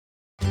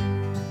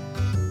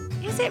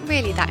it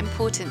really that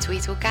important to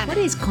eat organic? What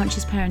is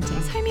conscious parenting?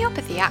 Does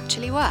homeopathy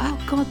actually work? Oh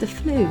God, the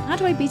flu. How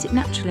do I beat it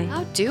naturally?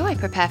 How do I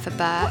prepare for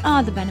birth? What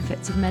are the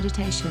benefits of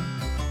meditation?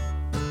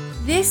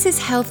 This is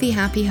Healthy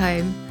Happy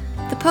Home,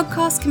 the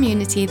podcast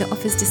community that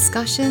offers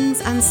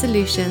discussions and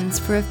solutions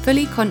for a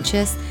fully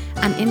conscious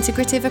and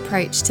integrative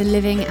approach to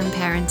living and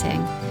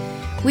parenting.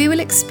 We will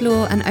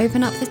explore and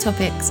open up the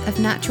topics of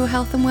natural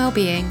health and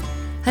well-being,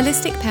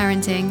 holistic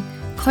parenting,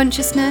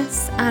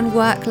 consciousness, and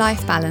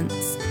work-life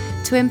balance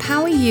to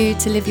empower you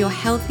to live your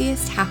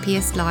healthiest,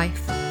 happiest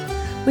life.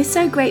 We're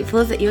so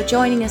grateful that you're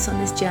joining us on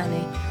this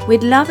journey.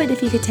 We'd love it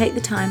if you could take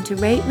the time to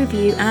rate,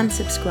 review, and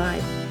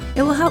subscribe.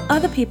 It will help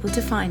other people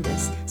to find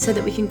us so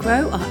that we can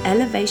grow our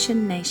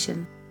Elevation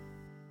Nation.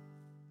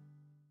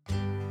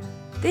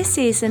 This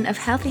season of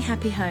Healthy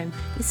Happy Home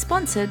is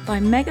sponsored by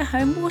Mega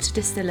Home Water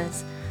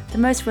Distillers, the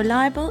most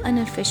reliable and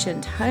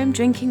efficient home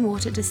drinking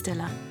water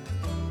distiller.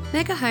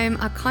 Mega Home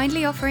are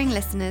kindly offering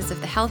listeners of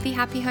the Healthy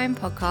Happy Home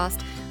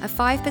podcast a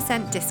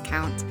 5%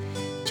 discount.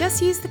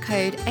 Just use the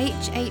code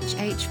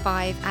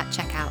HHH5 at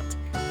checkout.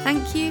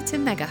 Thank you to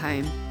Mega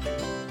Home.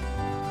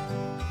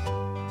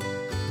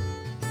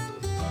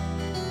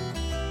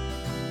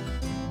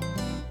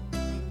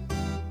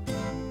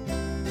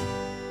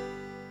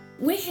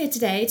 We're here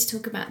today to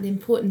talk about the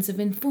importance of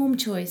informed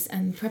choice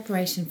and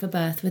preparation for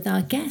birth with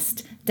our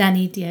guest,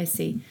 Danny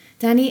Diosi.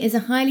 Danny is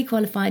a highly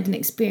qualified and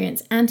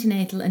experienced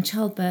antenatal and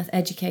childbirth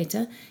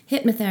educator,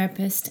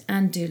 hypnotherapist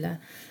and doula,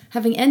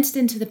 having entered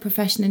into the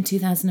profession in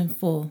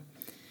 2004.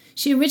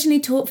 She originally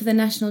taught for the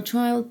National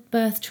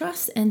Childbirth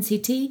Trust,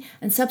 NCT,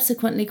 and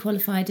subsequently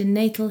qualified in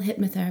natal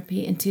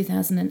hypnotherapy in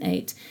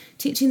 2008,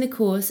 teaching the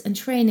course and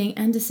training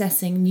and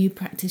assessing new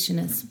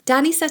practitioners.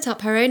 Danny set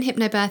up her own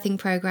hypnobirthing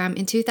program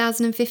in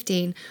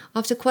 2015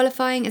 after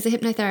qualifying as a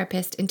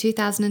hypnotherapist in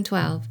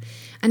 2012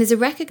 and is a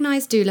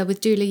recognised doula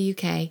with Doula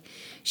UK.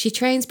 She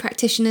trains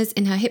practitioners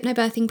in her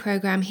hypnobirthing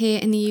program here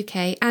in the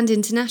UK and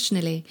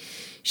internationally.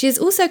 She is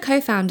also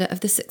co-founder of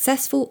the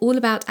successful All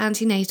About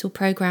Antenatal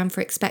program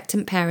for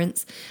expectant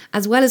parents,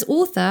 as well as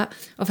author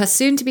of her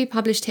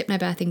soon-to-be-published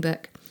hypnobirthing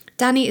book.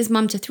 Danny is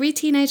mum to 3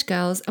 teenage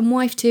girls and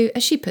wife to,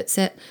 as she puts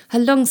it, her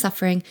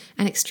long-suffering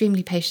and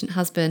extremely patient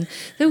husband.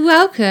 So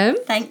welcome.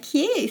 Thank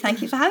you.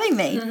 Thank you for having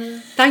me.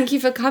 Thank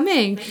you for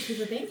coming. Thank you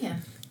for being here.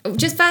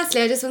 Just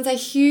firstly, I just want to say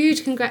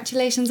huge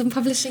congratulations on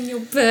publishing your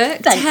book.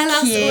 Tell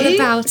us all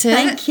about it.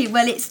 Thank you.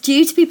 Well, it's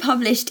due to be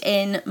published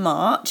in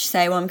March,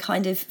 so I'm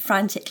kind of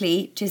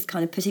frantically just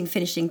kind of putting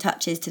finishing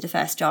touches to the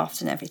first draft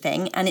and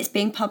everything. And it's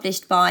being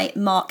published by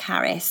Mark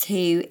Harris,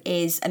 who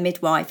is a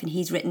midwife, and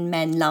he's written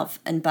Men, Love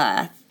and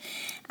Birth.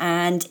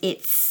 And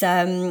it's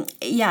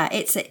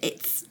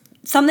it's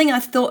something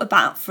I've thought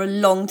about for a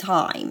long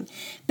time,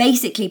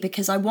 basically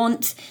because I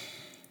want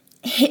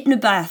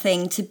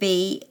hypnobirthing to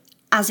be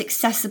as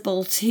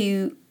accessible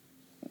to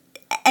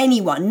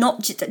anyone,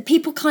 not just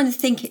people kind of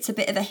think it's a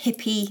bit of a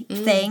hippie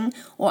thing,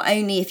 or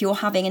only if you're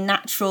having a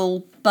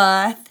natural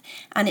birth,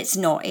 and it's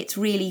not. It's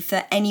really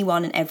for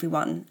anyone and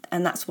everyone,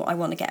 and that's what I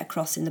want to get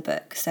across in the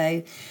book.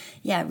 So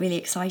yeah, really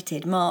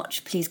excited.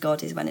 March, please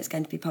God, is when it's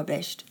going to be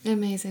published.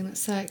 Amazing,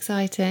 that's so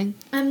exciting.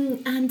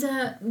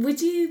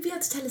 Would you be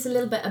able to tell us a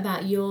little bit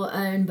about your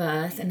own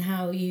birth and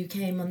how you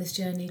came on this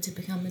journey to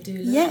become a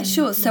doula? Yeah,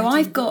 sure. So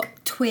I've got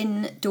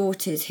twin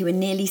daughters who are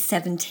nearly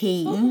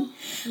 17,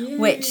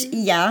 which,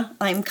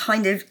 I'm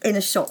kind of in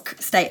a shock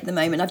state at the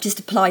moment. I've just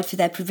applied for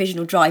their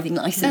provisional driving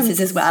licences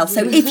as well.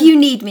 So if you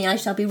need me, I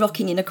shall be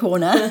rocking in a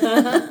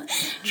corner,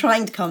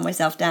 trying to calm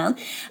myself down.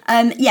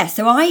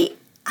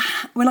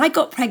 When I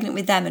got pregnant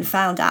with them and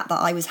found out that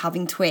I was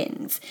having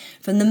twins,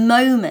 from the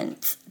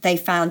moment they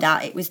found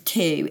out it was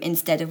 2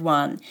 instead of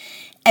 1,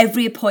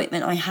 every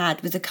appointment I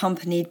had was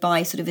accompanied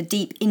by sort of a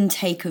deep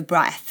intake of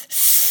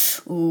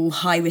breath. Ooh,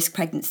 high risk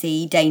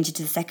pregnancy, danger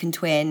to the second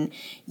twin,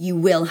 you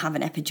will have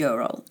an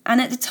epidural. And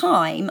at the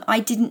time, I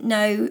didn't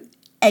know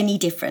any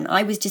different.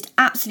 I was just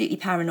absolutely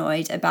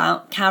paranoid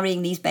about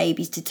carrying these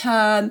babies to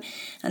term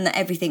and that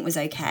everything was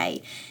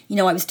okay. You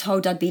know, I was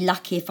told I'd be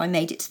lucky if I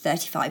made it to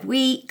 35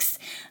 weeks.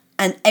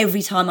 And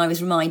every time I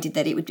was reminded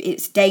that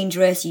it's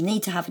dangerous, you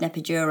need to have an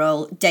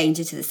epidural,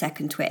 danger to the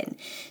second twin.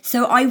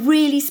 So I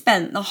really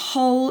spent the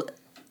whole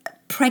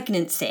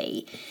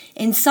pregnancy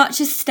in such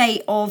a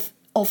state of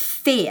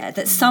fear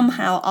that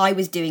somehow I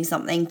was doing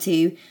something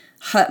to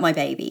hurt my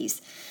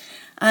babies.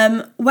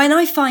 When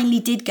I finally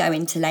did go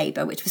into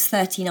labour, which was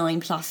 39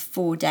 plus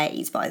 4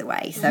 days, by the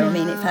way, so I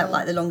mean, it felt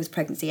like the longest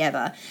pregnancy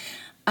ever,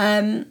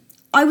 I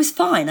was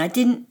fine. I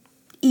didn't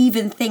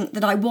even think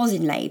that I was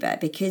in labour,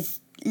 because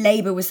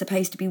labour was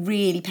supposed to be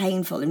really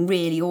painful and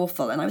really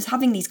awful, and I was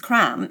having these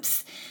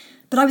cramps,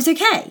 but I was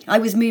okay. I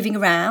was moving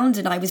around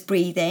and I was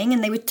breathing,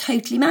 and they were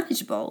totally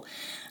manageable.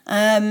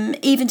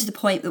 Even to the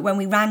point that when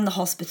we rang the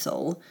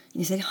hospital,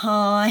 you said,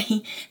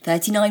 hi,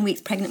 39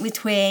 weeks pregnant with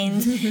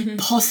twins,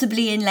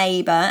 possibly in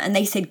labour, and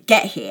they said,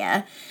 get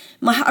here.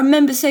 I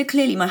remember so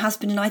clearly my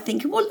husband and I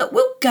thinking, well, look,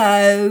 we'll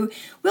go,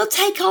 we'll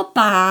take our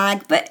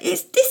bag, but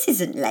this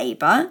isn't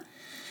labour.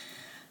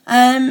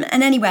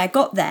 And anyway, I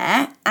got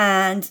there,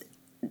 and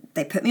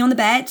they put me on the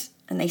bed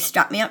and they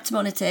strapped me up to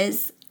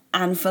monitors.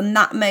 And from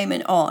that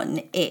moment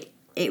on, it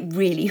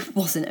really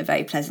wasn't a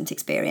very pleasant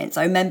experience.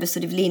 I remember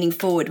sort of leaning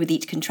forward with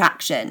each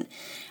contraction,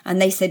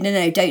 and they said,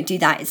 no, don't do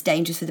that. It's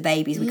dangerous for the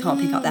babies. We can't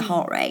pick up their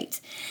heart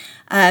rate.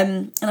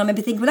 And I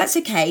remember thinking, well, that's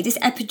okay. This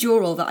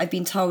epidural that I've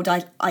been told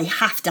I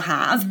have to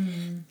have,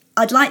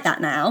 I'd like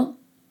that now.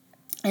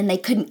 And they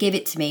couldn't give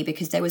it to me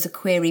because there was a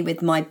query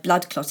with my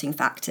blood clotting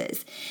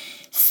factors.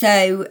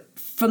 So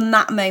from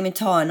that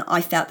moment on,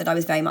 I felt that I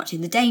was very much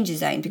in the danger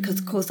zone because,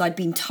 of course, I'd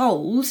been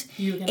told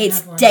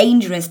it's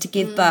dangerous to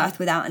give birth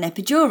without an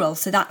epidural.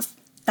 So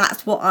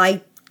that's what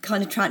I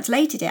kind of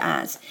translated it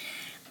as.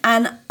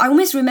 And I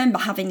almost remember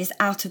having this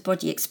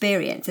out-of-body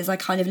experience as I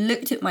kind of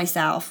looked at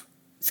myself,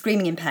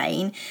 screaming in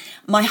pain.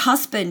 My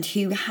husband,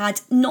 who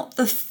had not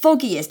the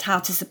foggiest how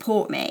to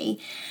support me.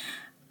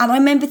 And I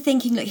remember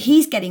thinking, look,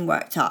 he's getting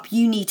worked up.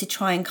 You need to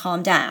try and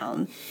calm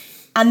down.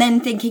 And then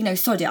thinking, no,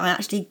 sorry, can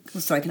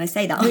I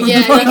say that? Yeah,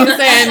 you can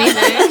say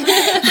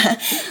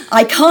anything.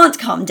 I can't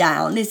calm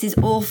down. This is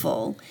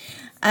awful.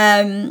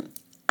 And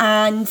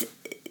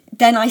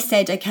then I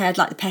said, okay, I'd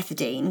like the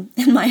pethidine.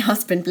 And my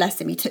husband, bless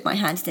him, he took my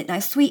hand and said, now,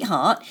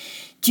 sweetheart,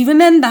 do you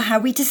remember how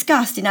we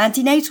discussed in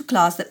antenatal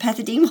class that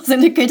pethidine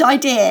wasn't a good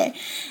idea?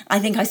 I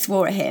think I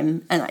swore at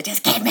him and I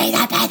just, give me the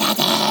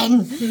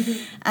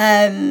pethidine.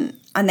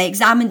 And they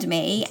examined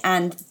me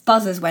and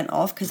buzzers went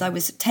off because I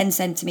was 10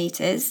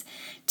 centimetres,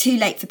 too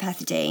late for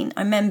pethidine.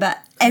 I remember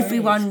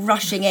everyone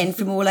rushing in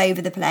from all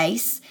over the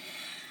place.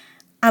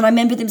 And I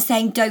remember them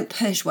saying, don't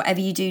push,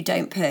 whatever you do,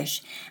 don't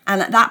push.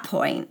 And at that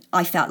point,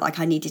 I felt like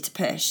I needed to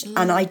push.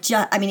 And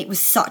it was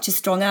such a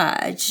strong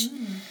urge.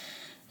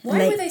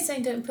 Why were they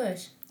saying don't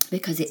push?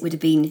 Because it would have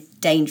been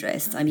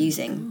dangerous, I'm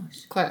using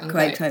quote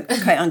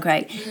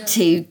unquote,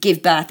 to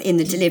give birth in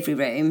the delivery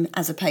room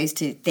as opposed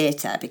to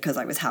theatre because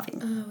I was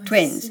having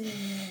twins.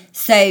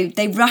 So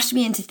they rushed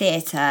me into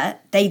theatre.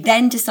 They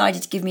then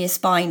decided to give me a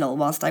spinal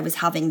whilst I was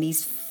having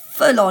these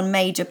full-on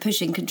major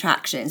pushing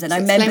contractions. And I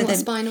remember what a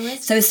spinal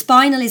is? So a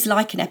spinal is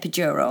like an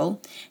epidural,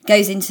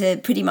 goes into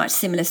pretty much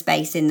similar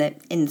space in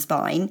the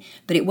spine,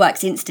 but it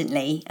works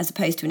instantly as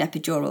opposed to an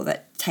epidural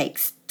that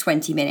takes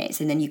 20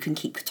 minutes and then you can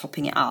keep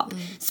topping it up.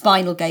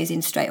 Spinal goes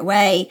in straight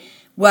away,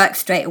 works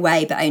straight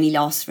away, but only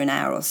lasts for an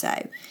hour or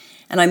so.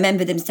 And I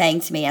remember them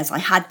saying to me as I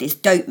had this,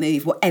 don't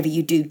move, whatever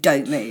you do,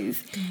 don't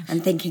move.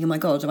 And thinking, oh my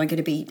God, am I going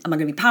to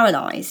be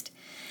paralysed?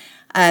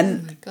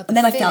 And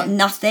then I felt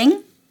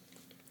nothing.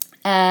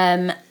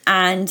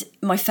 And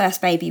my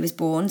first baby was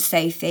born,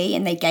 Sophie,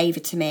 and they gave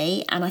her to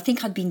me. And I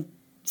think I'd been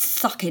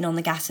sucking on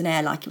the gas and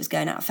air like it was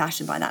going out of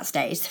fashion by that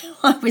stage. So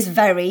I was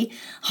very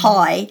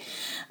high.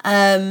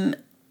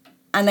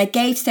 And they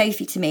gave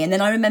Sophie to me. And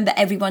then I remember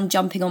everyone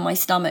jumping on my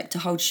stomach to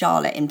hold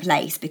Charlotte in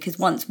place because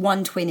once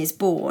one twin is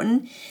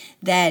born,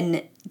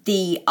 then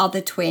the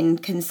other twin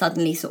can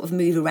suddenly sort of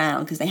move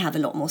around because they have a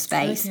lot more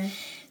space. Okay.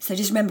 So I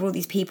just remember all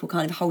these people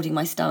kind of holding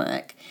my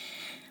stomach.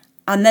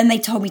 And then they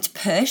told me to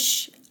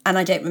push, and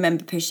I don't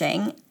remember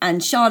pushing.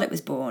 And Charlotte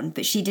was born,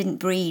 but she didn't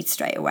breathe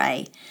straight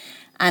away.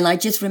 And I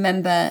just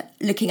remember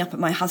looking up at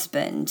my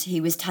husband,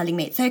 who was telling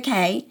me, it's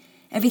okay,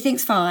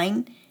 everything's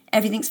fine.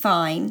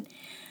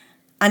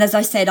 And as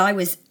I said, I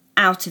was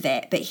out of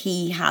it, but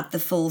he had the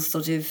full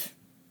sort of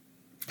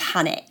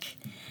panic,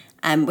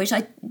 which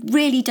I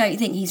really don't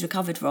think he's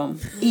recovered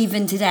from,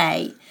 even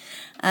today.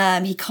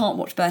 He can't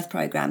watch birth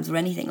programmes or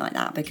anything like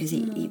that because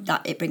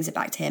it brings it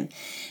back to him.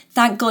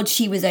 Thank God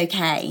she was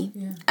okay,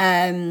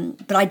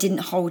 but I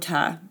didn't hold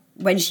her.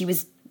 When she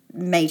was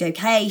made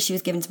okay, she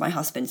was given to my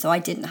husband, so I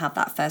didn't have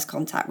that first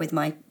contact with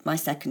my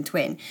second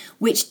twin,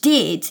 which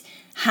did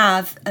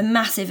have a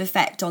massive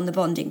effect on the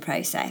bonding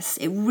process.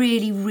 It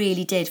really,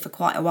 really did for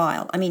quite a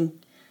while. I mean,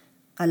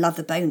 I love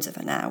the bones of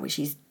her now,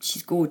 she's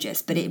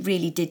gorgeous, but it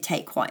really did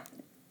take quite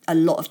a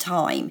lot of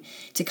time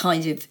to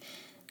kind of,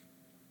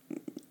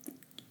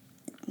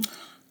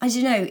 I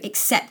don't know,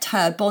 accept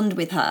her, bond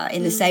with her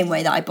in the same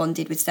way that I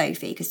bonded with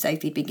Sophie, because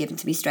Sophie had been given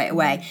to me straight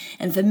away.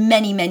 And for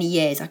many, many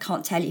years, I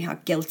can't tell you how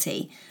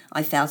guilty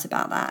I felt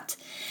about that.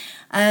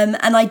 And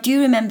I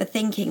do remember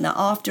thinking that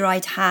after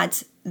I'd had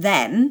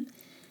them,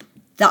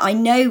 that I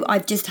know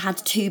I've just had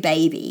 2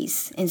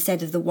 babies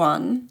instead of the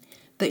 1,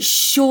 but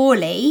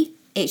surely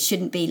it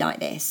shouldn't be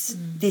like this.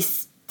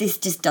 This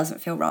just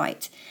doesn't feel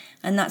right.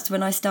 And that's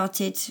when I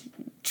started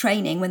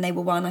training. When they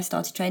were 1, I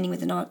started training with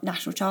the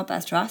National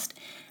Childbirth Trust.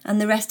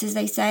 And the rest, as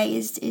they say,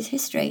 is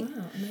history.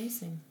 Wow,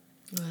 amazing.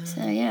 Wow.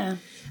 So, yeah.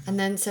 And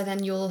then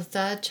your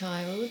third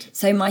child?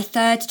 So my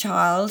third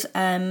child,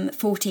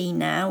 14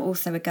 now,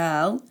 also a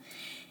girl.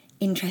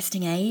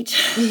 Interesting age.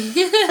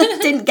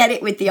 Didn't get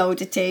it with the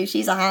older 2.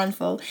 She's a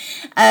handful.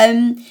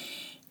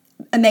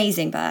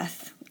 Amazing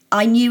birth.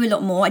 I knew a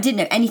lot more. I didn't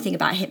know anything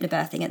about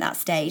hypnobirthing at that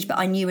stage, but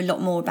I knew a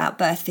lot more about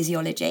birth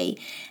physiology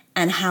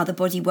and how the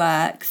body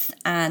works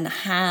and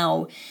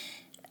how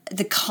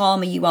the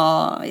calmer you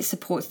are, it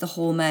supports the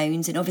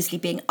hormones, and obviously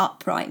being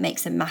upright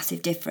makes a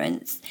massive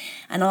difference.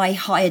 And I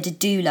hired a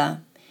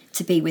doula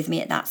to be with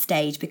me at that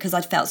stage because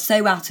I'd felt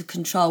so out of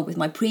control with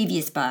my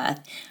previous birth.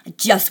 I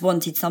just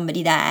wanted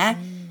somebody there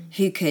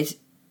who could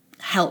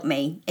help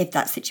me if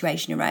that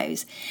situation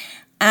arose.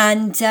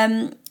 And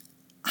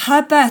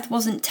her birth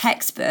wasn't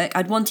textbook.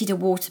 I'd wanted a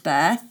water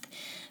birth,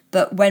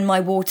 but when my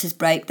waters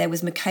broke, there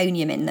was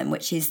meconium in them,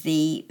 which is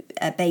the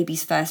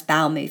baby's first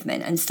bowel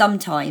movement. And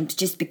sometimes,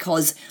 just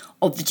because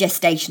of the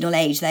gestational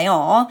age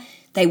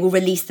they will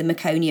release the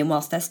meconium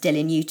whilst they're still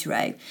in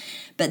utero.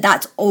 But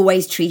that's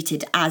always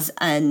treated as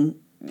an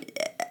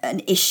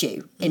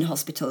issue in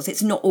hospitals.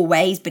 It's not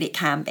always, but it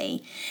can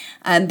be.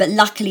 But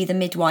luckily, the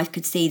midwife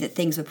could see that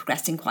things were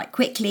progressing quite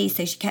quickly,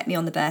 so she kept me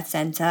on the birth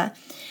centre.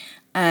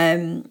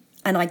 And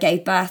I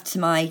gave birth to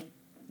my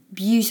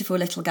beautiful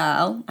little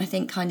girl, I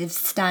think kind of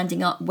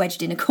standing up,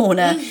 wedged in a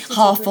corner,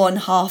 half on,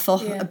 half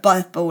off, a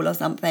birth ball or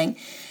something.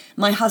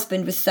 My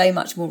husband was so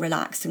much more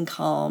relaxed and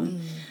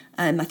calm,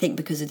 I think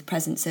because of the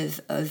presence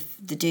of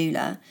the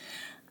doula.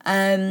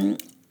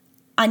 And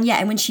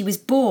when she was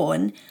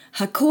born,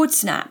 her cord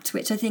snapped,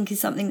 which I think is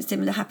something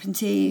similar happened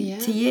to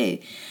you.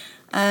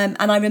 And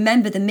I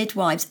remember the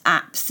midwives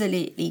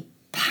absolutely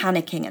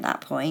panicking at that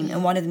point,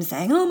 and one of them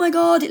saying, "Oh my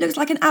God, it looks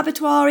like an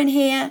abattoir in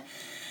here."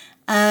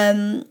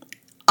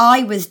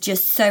 I was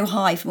just so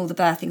high from all the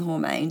birthing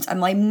hormones, and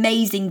my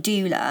amazing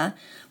doula,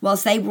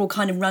 whilst they were all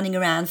kind of running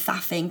around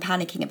faffing,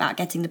 panicking about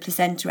getting the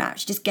placenta out,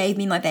 she just gave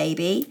me my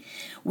baby.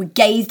 We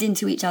gazed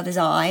into each other's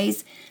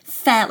eyes,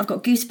 I've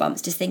got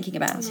goosebumps just thinking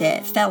about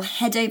it, fell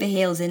head over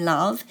heels in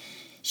love.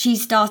 She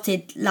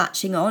started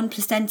latching on,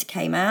 placenta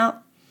came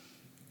out.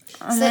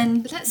 And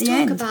then let's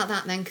talk about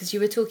that then, because you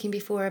were talking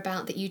before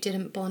about that you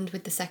didn't bond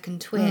with the second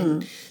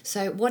twin.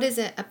 So what is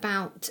it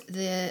about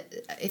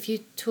if you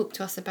talk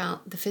to us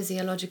about the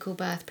physiological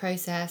birth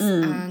process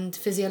and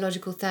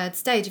physiological third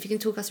stage, if you can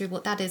talk us through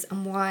what that is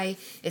and why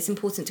it's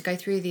important to go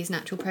through these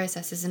natural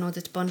processes in order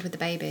to bond with the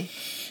baby.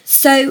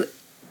 So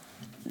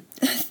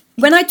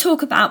when I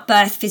talk about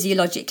birth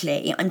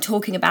physiologically, I'm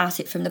talking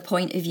about it from the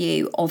point of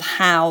view of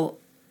how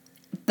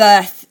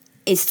birth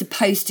is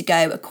supposed to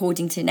go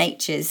according to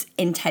nature's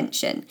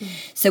intention.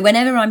 So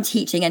whenever I'm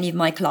teaching any of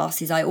my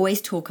classes, I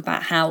always talk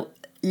about how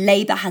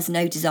labour has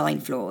no design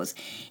flaws.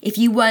 If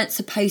you weren't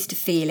supposed to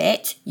feel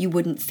it, you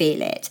wouldn't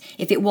feel it.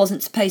 If it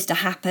wasn't supposed to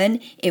happen,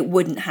 it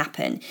wouldn't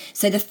happen.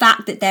 So the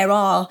fact that there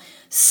are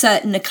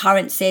certain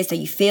occurrences, so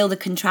you feel the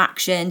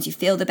contractions, you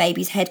feel the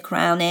baby's head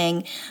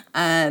crowning,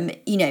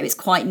 it's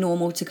quite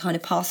normal to kind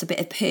of pass a bit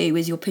of poo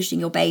as you're pushing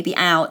your baby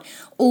out.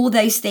 All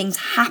those things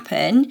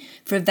happen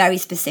for a very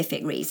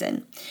specific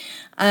reason.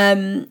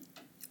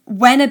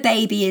 When a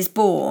baby is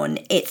born,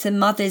 it's a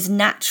mother's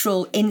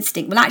natural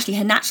instinct. Well, actually,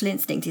 her natural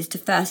instinct is to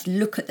first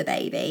look at the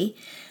baby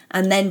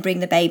and then bring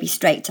the baby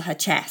straight to her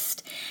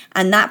chest.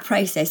 And that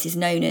process is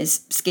known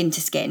as skin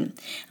to skin.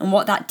 And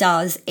what that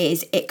does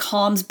is it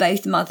calms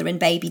both mother and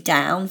baby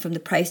down from the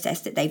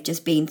process that they've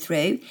just been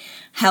through,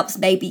 helps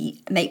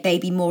make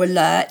baby more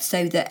alert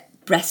so that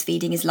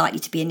breastfeeding is likely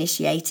to be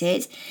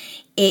initiated.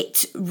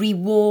 It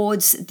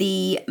rewards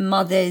the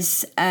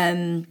mother's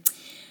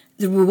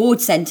the reward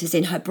centres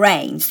in her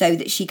brain, so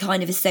that she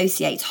kind of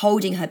associates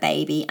holding her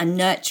baby and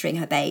nurturing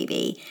her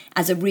baby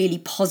as a really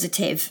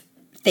positive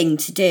thing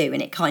to do,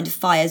 and it kind of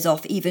fires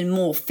off even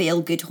more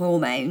feel-good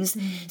hormones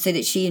so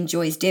that she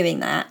enjoys doing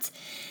that.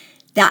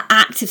 That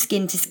act of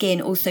skin to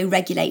skin also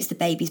regulates the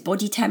baby's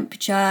body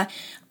temperature,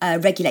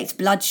 regulates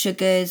blood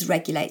sugars,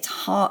 regulates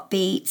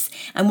heartbeats.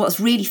 And what's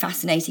really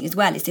fascinating as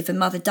well is if a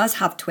mother does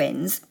have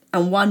twins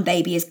and one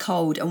baby is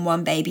cold and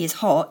one baby is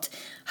hot,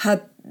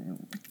 her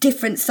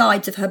different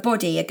sides of her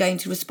body are going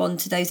to respond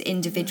to those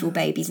individual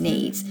babies'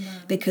 needs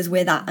because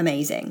we're that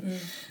amazing.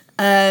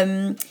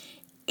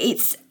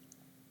 It's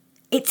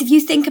if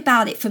you think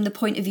about it from the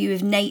point of view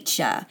of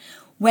nature,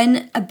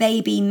 when a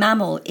baby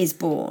mammal is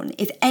born,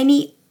 if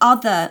any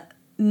other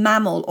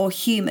mammal or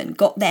human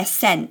got their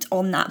scent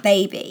on that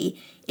baby,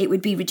 it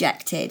would be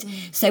rejected.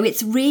 So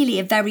it's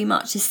really very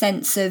much a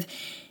sense of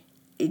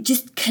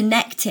just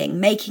connecting,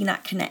 making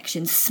that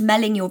connection,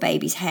 smelling your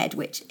baby's head,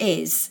 which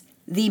is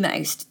the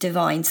most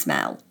divine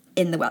smell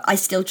in the world. I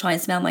still try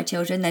and smell my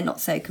children. They're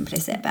not so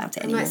complicit about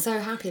it anymore. I'm so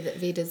happy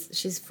that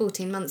she's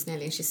 14 months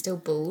nearly and she's still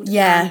bald.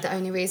 Yeah. And the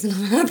only reason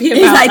I'm happy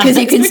about that because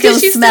you can still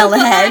smell the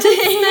head.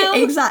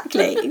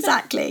 Exactly.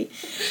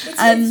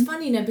 It's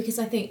funny, because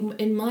I think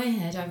in my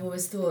head I've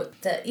always thought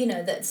that,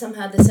 that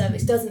somehow the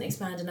cervix doesn't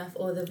expand enough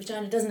or the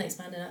vagina doesn't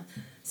expand enough.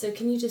 So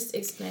can you just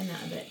explain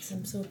that a bit? Because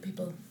I'm sure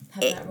people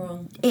have that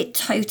wrong. It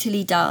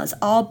totally does.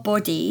 Our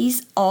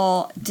bodies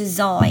are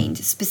designed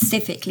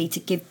specifically to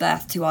give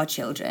birth to our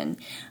children.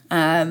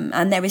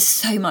 And there is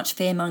so much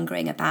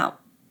fear-mongering about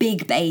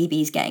big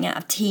babies getting out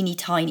of teeny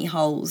tiny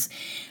holes.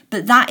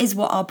 But that is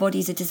what our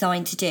bodies are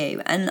designed to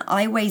do. And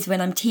I always, when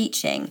I'm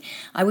teaching,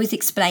 I always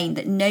explain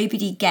that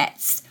nobody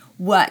gets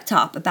worked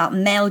up about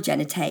male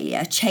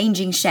genitalia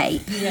changing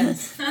shape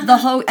the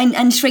whole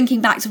and shrinking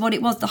back to what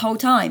it was the whole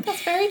time.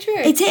 That's very true.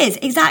 It is,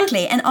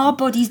 exactly. And our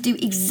bodies do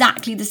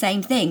exactly the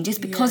same thing. Just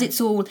because it's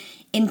all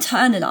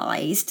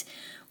internalized,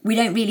 we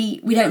don't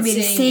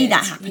really see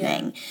that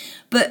happening.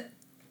 But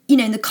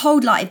in the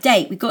cold light of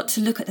day, we've got to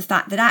look at the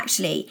fact that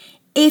actually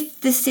if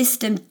the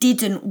system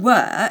didn't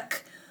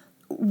work,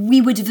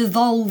 we would have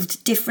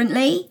evolved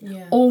differently,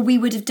 Yeah. or we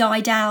would have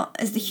died out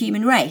as the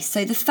human race.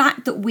 So the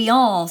fact that we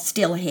are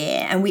still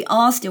here and we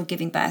are still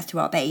giving birth to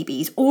our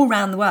babies all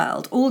around the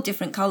world, all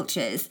different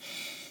cultures,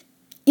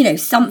 you know,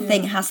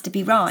 something has to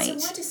be right.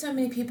 So why do so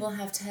many people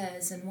have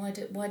tears, and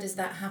why does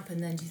that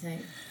happen then, do you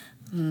think?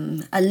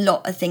 A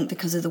lot, I think,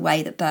 because of the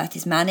way that birth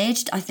is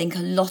managed. I think a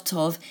lot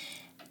of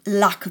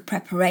lack of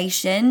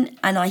preparation,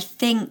 and I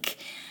think,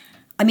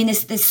 I mean,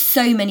 there's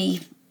so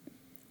many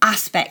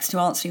aspects to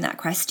answering that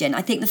question.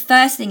 I think the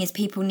first thing is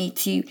people need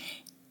to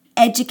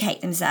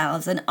educate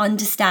themselves and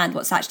understand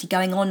what's actually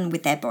going on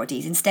with their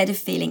bodies instead of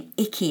feeling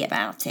icky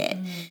about it.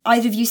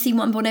 Either of you seen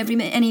One Born Every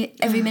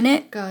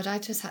Minute? God, I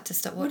just had to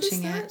stop What is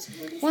watching that?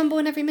 it. What is One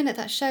Born Every Minute,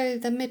 that show,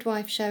 the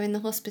midwife show in the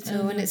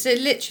hospital, and it's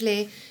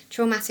literally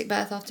traumatic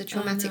birth after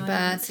traumatic no, I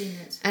haven't birth, seen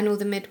it. and all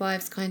the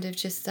midwives kind of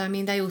just, I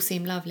mean, they all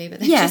seem lovely, but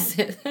they Yeah. just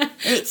sit there,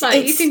 It's- like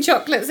it's- eating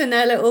chocolates in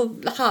their little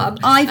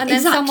hub, I- and then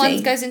exactly.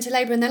 someone goes into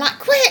labour and they're like,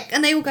 quick,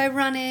 and they all go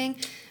running,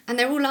 and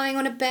they're all lying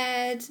on a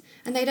bed,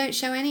 and they don't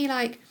show any,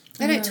 like,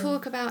 they don't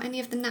talk about any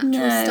of the natural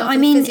No, stuff, I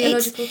the mean,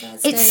 physiological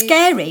birth it's stage.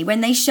 scary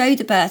when they show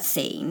the birth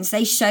scenes.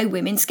 They show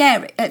women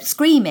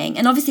screaming,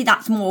 and obviously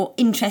that's more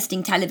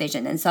interesting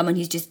television than someone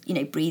who's just, you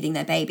know, breathing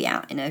their baby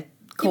out in a Yeah,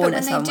 corner but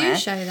when somewhere. they do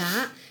show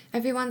that,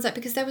 everyone's like,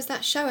 because there was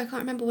that show, I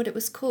can't remember what it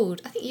was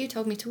called. I think you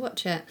told me to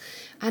watch it.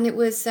 And it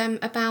was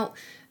about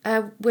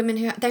women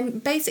who, they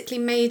basically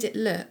made it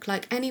look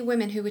like any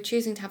women who were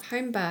choosing to have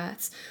home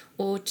births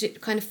or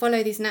kind of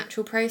follow these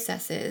natural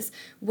processes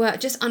were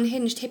just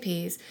unhinged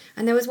hippies.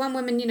 And there was one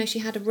woman, you know, she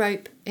had a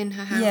rope in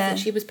her house Yeah. that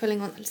she was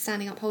pulling on,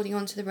 standing up, holding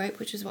on to the rope,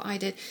 which is what I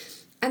did.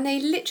 And they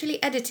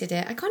literally edited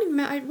it. I can't even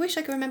remember. I wish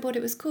I could remember what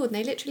it was called. And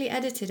they literally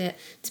edited it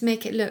to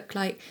make it look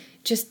like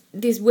just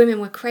these women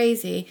were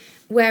crazy.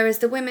 Whereas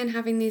the women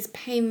having these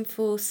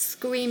painful,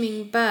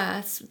 screaming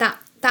births,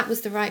 that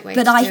was the right way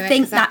But to do I it.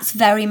 think 'cause that's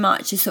very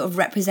much a sort of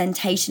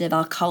representation of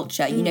our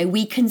culture. You know,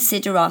 we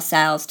consider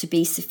ourselves to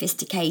be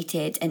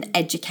sophisticated and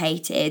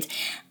educated.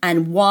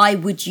 And why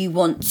would you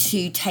want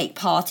to take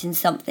part in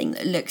something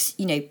that looks,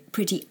 you know,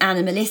 pretty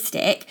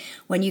animalistic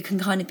when you can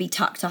kind of be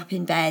tucked up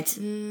in bed,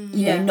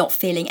 you know, not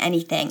feeling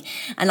anything?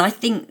 And I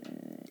think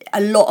a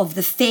lot of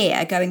the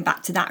fear, going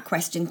back to that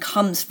question,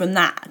 comes from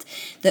that,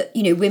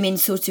 you know, women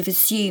sort of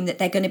assume that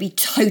they're going to be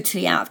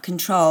totally out of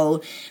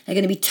control, they're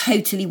going to be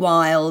totally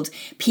wild,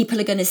 people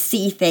are going to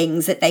see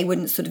things that they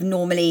wouldn't sort of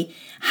normally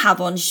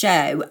have on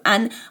show.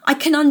 And I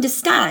can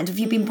understand, if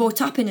you've been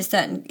brought up in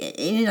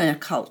a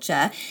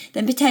culture,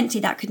 then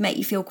potentially that could make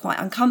you feel quite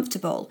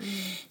uncomfortable.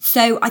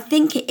 So I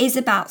think it is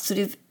about sort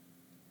of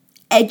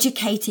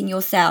educating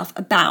yourself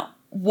about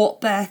what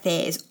birth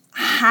is,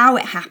 how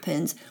it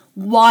happens,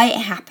 why it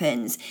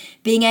happens,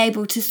 being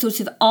able to sort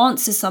of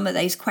answer some of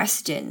those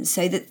questions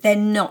so that they're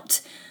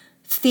not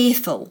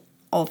fearful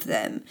of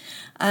them.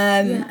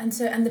 And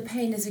the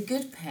pain is a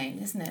good pain,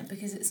 isn't it?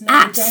 Because it's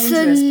not a dangerous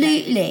pain.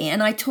 Absolutely.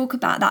 And I talk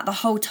about that the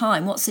whole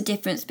time. What's the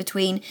difference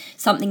between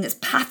something that's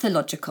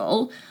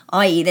pathological,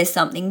 i.e. there's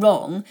something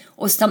wrong,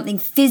 or something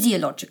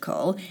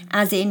physiological,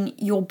 as in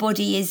your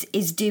body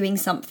is doing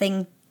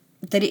something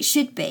that it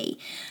should be.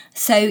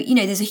 So, you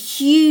know, there's a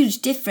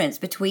huge difference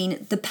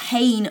between the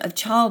pain of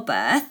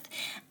childbirth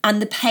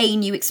and the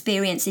pain you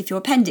experience if your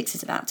appendix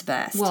is about to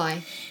burst.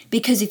 Why?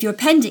 Because if your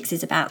appendix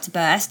is about to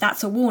burst,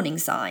 that's a warning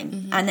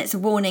sign. And it's a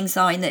warning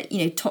sign that,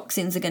 you know,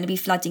 toxins are going to be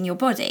flooding your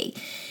body.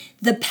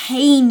 The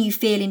pain you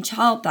feel in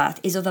childbirth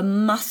is of a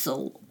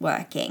muscle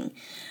working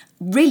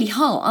really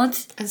hard.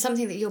 And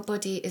something that your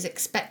body is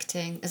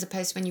expecting, as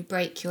opposed to when you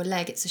break your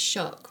leg, it's a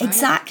shock, right?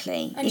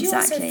 Exactly. And you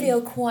also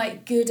feel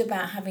quite good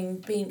about having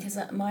been, because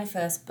my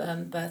first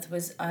birth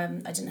was, I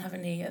didn't have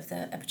any of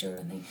the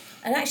epidural thing.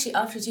 And actually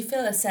afterwards you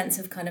feel a sense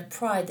of kind of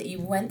pride that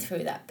you went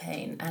through that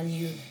pain and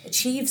you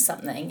achieved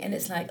something, and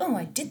it's like, oh,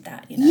 I did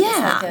that. You know?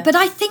 Yeah, but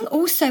I think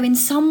also in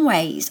some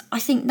ways, I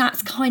think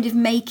that's kind of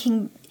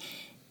making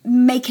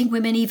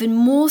women even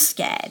more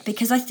scared,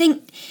 because I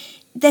think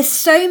there's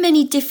so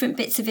many different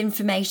bits of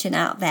information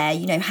out there,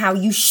 you know, how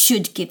you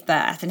should give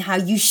birth and how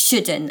you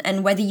shouldn't,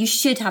 and whether you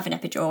should have an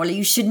epidural or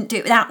you shouldn't do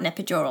it without an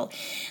epidural,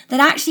 that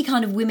actually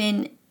kind of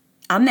women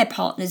and their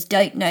partners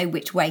don't know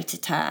which way to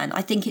turn.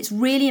 I think it's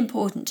really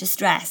important to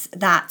stress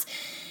that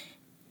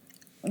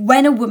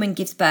when a woman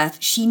gives birth,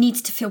 she needs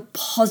to feel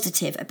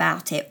positive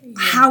about it,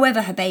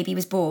 however her baby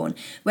was born,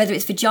 whether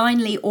it's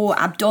vaginally or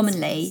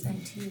abdominally.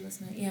 Same to you,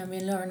 wasn't it? Yeah, me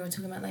and Lauren were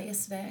talking about that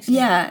yesterday, actually.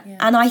 Yeah,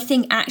 and I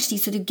think actually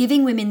sort of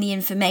giving women the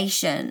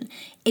information,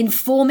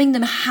 informing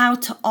them how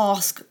to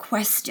ask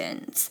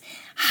questions,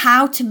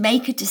 how to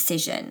make a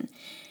decision,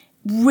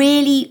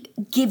 really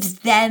gives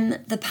them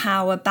the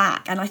power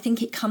back. And I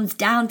think it comes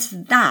down to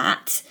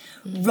that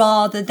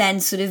rather than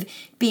sort of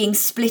being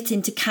split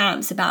into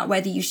camps about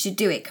whether you should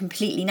do it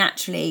completely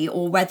naturally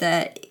or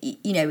whether,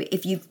 you know,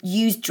 if you've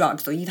used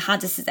drugs or you've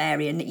had a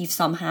cesarean that you've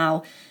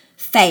somehow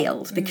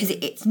failed, because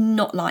it's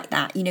not like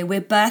that. You know, we're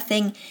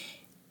birthing,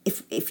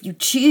 if you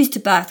choose to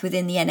birth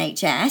within the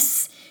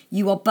NHS,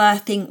 you are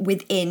birthing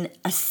within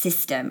a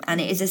system, and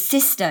it is a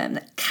system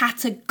that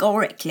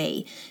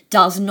categorically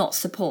does not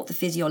support the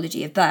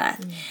physiology of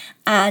birth.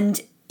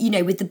 And, you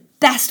know, with the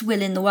best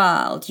will in the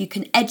world, you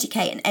can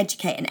educate and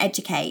educate and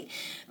educate,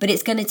 but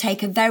it's going to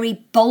take a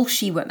very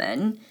bolshy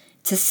woman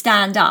to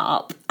stand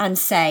up and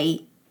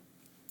say,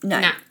 no,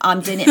 Nah.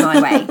 I'm doing it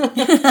my way.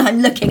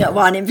 I'm looking at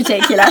one in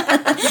particular.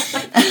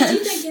 Do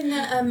you think in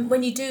that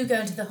when you do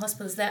go into the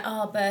hospitals, there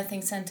are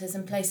birthing centres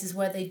and places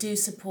where they do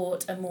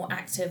support a more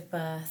active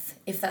birth,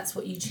 if that's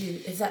what you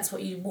choose, if that's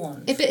what you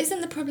want? But isn't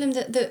the problem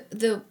that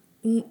the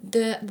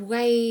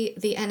way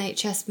the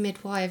NHS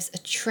midwives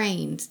are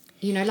trained,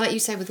 you know, like you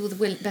say, with all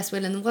the best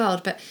will in the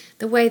world, but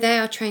the way they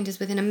are trained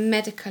is within a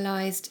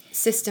medicalised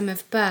system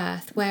of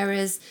birth,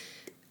 whereas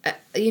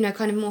you know,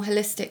 kind of more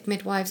holistic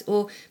midwives,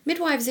 or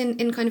midwives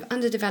in kind of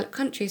underdeveloped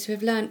countries who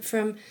have learnt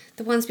from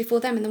the ones before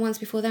them and the ones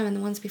before them and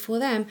the ones before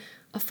them,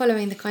 are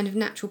following the kind of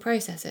natural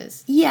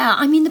processes. Yeah,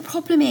 I mean, the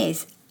problem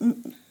is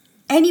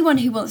anyone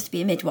who wants to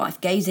be a midwife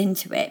goes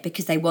into it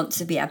because they want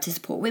to be able to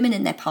support women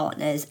and their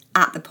partners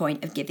at the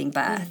point of giving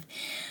birth.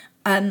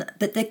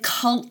 But the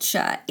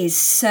culture is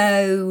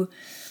so...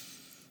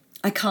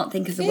 I can't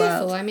think of the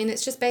Fearful. word. I mean,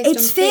 it's just based on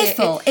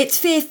fearful. It's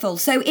fearful.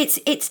 So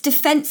it's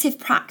defensive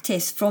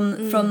practice from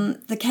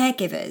the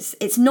caregivers.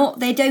 It's not,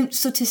 they don't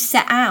sort of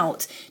set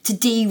out to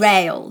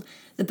derail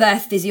the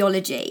birth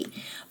physiology,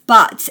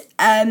 but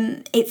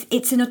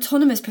it's an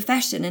autonomous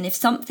profession, and if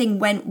something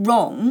went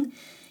wrong,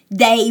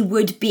 they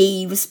would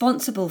be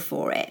responsible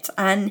for it.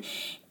 And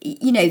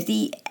you know,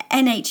 the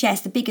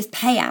NHS, the biggest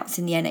payouts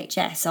in the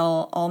NHS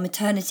are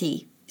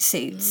maternity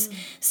suits.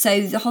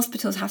 So the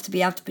hospitals have to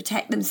be able to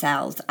protect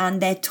themselves,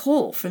 and they're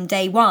taught from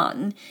day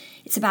one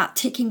it's about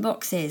ticking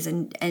boxes,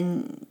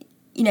 and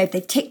you know, if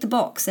they've ticked the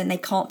box then they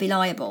can't be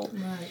liable.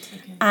 Right,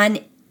 okay.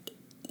 And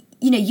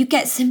you know, you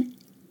get some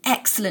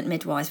excellent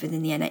midwives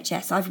within the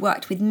NHS. I've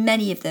worked with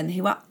many of them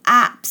who are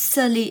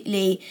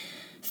absolutely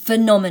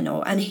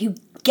phenomenal and who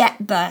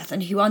get birth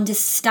and who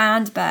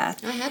understand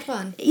birth. I had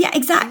one. Yeah,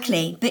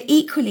 exactly. But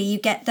equally you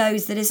get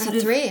those that are I sort had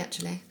of 3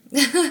 actually.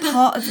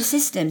 part of the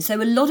system.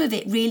 So a lot of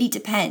it really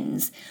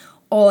depends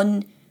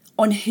on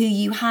who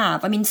you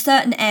have. I mean,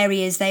 certain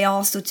areas they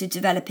are sort of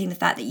developing the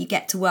fact that you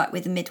get to work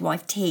with a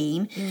midwife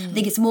team. I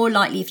think it's more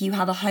likely if you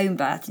have a home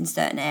birth in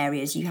certain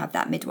areas, you have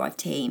that midwife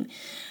team,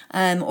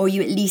 or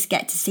you at least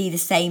get to see the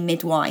same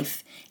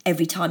midwife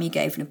every time you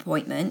go for an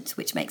appointment,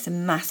 which makes a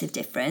massive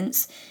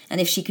difference.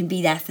 And if she can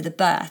be there for the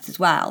birth as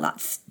well,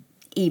 that's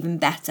even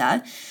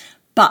better.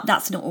 But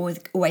that's not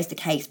always the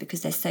case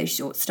because they're so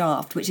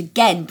short-staffed, which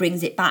again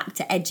brings it back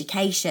to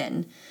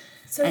education.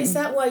 So is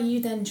that why you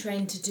then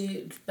trained to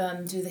do the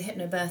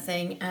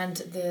hypnobirthing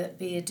and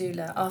be a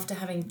doula after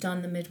having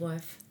done the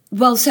midwife?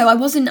 Well, so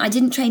I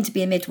didn't train to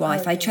be a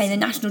midwife. Okay, I trained the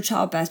National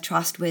Childbirth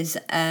Trust, was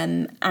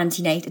a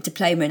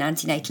diploma in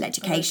antenatal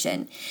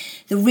education.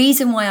 The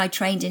reason why I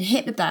trained in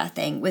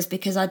hypnobirthing was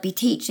because I'd be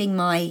teaching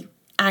my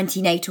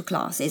antenatal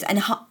classes,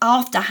 and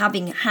after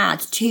having had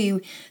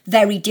 2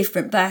 very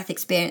different birth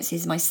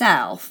experiences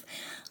myself,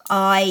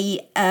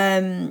 I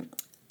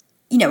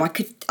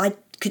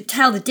could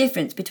tell the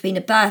difference between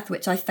a birth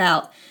which I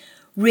felt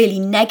really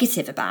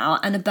negative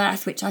about and a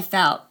birth which I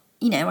felt,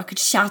 you know, I could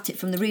shout it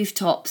from the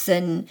rooftops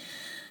and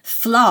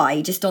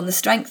fly just on the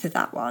strength of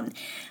that one.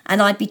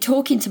 And I'd be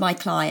talking to my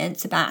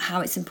clients about how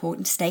it's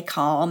important to stay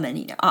calm and,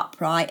 you know,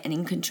 upright and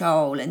in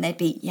control, and they'd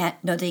be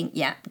nodding,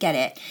 yeah, get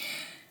it.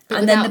 But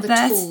and without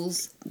then the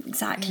tools.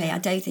 Exactly. Yeah. I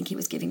don't think it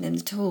was giving them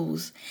the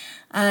tools.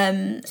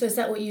 So is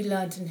that what you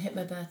learned in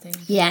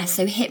hypnobirthing? Yeah,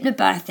 so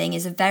hypnobirthing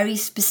is a very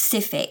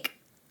specific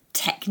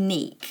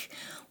technique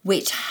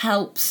which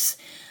helps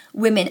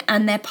women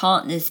and their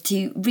partners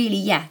to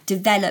really,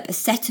 develop a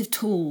set of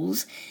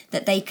tools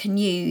that they can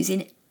use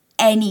in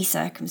any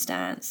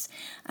circumstance.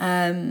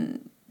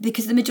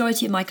 Because the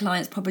majority of my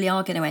clients probably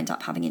are going to end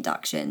up having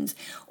inductions,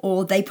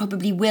 or they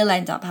probably will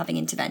end up having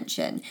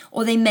intervention,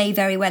 or they may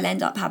very well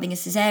end up having a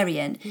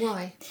cesarean.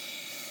 Why?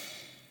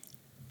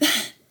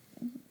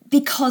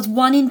 Because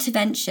one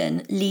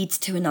intervention leads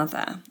to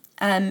another.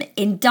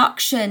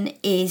 Induction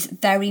is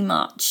very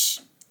much...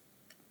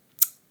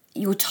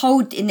 You're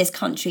told in this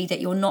country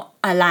that you're not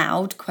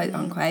allowed, quote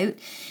unquote,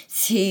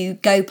 to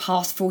go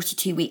past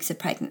 42 weeks of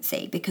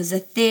pregnancy, because the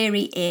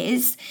theory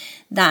is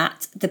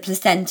that the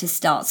placenta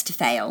starts to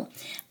fail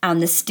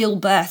and the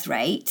stillbirth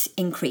rate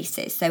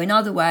increases. So in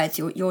other words,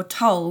 you're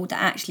told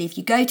that actually if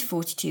you go to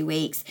 42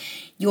 weeks,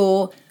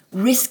 your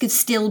risk of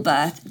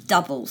stillbirth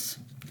doubles,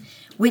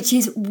 which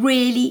is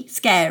really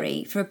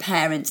scary for a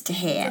parent to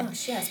hear.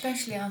 Gosh, yeah,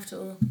 especially after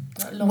all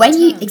that long When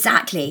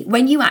time.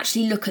 When you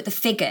actually look at the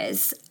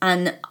figures,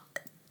 and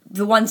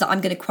the ones that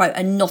I'm going to quote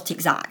are not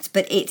exact,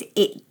 but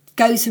it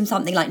goes from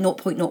something like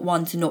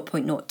 0.01 to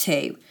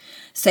 0.02.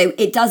 So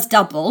it does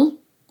double,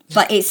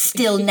 but it's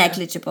still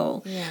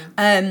negligible.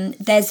 Yeah.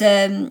 There's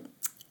a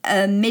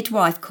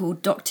midwife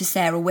called Dr.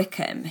 Sarah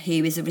Wickham,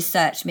 who is a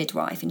research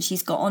midwife, and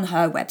she's got on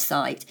her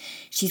website,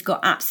 she's got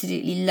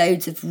absolutely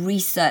loads of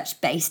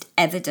research-based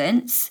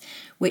evidence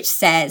which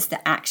says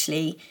that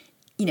actually,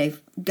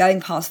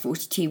 going past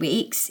 42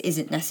 weeks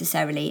isn't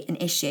necessarily an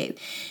issue.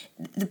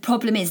 The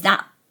problem is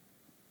that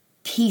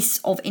piece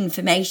of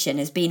information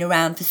has been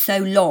around for so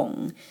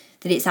long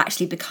that it's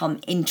actually become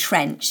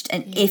entrenched.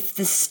 And if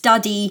the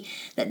study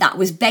that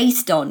was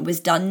based on was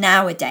done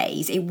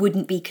nowadays, it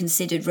wouldn't be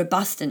considered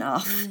robust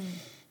enough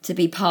to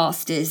be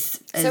passed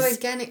as... So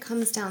again, it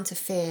comes down to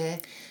fear.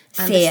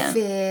 And the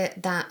fear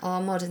that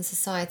our modern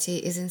society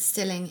is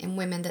instilling in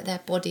women, that their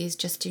bodies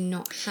just are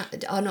not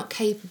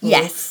capable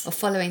of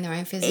following their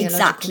own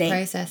physiological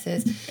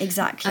processes.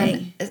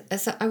 Exactly. And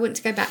so I want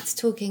to go back to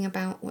talking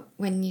about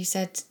when you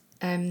said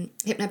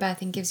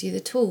hypnobirthing gives you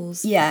the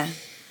tools. Yeah.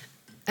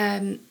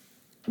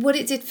 What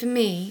it did for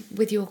me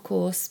with your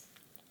course,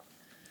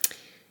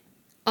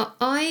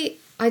 I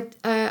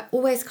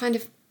always kind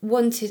of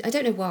wanted, I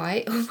don't know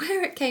why or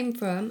where it came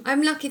from.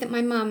 I'm lucky that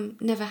my mum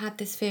never had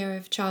this fear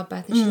of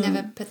childbirth, and she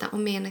never put that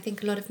on me, and I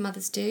think a lot of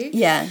mothers do.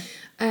 Yeah.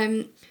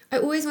 I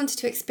always wanted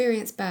to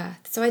experience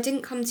birth, so I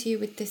didn't come to you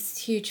with this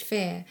huge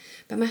fear.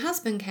 But my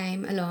husband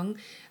came along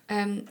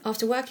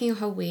after working a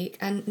whole week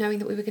and knowing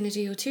that we were going to do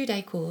your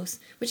 2-day course,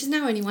 which is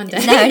now only 1 day.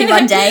 It's now only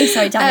 1 day,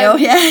 sorry Daniel,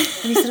 And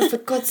he said, for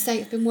God's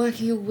sake, I've been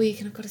working all week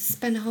and I've got to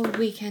spend a whole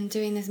weekend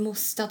doing this, more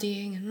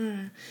studying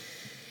and...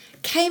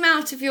 Came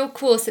out of your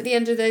course at the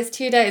end of those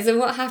 2 days, and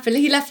what happened?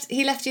 He left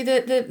you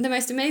the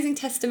most amazing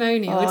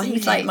testimonial. Oh,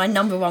 he's like my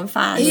number one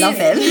fan. Love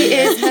him. He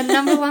is her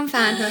number one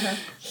fan.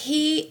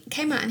 He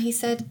came out and he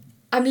said,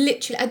 I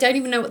don't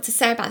even know what to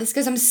say about this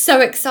because I'm so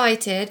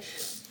excited.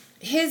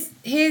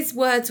 His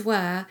words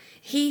were,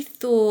 he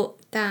thought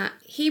that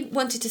he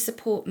wanted to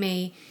support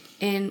me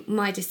in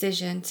my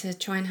decision to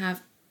try and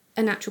have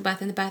a natural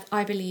birth, and the birth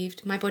I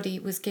believed my body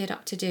was geared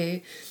up to do.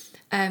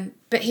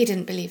 But he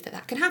didn't believe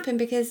that could happen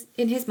because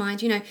in his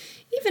mind,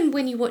 even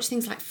when you watch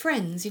things like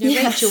Friends,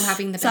 Rachel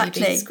having the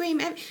baby, Scream,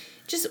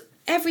 just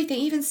everything,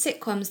 even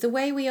sitcoms, the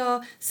way we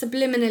are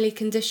subliminally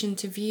conditioned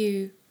to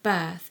view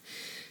birth.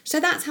 So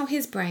that's how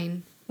his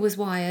brain was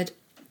wired.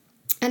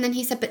 And then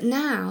he said, but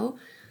now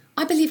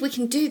I believe we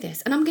can do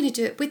this and I'm going to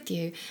do it with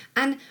you.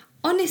 And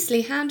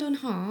honestly, hand on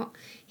heart,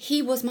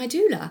 he was my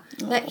doula.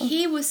 Like,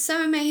 he was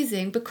so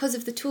amazing because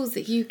of the tools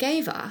that you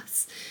gave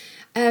us.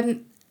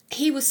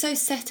 He was so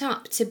set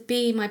up to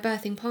be my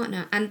birthing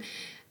partner, and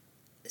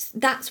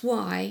that's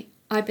why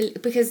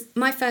because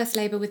my first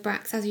labour with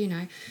Brax, as you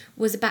know,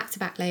 was a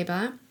back-to-back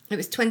labour. It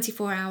was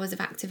 24 hours of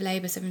active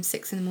labour, so from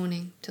 6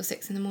 a.m. till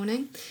 6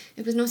 a.m.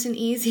 It was not an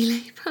easy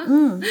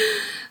labour.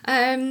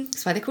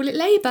 That's why they call it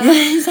labour.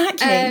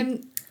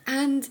 Exactly.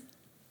 And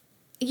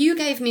you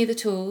gave me the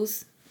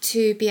tools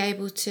to be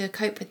able to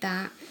cope with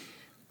that.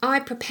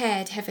 I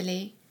prepared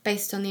heavily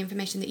based on the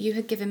information that you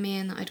had given me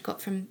and that I'd got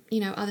from,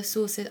 other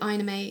sources,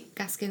 Ina May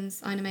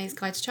Gaskin's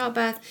Guide to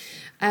Childbirth,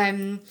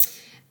 and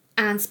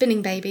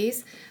Spinning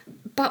Babies,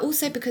 but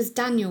also because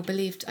Daniel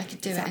believed I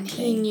could do it, and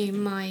he knew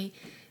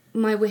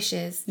my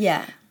wishes.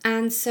 Yeah.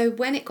 And so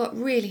when it got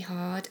really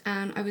hard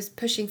and I was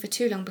pushing for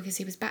too long because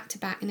he was back to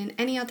back, and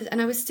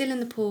I was still in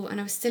the pool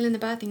and I was still in the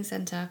birthing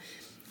centre,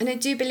 and I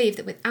do believe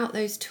that without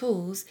those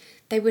tools,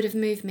 they would have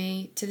moved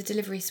me to the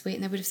delivery suite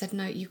and they would have said,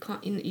 no, you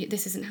can't,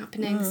 this isn't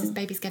happening, this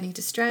baby's getting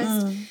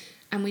distressed.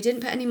 And we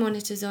didn't put any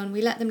monitors on,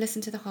 we let them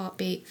listen to the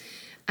heartbeat.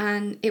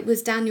 And it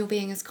was Daniel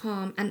being as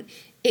calm, and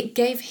it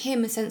gave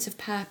him a sense of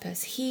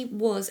purpose. He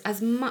was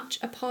as much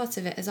a part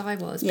of it as I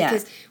was,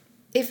 because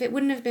if it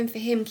wouldn't have been for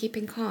him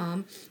keeping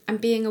calm and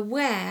being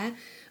aware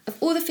of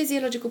all the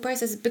physiological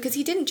processes, because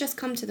he didn't just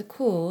come to the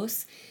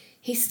course,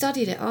 he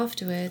studied it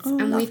afterwards,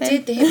 and we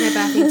did the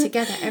hypnobirthing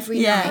together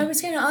every night. I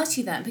was going to ask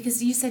you that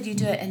because you said you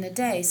do it in a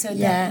day. So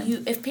that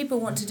if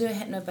people want to do a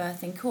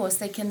hypnobirthing course,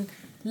 they can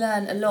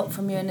learn a lot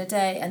from you in a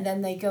day, and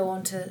then they go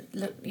on to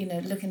look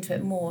into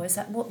it more. Is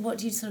that what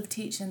do you sort of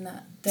teach in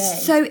that day?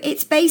 So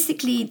it's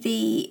basically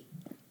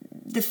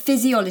the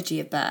physiology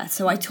of birth.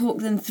 So I talk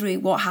them through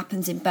what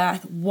happens in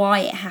birth, why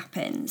it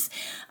happens.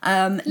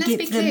 Let's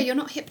be clear, you're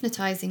not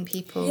hypnotising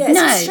people. Yeah, it's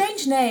a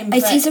strange name.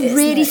 It is a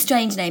really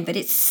strange name, but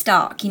it's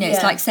stuck.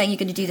 It's like saying you're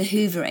going to do the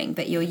hoovering,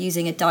 but you're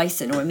using a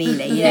Dyson or a Miele.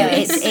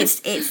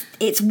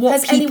 It's what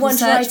Has people anyone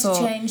search tried for.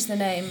 to change the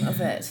name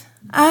of it?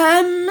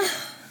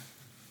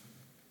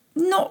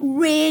 Not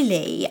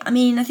really. I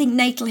mean, I think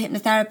natal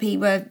hypnotherapy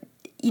were,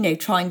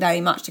 trying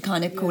very much to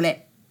kind of call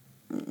it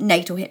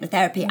natal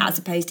hypnotherapy as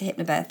opposed to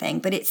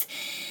hypnobirthing, but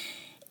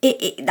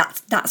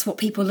that's what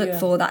people look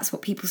for, that's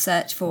what people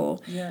search for.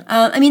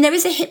 I mean, there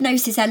is a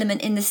hypnosis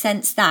element in the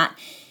sense that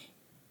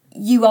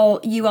you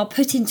are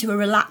put into a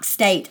relaxed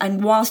state,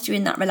 and whilst you're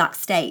in that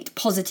relaxed state,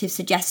 positive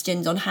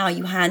suggestions on how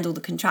you handle the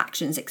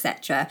contractions,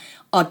 etc.,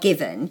 are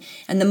given,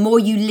 and the more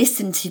you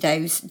listen to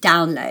those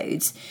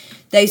downloads,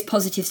 those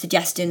positive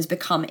suggestions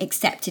become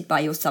accepted by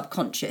your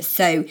subconscious.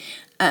 So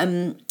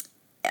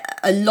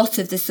a lot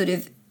of the sort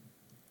of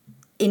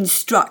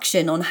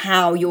instruction on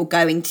how you're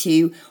going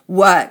to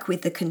work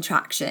with the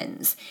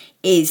contractions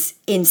is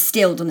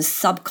instilled on a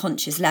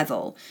subconscious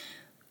level,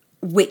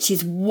 which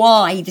is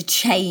why the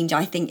change,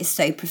 I think, is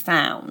so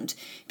profound.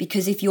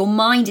 Because if your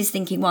mind is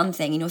thinking one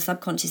thing and your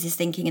subconscious is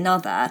thinking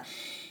another,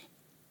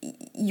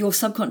 your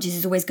subconscious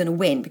is always going to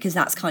win because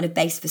that's kind of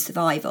base for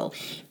survival.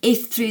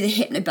 If through the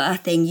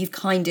hypnobirthing you've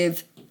kind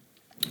of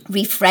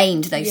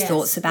reframed those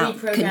thoughts about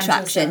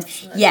contractions,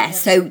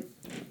 so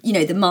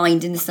the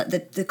mind and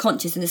the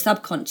conscious and the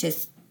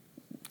subconscious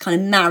kind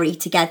of marry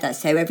together,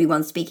 so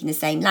everyone's speaking the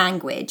same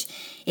language,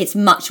 it's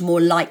much more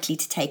likely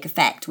to take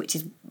effect, which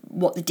is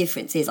what the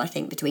difference is, I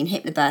think, between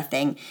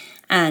hypnobirthing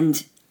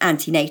and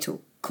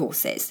antenatal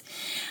courses.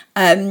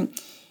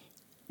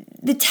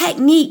 The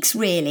techniques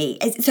really,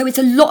 so it's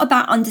a lot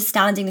about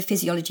understanding the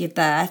physiology of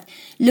birth,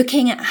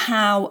 looking at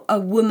how a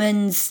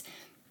woman's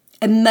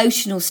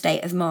emotional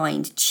state of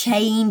mind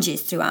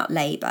changes throughout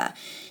labour.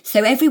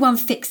 So everyone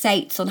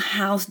fixates on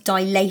how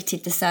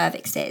dilated the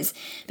cervix is,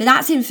 but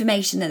that's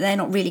information that they're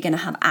not really going to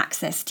have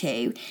access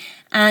to.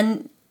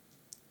 And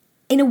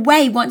in a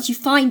way, once you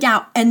find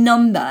out a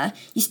number,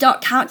 you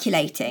start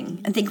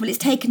calculating and think, well, it's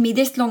taken me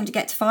this long to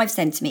get to 5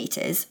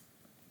 centimetres.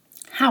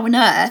 How on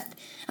earth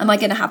am I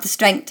going to have the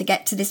strength to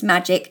get to this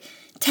magic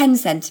 10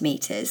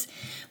 centimetres?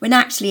 When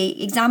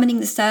actually examining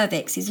the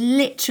cervix is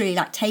literally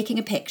like taking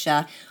a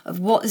picture of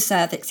what the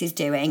cervix is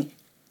doing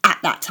at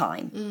that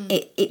time.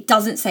 It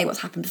doesn't say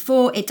what's happened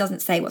before, it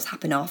doesn't say what's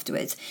happened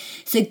afterwards.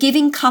 So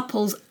giving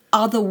couples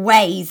other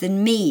ways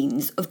and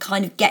means of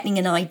kind of getting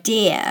an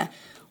idea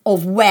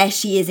of where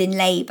she is in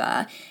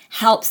labour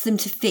helps them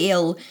to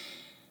feel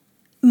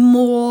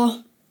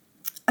more,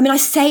 I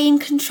say in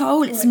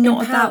control, it's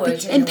not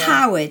about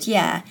empowered,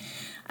 yeah.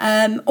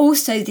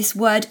 Also this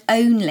word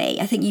only,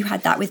 I think you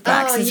had that with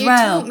Brax as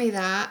well. You taught me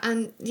that,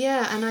 and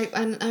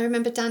I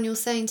remember Daniel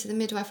saying to the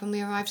midwife when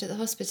we arrived at the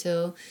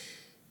hospital,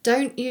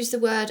 don't use the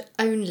word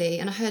only,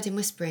 and I heard him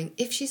whispering,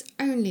 if she's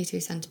only 2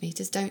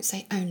 centimetres, don't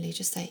say only,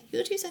 just say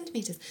you're 2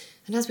 centimetres.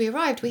 And as we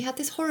arrived, we had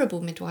this horrible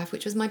midwife,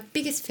 which was my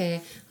biggest fear.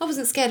 I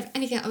wasn't scared of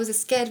anything, I was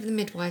scared of the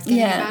midwife,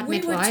 getting a bad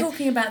midwife. We were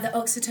talking about the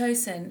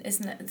oxytocin,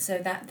 isn't it? So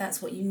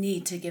that's what you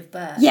need to give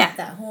birth,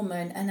 that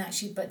hormone, and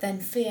actually, but then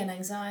fear and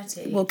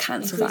anxiety will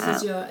cancel that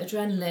out. Increases your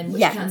adrenaline,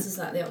 which cancels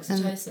out the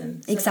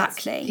oxytocin. So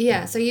exactly.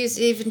 Yeah, so use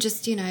even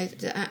just,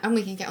 and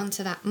we can get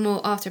onto that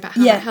more after about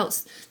how that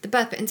helps the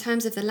birth, but in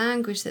terms of the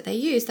language that they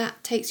use,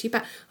 that takes you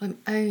back. I'm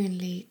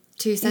only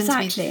 2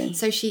 centimetres. Exactly.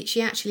 So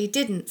she actually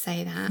didn't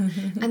say that.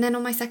 And then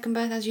on my second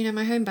birth, as you know,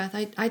 my home birth,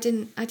 I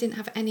didn't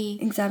have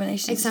any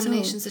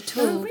examinations at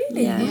all. Oh,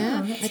 really?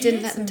 Yeah. Wow, I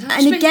didn't let them touch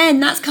And me. again,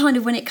 that's kind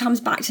of when it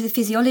comes back to the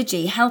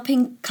physiology,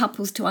 helping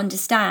couples to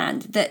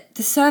understand that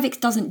the cervix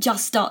doesn't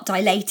just start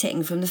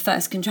dilating from the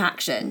first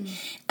contraction.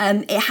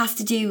 It has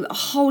to do a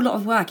whole lot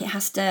of work. It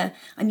has to,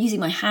 I'm using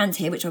my hands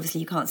here, which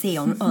obviously you can't see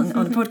on a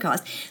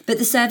podcast, but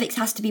the cervix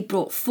has to be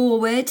brought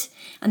forward,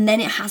 and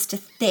then it has to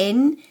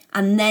thin,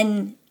 and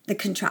then the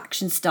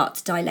contractions start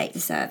to dilate the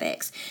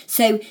cervix.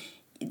 So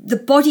the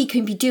body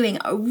can be doing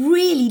a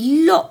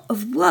really lot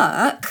of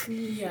work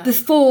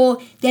before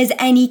there's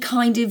any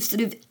kind of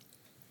sort of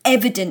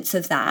evidence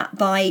of that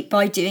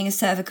by doing a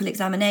cervical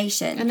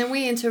examination. And then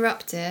we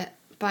interrupt it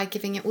by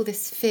giving it all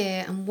this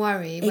fear and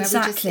worry, where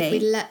we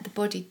let the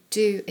body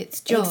do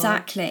its job.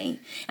 Exactly.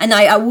 And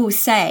I will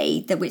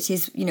say that, which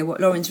is, what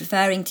Lauren's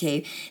referring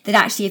to, that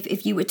actually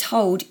if you were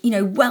told,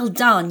 well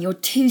done, you're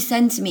 2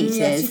 centimetres.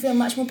 Yes, you feel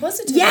much more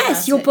positive.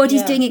 Yes, your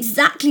body's doing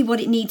exactly what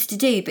it needs to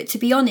do. But to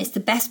be honest, the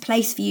best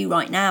place for you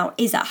right now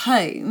is at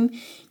home.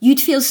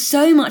 You'd feel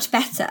so much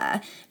better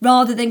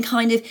rather than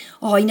kind of,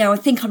 I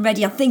think I'm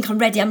ready,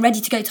 I'm ready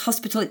to go to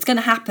hospital, it's going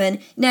to happen.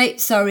 No,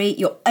 sorry,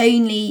 you're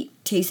only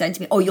 2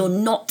 centimetres, or you're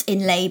not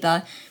in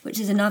labour, which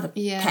is another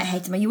pet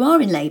hate of mine. You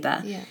are in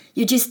labour. Yeah.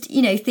 You're just,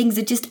 things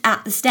are just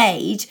at the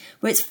stage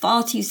where it's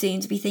far too soon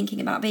to be thinking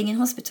about being in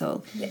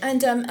hospital.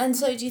 And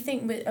so do you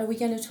think, are we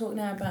going to talk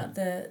now about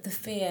the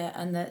fear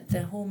and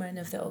the hormone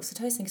of the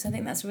oxytocin? Because I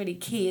think that's really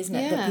key, isn't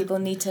it? That people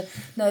need to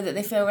know that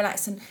they feel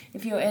relaxed. And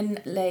if you're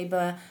in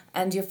labour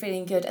and you're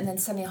feeling good, and then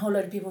suddenly a whole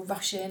load of people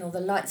rush in, or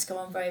the lights go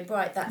on very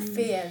bright, that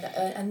fear,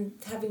 and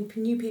having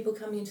new people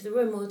coming into the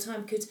room all the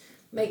time could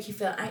make you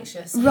feel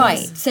anxious. Right.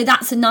 So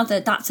that's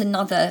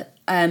another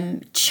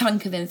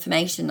chunk of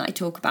information that I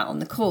talk about on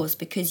the course,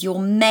 because your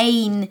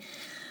main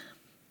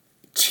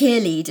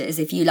cheerleaders,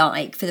 if you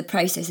like, for the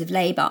process of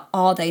labour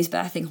are those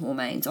birthing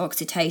hormones,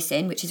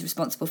 oxytocin, which is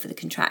responsible for the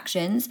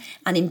contractions,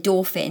 and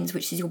endorphins,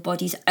 which is your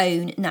body's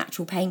own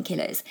natural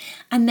painkillers.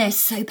 And they're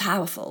so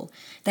powerful.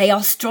 They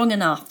are strong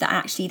enough that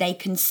actually they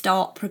can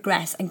start,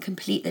 progress and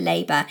complete the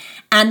labour,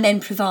 and then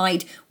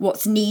provide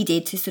what's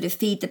needed to sort of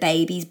feed the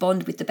babies,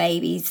 bond with the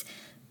babies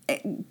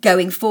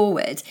going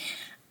forward.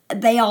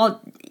 They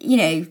are,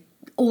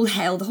 all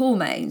hail the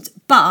hormones,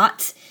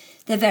 but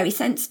they're very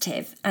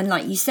sensitive. And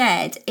like you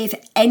said, if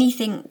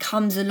anything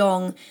comes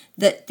along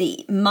that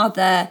the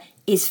mother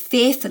is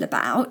fearful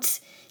about,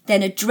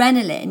 then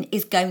adrenaline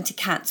is going to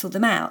cancel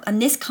them out.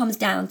 And this comes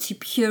down to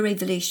pure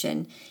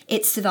evolution.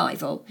 It's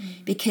survival.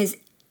 Because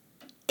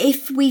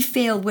if we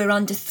feel we're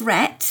under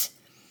threat,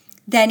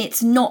 then it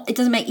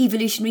doesn't make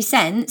evolutionary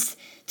sense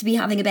to be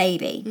having a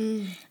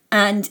baby.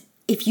 And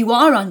if you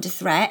are under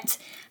threat,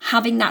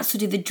 having that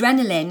sort of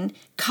adrenaline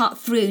cut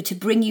through to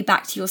bring you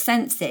back to your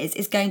senses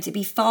is going to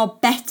be far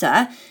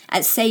better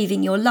at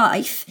saving your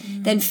life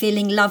than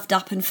feeling loved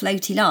up and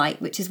floaty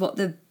light, which is what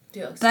the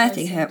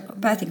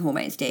birthing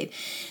hormones do.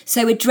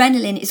 So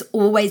adrenaline is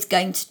always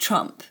going to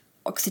trump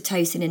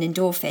oxytocin and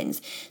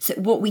endorphins. So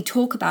what we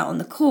talk about on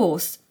the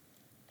course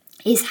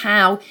is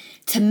how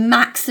to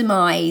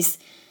maximise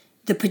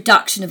the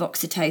production of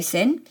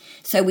oxytocin.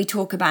 So we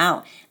talk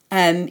about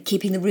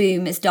keeping the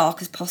room as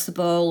dark as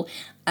possible,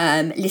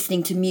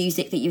 listening to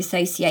music that you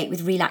associate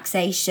with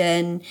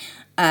relaxation,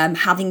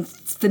 having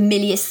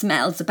familiar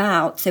smells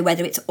about, so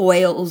whether it's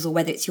oils or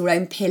whether it's your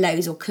own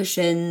pillows or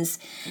cushions.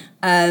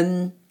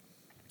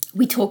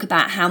 We talk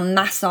about how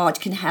massage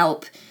can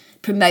help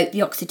promote the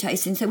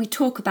oxytocin. So we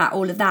talk about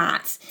all of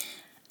that.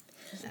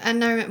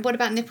 And what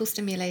about nipple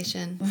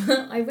stimulation?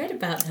 I read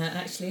about that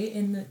actually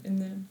in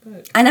the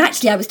book. And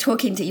actually, I was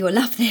talking to, you'll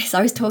love this,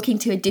 I was talking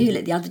to a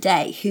doula the other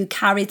day who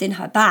carries in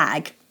her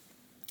bag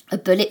a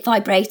bullet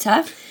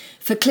vibrator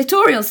for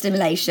clitoral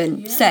stimulation.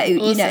 Yeah, so, awesome.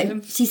 You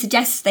know, she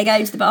suggests they go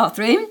into the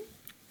bathroom,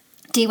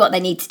 do what they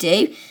need to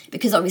do,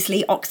 because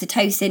obviously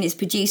oxytocin is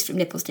produced from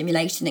nipple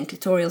stimulation and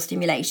clitoral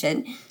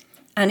stimulation,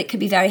 and it can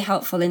be very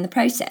helpful in the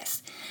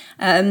process.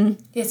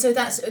 So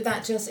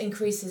that just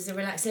increases the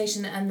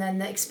relaxation and then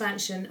the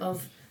expansion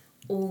of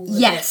all the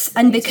yes,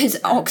 and because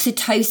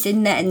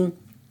oxytocin then,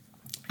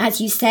 as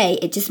you say,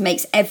 it just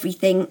makes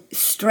everything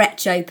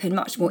stretch open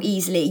much more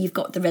easily. You've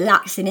got the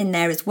relaxin in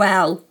there as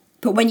well.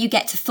 But when you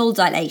get to full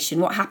dilation,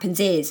 what happens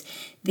is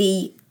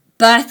the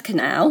birth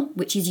canal,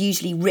 which is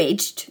usually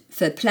ridged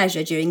for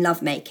pleasure during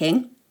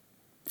lovemaking,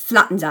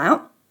 flattens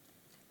out.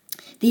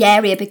 The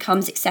area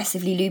becomes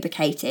excessively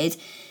lubricated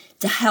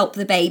to help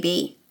the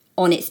baby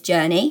on its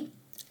journey.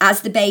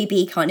 As the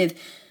baby kind of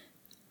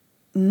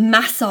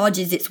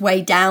massages its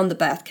way down the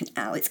birth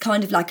canal, it's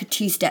kind of like a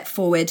 2-step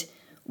forward,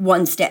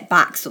 1 step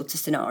back sort of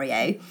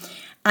scenario,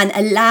 and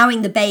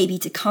allowing the baby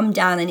to come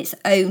down in its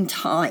own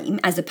time,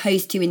 as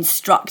opposed to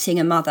instructing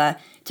a mother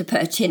to put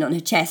her chin on her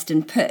chest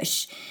and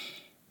push,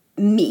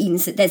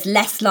 means that there's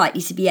less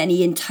likely to be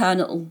any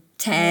internal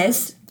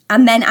tears.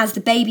 And then as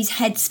the baby's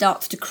head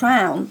starts to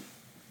crown,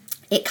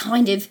 it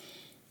kind of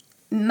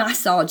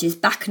massages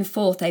back and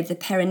forth over the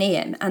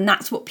perineum, and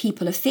that's what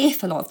people are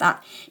fearful of,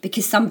 that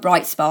because some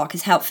bright spark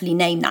has helpfully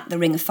named that the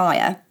ring of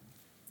fire,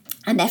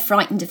 and they're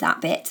frightened of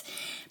that bit.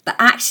 But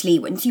actually,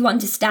 once you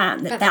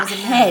understand that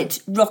head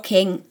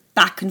rocking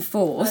back and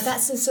forth,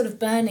 that's a sort of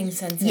burning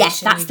sensation.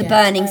 Yes, that's the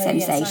burning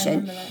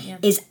sensation. Yes,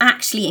 is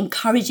actually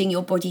encouraging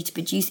your body to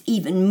produce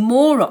even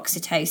more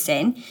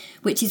oxytocin,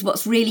 which is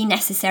what's really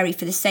necessary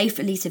for the safe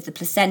release of the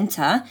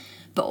placenta,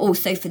 but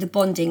also for the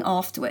bonding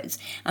afterwards.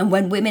 And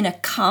when women are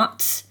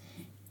cut,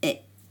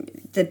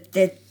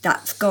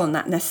 that's gone.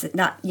 That's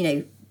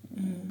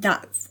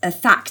a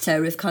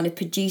factor of kind of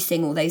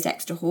producing all those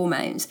extra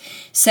hormones.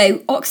 So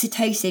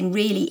oxytocin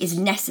really is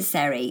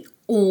necessary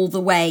all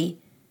the way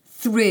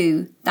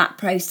through that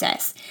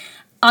process.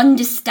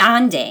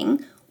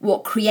 Understanding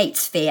what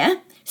creates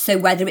fear, so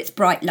whether it's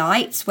bright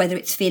lights, whether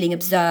it's feeling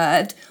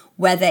observed,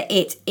 whether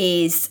it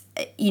is,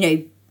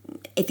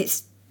 if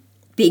it's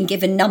being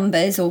given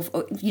numbers or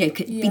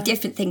could be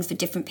different things for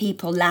different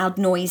people, loud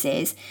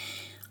noises.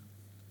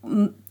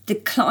 The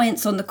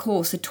clients on the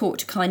course are taught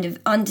to kind of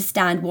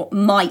understand what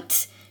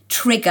might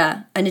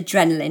trigger an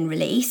adrenaline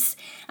release,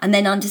 and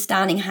then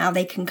understanding how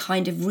they can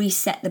kind of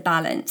reset the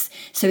balance.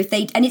 So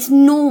and it's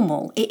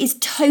normal, it is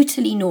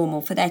totally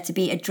normal for there to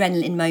be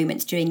adrenaline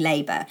moments during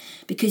labour,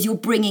 because you're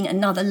bringing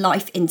another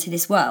life into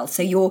this world.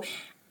 So your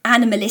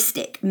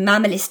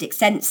mammalistic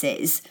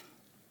senses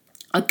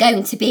are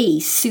going to be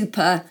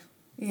super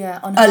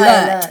on high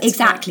alert.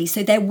 Exactly.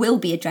 So there will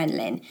be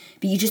adrenaline,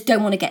 but you just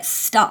don't want to get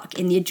stuck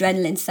in the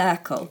adrenaline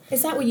circle.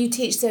 Is that what you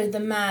teach? So the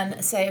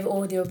man, say,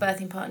 or your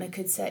birthing partner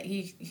could say,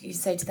 you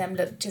say to them,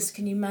 look, just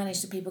can you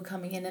manage the people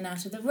coming in and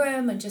out of the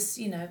room, and just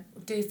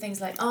do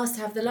things like ask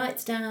to have the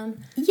lights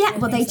down? Yeah,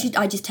 well,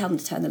 I just tell them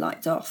to turn the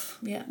lights off.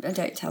 Yeah, I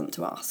don't tell them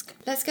to ask.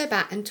 Let's go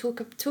back and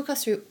talk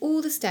us through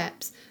all the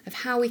steps of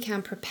how we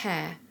can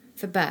prepare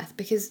for birth,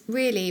 because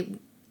really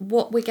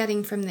what we're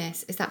getting from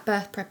this is that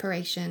birth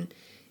preparation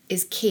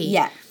is key.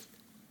 Yeah.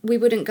 We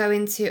wouldn't go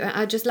into,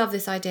 I just love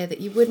this idea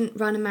that you wouldn't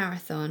run a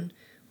marathon.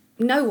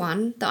 No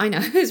one that I know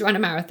who's run a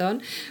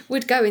marathon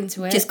would go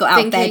into it. Just got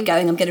out of bed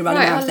going, I'm going to run a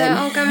marathon.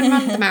 I'll go and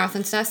run the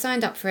marathon. So I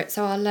signed up for it.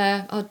 So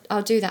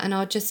I'll do that, and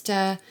I'll just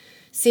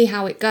see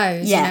how it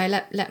goes.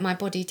 Yeah. Let my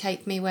body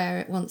take me where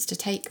it wants to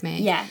take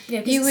me. Yeah.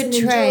 You would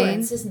train.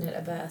 Endurance, isn't it?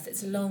 A birth.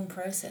 It's a long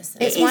process.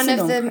 It's one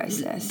of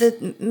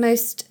the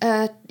most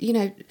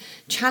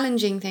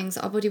challenging things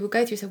that our body will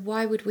go through. So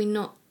why would we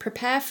not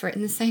prepare for it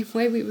in the same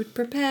way we would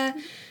prepare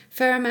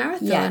for a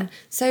marathon? Yeah.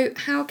 So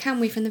how can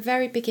we, from the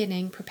very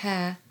beginning,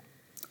 prepare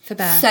for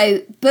birth?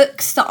 So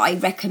books that I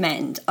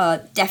recommend are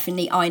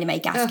definitely Ina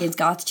May Gaskin's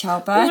Guide to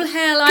Childbirth. All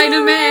hail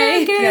Ina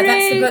May! Yeah,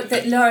 that's the book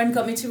that Lauren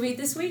got me to read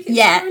this week.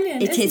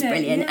 It is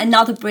brilliant. Yeah.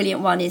 Another brilliant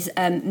one is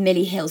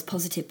Millie Hill's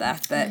Positive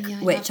Birth book,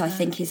 which I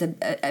think is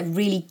a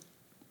really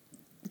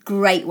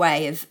great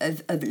way of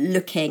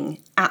looking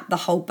at the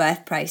whole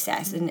birth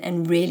process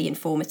and really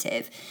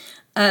informative.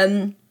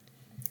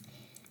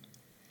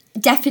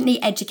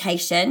 Definitely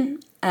education,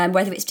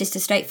 whether it's just a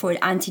straightforward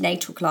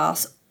antenatal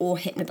class or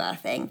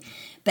hypnobirthing,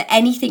 but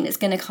anything that's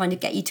going to kind of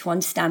get you to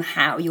understand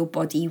how your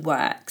body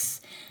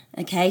works.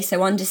 Okay,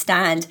 so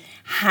understand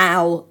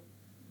how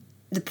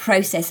the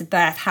process of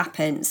birth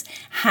happens,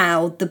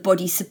 how the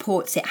body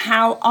supports it,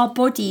 how our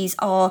bodies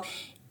are,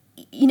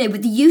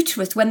 with the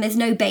uterus, when there's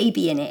no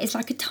baby in it, it's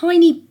like a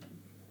tiny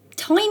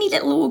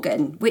little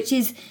organ which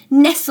is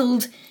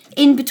nestled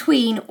in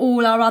between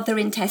all our other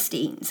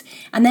intestines.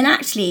 And then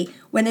actually,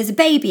 when there's a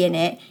baby in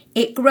it,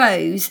 it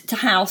grows to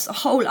house a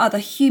whole other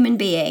human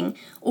being.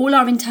 All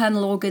our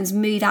internal organs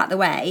move out the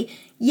way.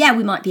 Yeah,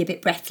 we might be a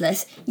bit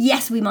breathless.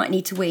 Yes, we might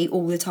need to wee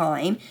all the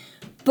time.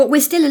 But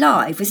we're still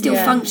alive. We're still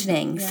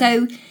functioning. Yeah.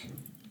 So,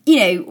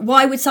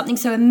 why would something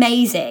so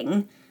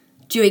amazing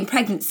during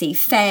pregnancy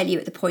fail you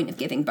at the point of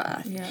giving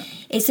birth? Yeah.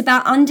 It's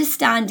about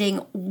understanding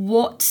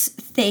what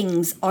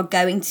things are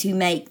going to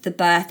make the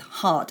birth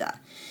harder.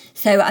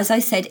 So, as I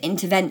said,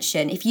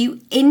 intervention. If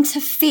you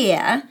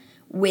interfere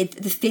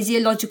with the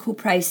physiological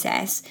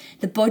process,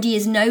 the body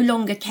is no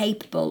longer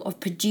capable of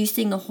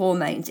producing the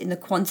hormones in the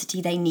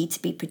quantity they need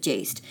to be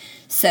produced.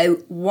 So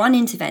one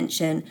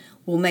intervention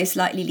will most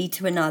likely lead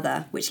to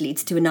another, which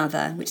leads to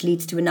another, which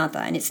leads to another,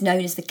 and it's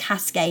known as the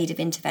cascade of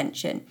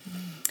intervention.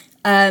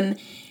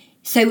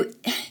 So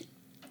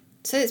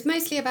it's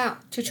mostly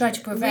about to try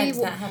to prevent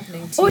that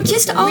happening to or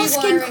just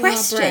asking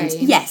questions.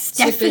 Yes,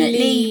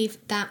 definitely.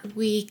 To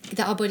believe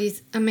that our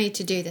bodies are made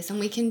to do this, and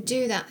we can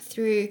do that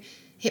through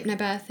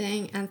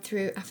hypnobirthing and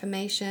through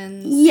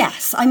affirmations.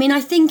 Yes, I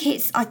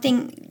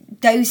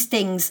think those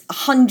things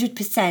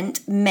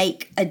 100%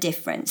 make a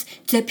difference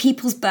to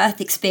people's birth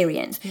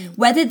experience.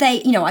 Whether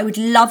they, I would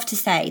love to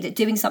say that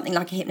doing something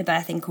like a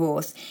hypnobirthing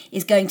course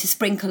is going to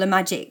sprinkle a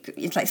magic,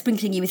 it's like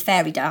sprinkling you with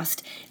fairy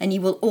dust and you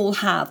will all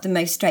have the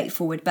most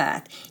straightforward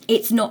birth.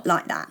 It's not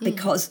like that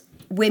because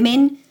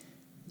women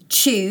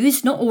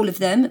choose, not all of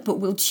them, but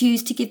will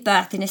choose to give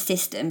birth in a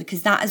system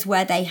because that is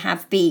where they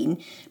have been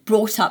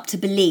brought up to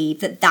believe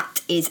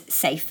that is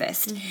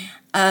safest.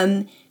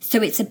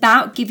 So it's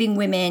about giving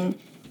women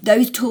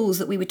those tools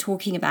that we were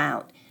talking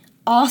about,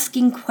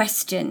 asking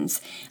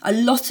questions. A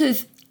lot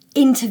of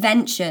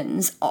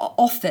interventions are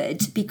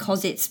offered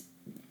because it's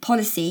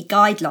policy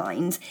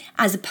guidelines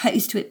as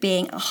opposed to it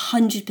being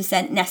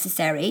 100%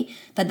 necessary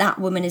for that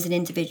woman as an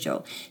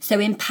individual. So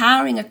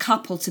empowering a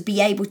couple to be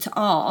able to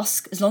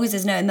ask, as long as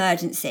there's no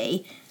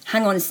emergency,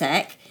 hang on a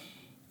sec,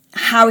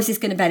 how is this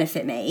going to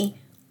benefit me?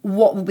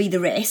 What will be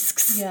the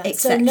risks,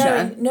 etc.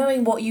 So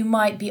knowing what you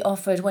might be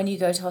offered when you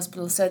go to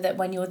hospital so that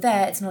when you're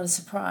there, it's not a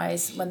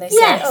surprise when they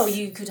say, oh,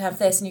 you could have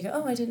this, and you go,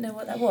 oh, I didn't know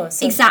what that was.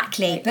 So,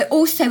 exactly. But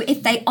also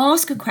if they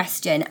ask a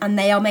question and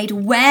they are made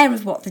aware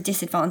of what the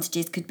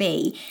disadvantages could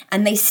be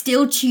and they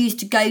still choose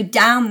to go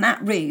down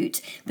that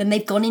route, then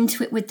they've gone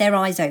into it with their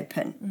eyes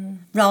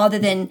open. Rather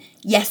than,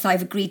 yes,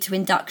 I've agreed to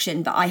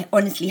induction, but I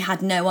honestly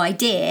had no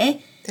idea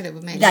that it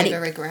would make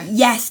labour regress.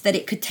 Yes, that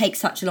it could take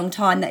such a long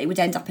time that it would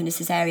end up in a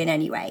cesarean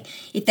anyway.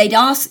 If they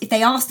ask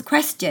the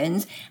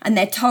questions and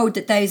they're told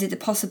that those are the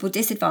possible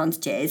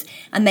disadvantages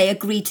and they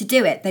agree to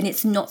do it, then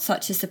it's not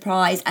such a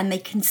surprise and they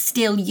can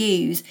still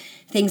use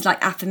things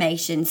like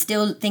affirmation,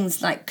 still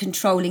things like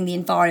controlling the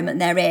environment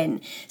they're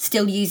in,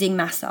 still using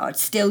massage,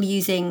 still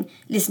using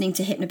listening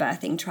to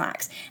hypnobirthing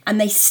tracks,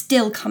 and they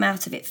still come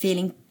out of it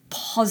feeling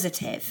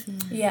positive.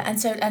 Yeah,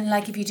 and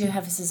like if you do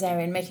have a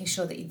cesarean, making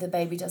sure that the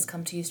baby does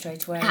come to you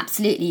straight away.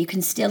 Absolutely, you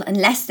can still,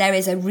 unless there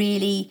is a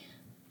really,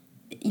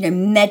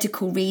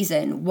 medical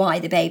reason why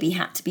the baby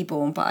had to be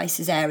born by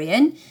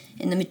cesarean.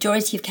 In the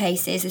majority of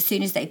cases, as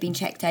soon as they've been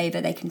checked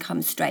over, they can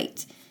come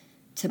straight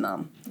to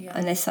mum. Yeah.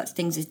 And there's such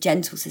things as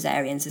gentle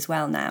cesareans as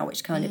well now,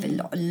 which kind of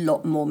a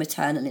lot more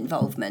maternal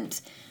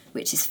involvement,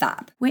 which is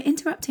fab. We're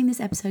interrupting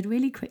this episode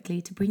really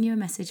quickly to bring you a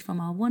message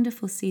from our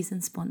wonderful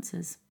season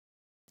sponsors.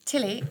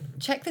 Tilly,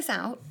 check this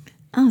out.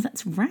 Oh,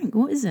 that's rank.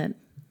 What is it?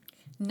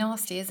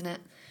 Nasty, isn't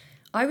it?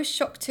 I was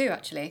shocked too,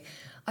 actually.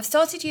 I've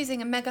started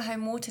using a Mega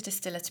Home water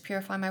distiller to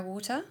purify my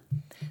water.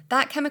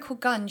 That chemical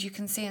gunge you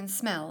can see and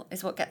smell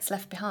is what gets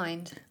left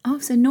behind. Oh,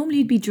 so normally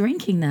you'd be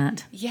drinking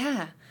that?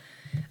 Yeah.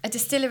 A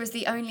distiller is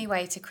the only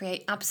way to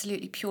create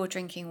absolutely pure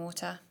drinking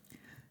water.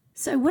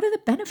 So what are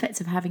the benefits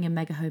of having a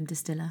Mega Home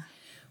distiller?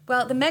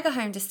 Well, the Mega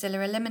Home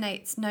distiller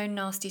eliminates known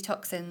nasty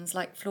toxins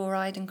like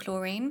fluoride and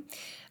chlorine,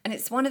 and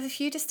it's one of the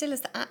few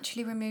distillers that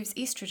actually removes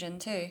estrogen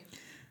too.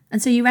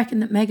 And so you reckon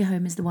that Mega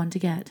Home is the one to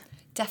get?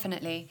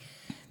 Definitely.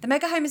 The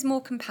Mega Home is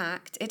more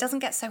compact, it doesn't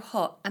get so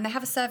hot, and they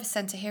have a service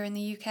centre here in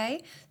the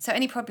UK, so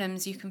any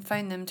problems you can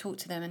phone them, talk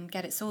to them and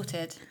get it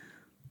sorted.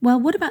 Well,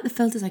 what about the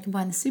filters I can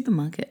buy in the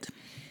supermarket?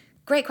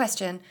 Great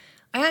question.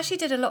 I actually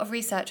did a lot of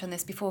research on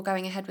this before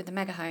going ahead with the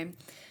Mega Home.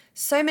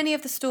 So many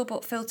of the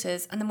store-bought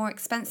filters and the more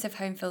expensive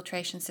home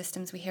filtration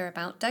systems we hear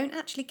about don't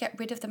actually get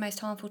rid of the most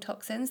harmful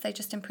toxins, they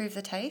just improve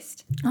the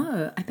taste.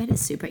 Oh, I bet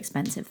it's super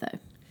expensive though.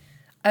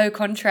 Au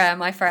contraire,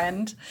 my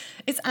friend.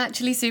 It's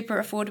actually super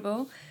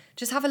affordable.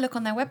 just have a look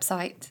on their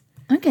website.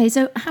 Okay,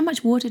 so how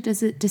much water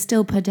does it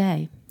distill per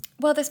day?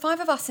 Well, there's 5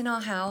 of us in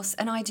our house,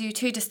 and I do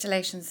 2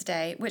 distillations a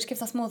day, which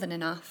gives us more than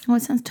enough. Oh,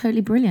 it sounds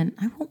totally brilliant.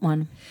 I want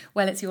one.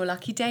 Well, it's your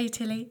lucky day,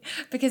 Tilly,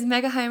 because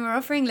Mega Home are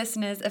offering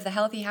listeners of the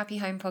Healthy Happy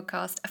Home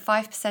podcast a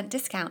 5%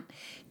 discount.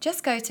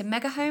 Just go to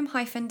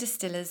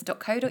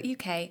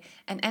megahome-distillers.co.uk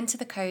and enter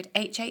the code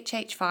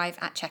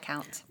HHH5 at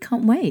checkout.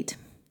 Can't wait.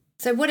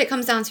 So what it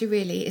comes down to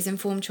really is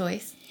informed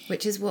choice,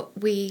 which is what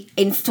we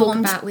talk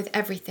about with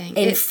everything.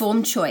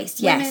 Informed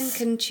choice, yes. Women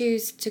can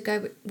choose to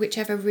go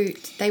whichever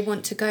route they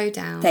want to go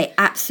down. They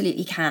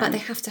absolutely can. But they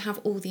have to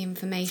have all the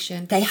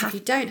information. If you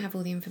don't have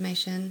all the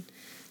information,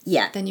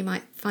 then you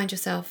might find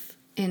yourself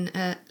in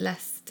a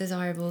less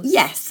desirable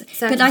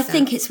But I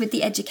think it's with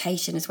the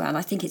education as well.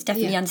 I think it's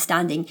definitely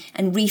understanding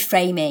and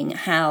reframing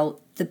how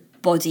the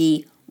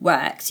body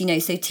works. You know,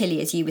 so Tilly,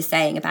 as you were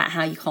saying about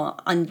how you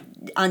can't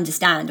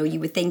understand, or you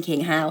were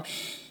thinking how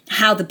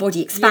the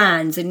body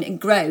expands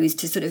and grows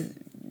to sort of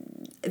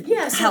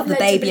help the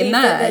baby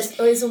emerge.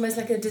 It's almost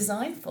like a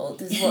design fault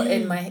is what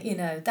in my,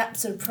 that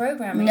sort of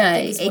programming. No,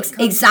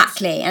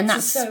 exactly. And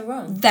that's so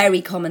wrong.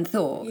 Very common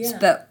thoughts.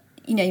 But,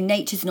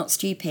 nature's not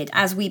stupid.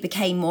 As we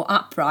became more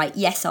upright,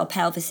 yes, our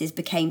pelvises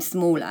became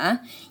smaller.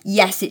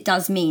 Yes, it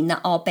does mean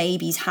that our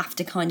babies have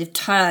to kind of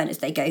turn as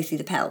they go through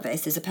the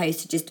pelvis as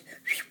opposed to just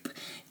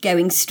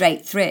going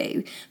straight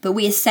through. But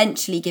we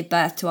essentially give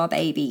birth to our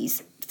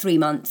babies 3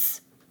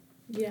 months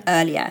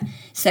earlier.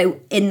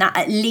 So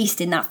at least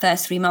in that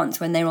first 3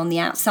 months when they're on the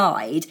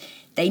outside,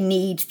 they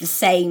need the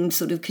same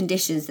sort of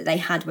conditions that they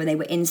had when they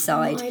were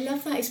inside. Oh, I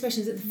love that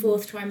expression, is it the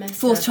 4th trimester?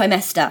 4th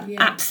trimester,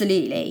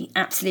 absolutely.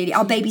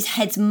 Our babies'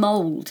 heads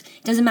mould.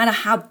 It doesn't matter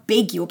how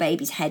big your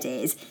baby's head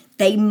is,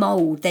 they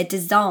mould. They're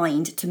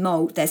designed to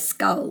mould. Their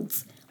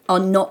skulls are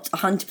not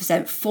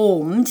 100%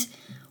 formed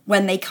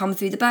when they come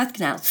through the birth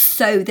canal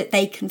so that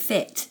they can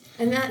fit.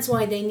 And that's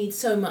why they need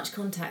so much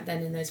contact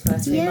then in those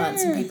first 3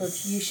 months. And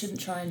you shouldn't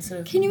try and sort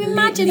of... Can you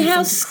imagine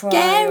how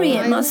scary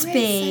it must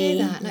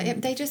be? Say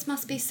that. They just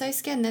must be so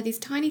scared. And they're these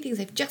tiny things.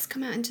 They've just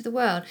come out into the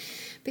world.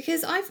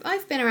 Because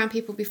I've been around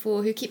people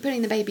before who keep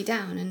putting the baby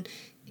down and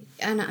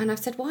I've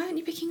said, why aren't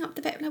you picking up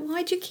the baby? Like,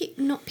 why do you keep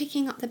not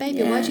picking up the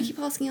baby? Why do you keep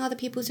asking other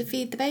people to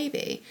feed the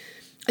baby?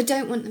 I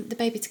don't want the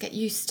baby to get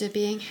used to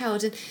being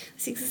held, and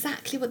that's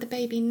exactly what the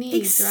baby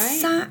needs,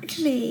 right?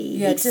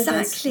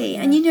 Exactly.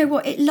 And you know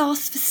what? It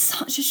lasts for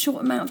such a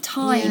short amount of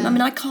time. I mean,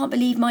 I can't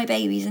believe my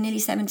babies are nearly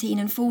 17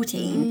 and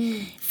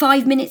 14.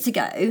 5 minutes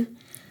ago,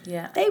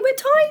 they were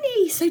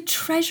tiny, so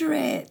treasure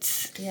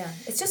it. Yeah,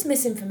 it's just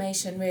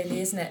misinformation, really,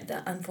 isn't it?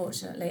 That,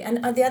 unfortunately.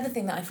 And the other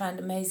thing that I found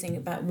amazing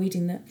about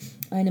reading the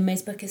Ina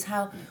May's book is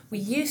how we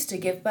used to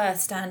give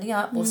birth standing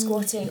up or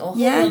squatting or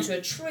holding onto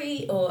a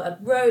tree or a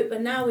rope,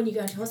 and now when you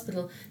go into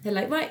hospital, they're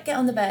like, right, get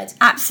on the bed.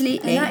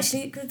 Absolutely. And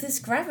actually, this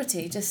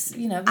gravity just,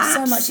 it's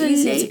so much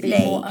easier to be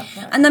more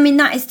upright. And I mean,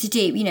 that is to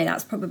do,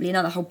 that's probably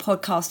another whole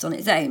podcast on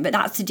its own, but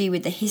that's to do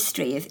with the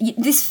history of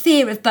this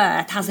fear of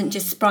birth hasn't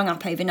just sprung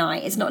up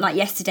overnight. It's not like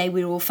yesterday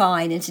we were all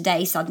fine and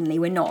today suddenly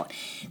we're not.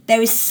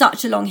 There is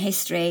such a long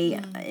history,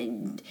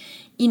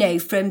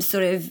 from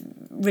sort of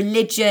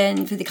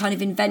religion, for the kind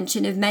of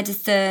invention of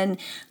medicine,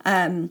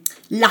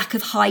 lack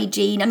of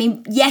hygiene. I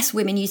mean, yes,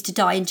 women used to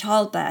die in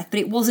childbirth, but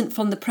it wasn't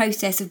from the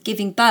process of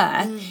giving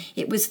birth.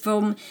 It was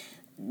from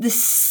the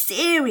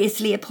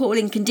seriously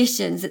appalling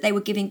conditions that they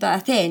were giving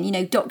birth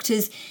in.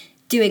 Doctors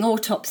doing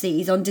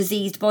autopsies on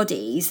diseased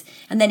bodies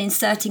and then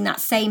inserting that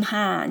same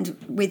hand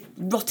with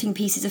rotting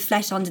pieces of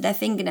flesh under their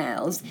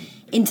fingernails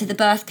into the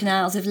birth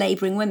canals of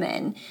labouring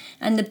women.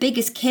 And the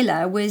biggest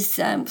killer was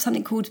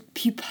something called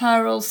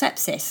puerperal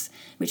sepsis,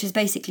 which is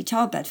basically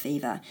childbed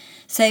fever.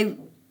 So,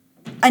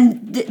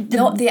 and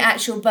not the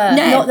actual birth,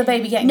 not the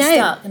baby getting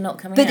stuck and not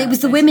coming out. But it was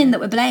the women that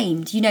were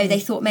blamed. They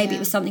thought maybe it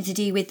was something to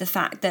do with the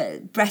fact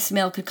that breast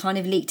milk had kind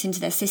of leaked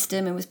into their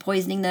system and was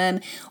poisoning them,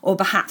 or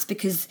perhaps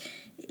because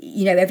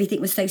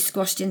everything was so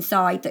squashed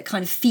inside that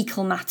kind of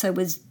fecal matter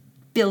was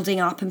building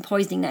up and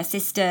poisoning their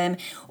system,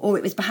 or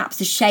it was perhaps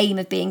the shame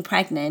of being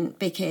pregnant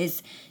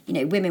because,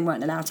 women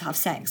weren't allowed to have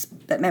sex,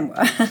 but men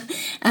were.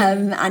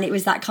 And it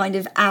was that kind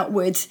of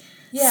outward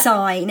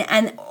sign,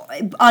 and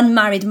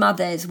unmarried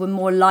mothers were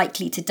more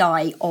likely to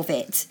die of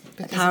it,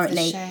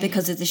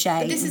 because of the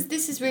shame. But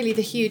this is really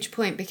the huge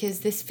point,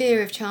 because this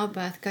fear of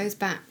childbirth goes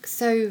back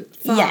so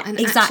far. Yeah, and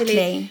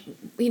exactly.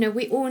 Actually,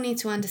 we all need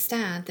to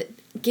understand that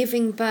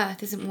giving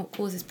birth isn't what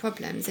causes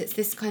problems. It's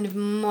this kind of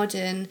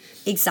modern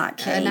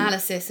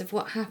analysis of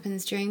what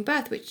happens during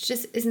birth, which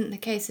just isn't the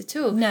case at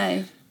all.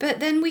 No. But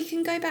then we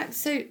can go back,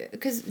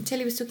 because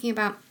Tilly was talking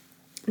about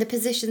the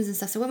positions and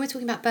stuff. So when we're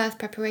talking about birth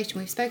preparation,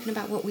 we've spoken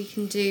about what we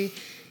can do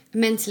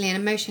mentally and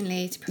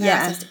emotionally to prepare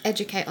ourselves, to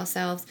educate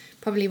ourselves,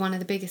 probably one of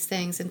the biggest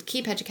things, and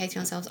keep educating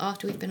ourselves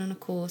after we've been on a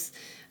course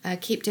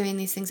keep doing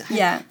these things at home.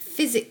 Yeah.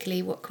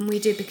 Physically, what can we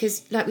do?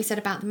 Because like we said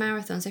about the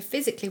marathon, so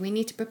physically we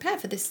need to prepare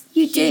for this.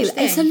 You do. huge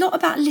thing. It's a lot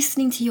about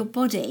listening to your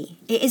body.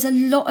 It is a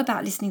lot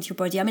about listening to your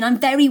body. I mean, I'm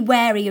very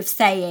wary of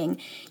saying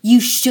you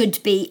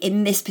should be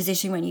in this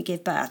position when you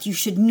give birth. You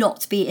should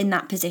not be in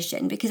that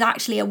position, because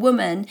actually a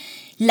woman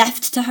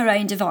left to her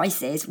own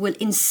devices will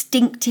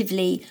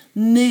instinctively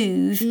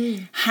move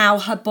how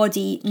her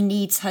body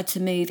needs her to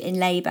move in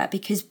labour.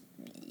 Because,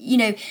 you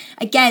know,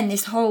 again,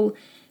 this whole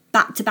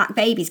back-to-back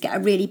babies get a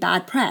really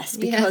bad press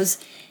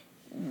because,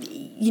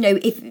 you know,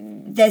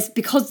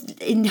 because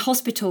in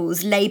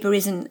hospitals, labour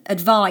isn't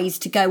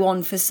advised to go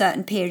on for a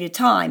certain period of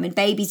time, and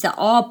babies that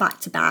are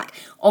back-to-back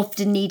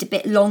often need a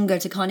bit longer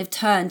to kind of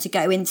turn to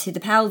go into the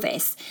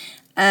pelvis.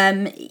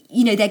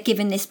 You know, they're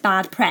given this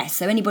bad press.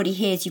 So anybody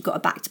hears you've got a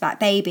back-to-back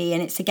baby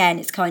and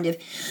it's kind of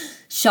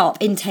sharp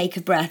intake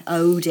of breath,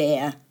 oh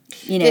dear.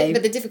 You know.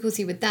 But the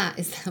difficulty with that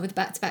is that with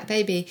back-to-back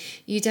baby,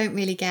 you don't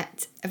really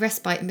get a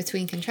respite in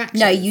between contractions.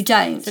 No, you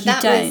don't. So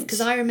that was,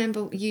 because I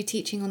remember you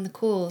teaching on the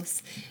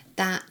course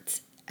that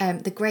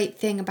the great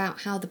thing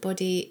about how the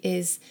body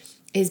is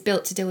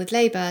built to deal with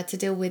labour, to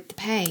deal with the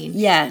pain,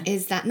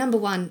 is that number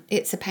one,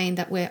 it's a pain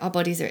that our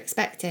bodies are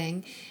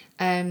expecting.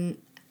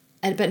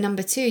 But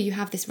number two, you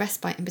have this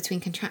respite in between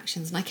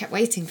contractions, and I kept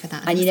waiting for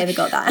that. And you never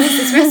got that.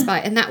 This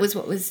respite, and that was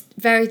what was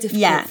very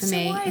difficult for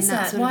me. So why is in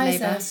that? Sort Why of is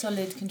there labour. a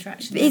solid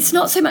contraction? It's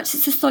not so much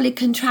it's a solid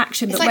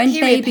contraction, It's but like when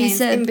period babies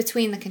pains are in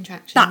between the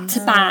contractions. back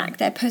to back,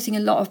 they're putting a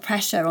lot of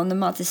pressure on the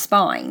mother's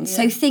spine.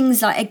 So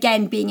things like,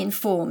 again, being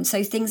informed.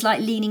 So things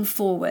like leaning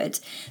forward.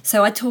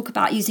 So I talk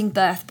about using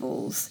birth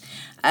balls.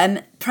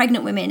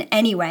 Pregnant women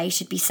anyway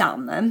should be sat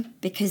on them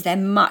because they're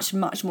much,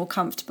 much more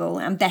comfortable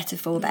and better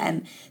for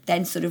them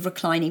than sort of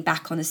reclining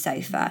back on a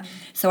sofa.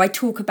 So I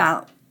talk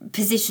about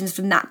positions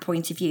from that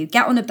point of view.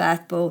 Get on a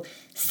birth ball,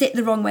 sit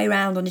the wrong way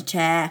round on a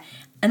chair,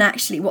 and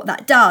actually what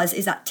that does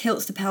is that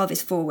tilts the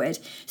pelvis forward.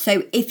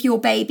 So if your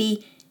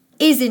baby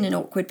is in an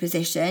awkward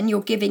position,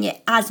 you're giving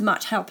it as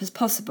much help as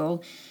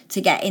possible to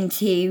get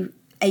into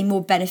a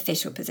more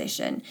beneficial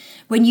position.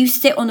 When you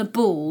sit on a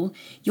ball,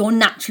 you're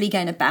naturally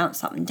going to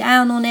bounce up and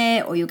down on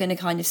it, or you're going to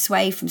kind of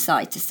sway from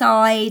side to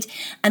side,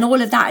 and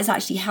all of that is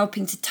actually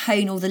helping to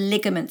tone all the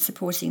ligaments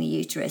supporting the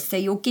uterus. So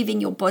you're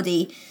giving your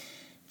body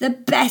the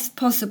best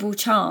possible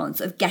chance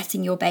of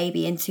getting your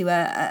baby into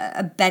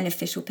a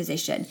beneficial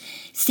position.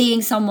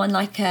 Seeing someone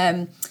like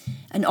an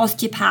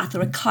osteopath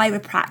or a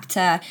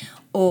chiropractor,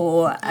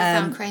 or I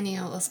found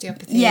cranial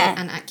osteopathy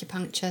and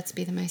acupuncture to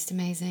be the most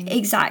amazing.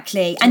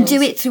 Exactly. tools. And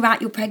do it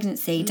throughout your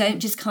pregnancy. Don't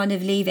just kind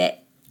of leave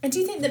it. And do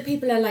you think that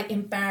people are like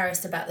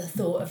embarrassed about the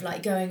thought of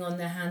like going on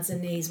their hands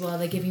and knees while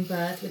they're giving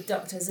birth with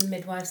doctors and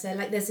midwives there?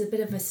 Like there's a bit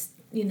of a,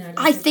 you know. Like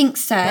I think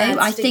so.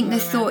 I think the stigma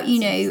thought, around you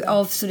that know, sort of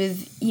of sort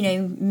of, you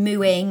know,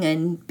 mooing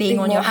and being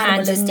on more your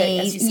hands and animalistic,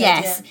 as knees, you said,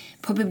 yes,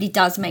 probably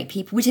does make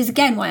people, which is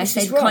again why I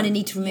say we kind of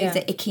need to remove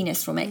the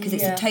ickiness from it, because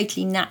it's a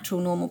totally natural,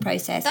 normal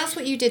process. That's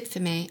what you did for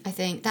me, I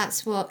think.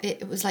 That's what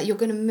it was like. You're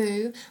going to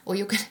moo, or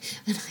you're going to,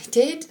 and I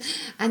did,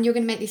 and you're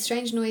going to make these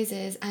strange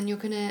noises, and you're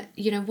going to,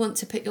 you know, want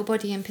to put your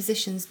body in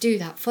positions, do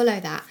that, follow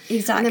that.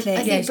 Exactly.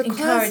 And I think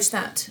encourage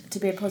that to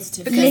be a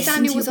positive. Because Listen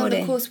Daniel to was your on the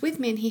body. course with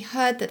me and he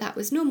heard that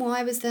was normal,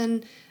 I was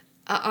then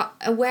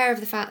aware of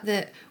the fact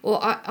that, or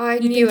I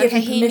You've knew, been okay,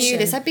 given he knew permission.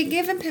 this. I'd been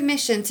given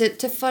permission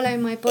to follow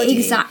my body.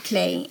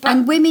 Exactly.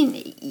 And women,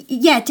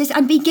 just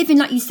and be given,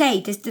 like you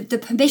say, the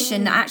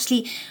permission that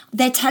actually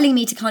they're telling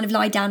me to kind of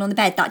lie down on the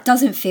bed. That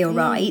doesn't feel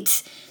right.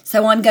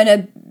 So I'm going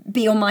to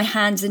be on my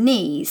hands and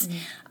knees.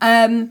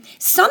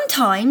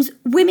 Sometimes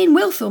women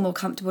will feel more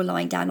comfortable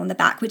lying down on the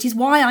back, which is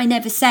why I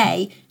never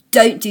say,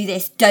 don't do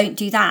this, don't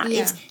do that.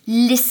 Yeah. It's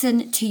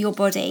listen to your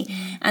body.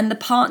 And the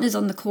partners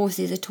on the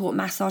courses are taught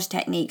massage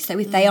techniques. So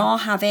if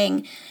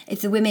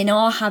the women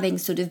are having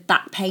sort of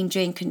back pain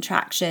during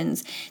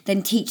contractions,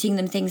 then teaching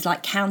them things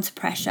like counter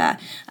pressure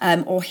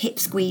or hip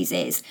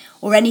squeezes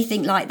or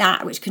anything like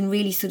that, which can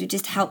really sort of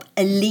just help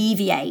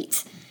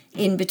alleviate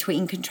in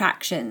between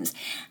contractions.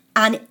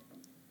 And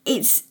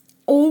it's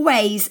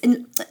always,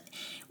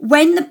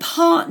 when the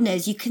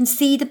partners, you can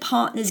see the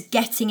partners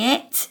getting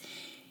it.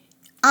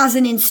 As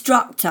an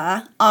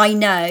instructor, I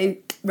know,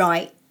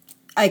 right,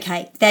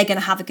 okay, they're going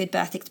to have a good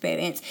birth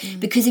experience.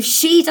 Because if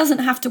she doesn't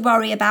have to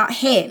worry about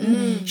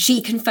him,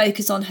 she can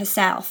focus on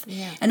herself.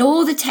 Yeah. And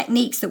all the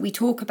techniques that we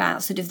talk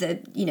about, sort of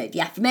the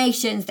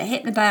affirmations, the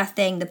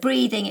hypnobirthing, the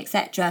breathing,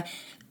 etc.,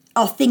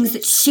 are things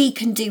that she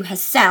can do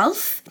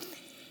herself.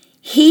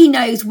 He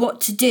knows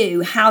what to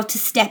do, how to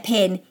step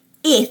in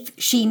if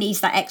she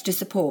needs that extra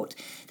support.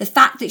 The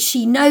fact that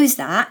she knows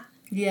that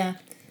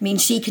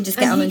means she can just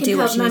get on and do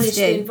what she needs to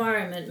do. And he can help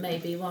manage the environment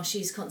maybe while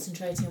she's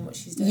concentrating on what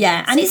she's doing.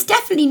 Yeah, and it's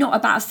definitely not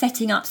about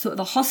setting up sort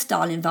of a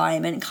hostile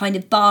environment and kind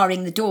of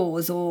barring the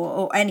doors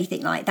or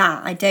anything like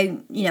that. I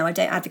don't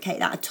advocate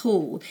that at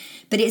all.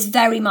 But it's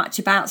very much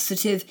about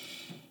sort of,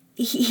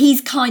 he's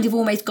kind of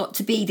almost got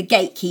to be the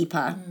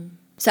gatekeeper.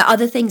 So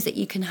other things that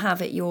you can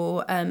have at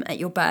your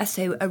birth,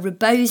 so a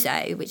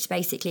rebozo, which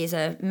basically is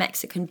a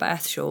Mexican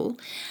birth shawl,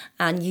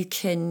 and you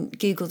can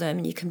Google them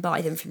and you can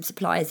buy them from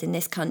suppliers in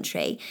this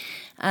country,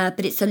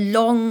 but it's a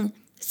long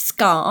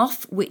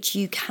scarf which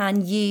you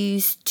can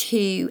use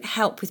to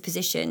help with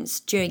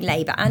positions during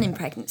labour and in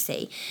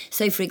pregnancy.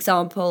 So for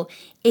example,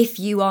 if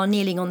you are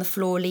kneeling on the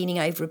floor leaning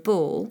over a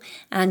ball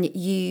and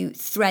you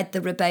thread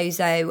the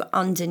rebozo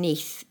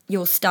underneath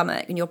your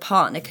stomach, and your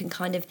partner can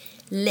kind of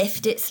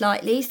lift it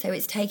slightly, so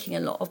it's taking a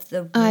lot of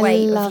the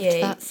weight of you.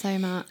 I loved that so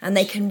much. And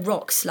they can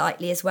rock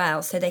slightly as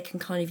well, so they can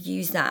kind of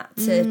use that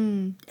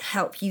to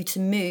help you to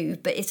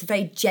move, but it's a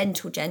very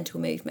gentle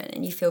movement,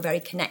 and you feel very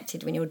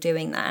connected when you're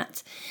doing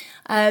that.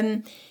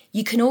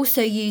 You can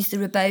also use the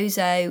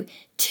rebozo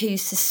to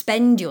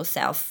suspend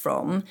yourself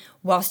from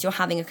whilst you're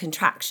having a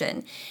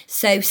contraction.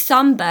 So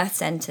some birth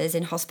centres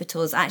in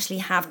hospitals actually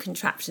have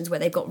contractions where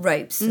they've got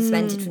ropes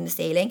suspended from the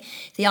ceiling.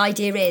 The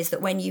idea is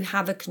that when you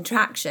have a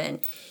contraction,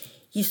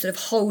 you sort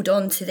of hold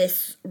on to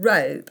this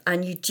rope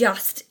and you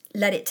just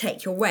let it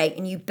take your weight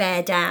and you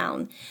bear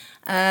down.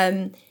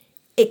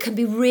 It can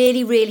be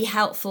really, really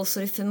helpful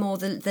sort of for more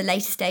the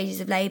later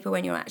stages of labour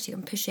when you're actually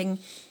pushing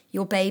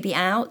your baby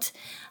out.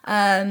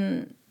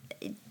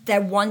 They're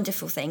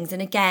wonderful things,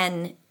 and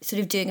again, sort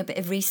of doing a bit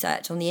of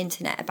research on the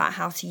internet about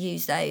how to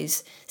use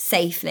those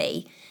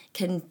safely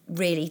can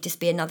really just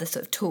be another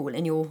sort of tool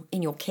in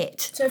your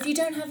kit. So if you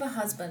don't have a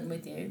husband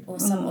with you,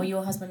 or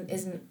your husband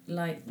isn't,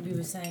 like we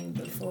were saying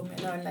before,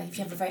 Lauren, like if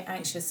you have a very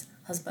anxious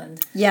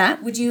husband,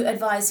 would you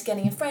advise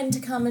getting a friend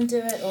to come and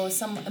do it, or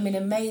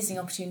amazing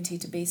opportunity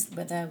to be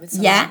there with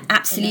someone? Yeah,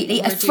 absolutely.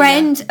 A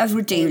friend of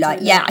a doula.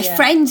 Yeah, a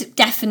friend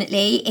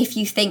definitely. If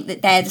you think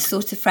that they're the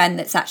sort of friend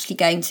that's actually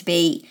going to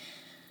be,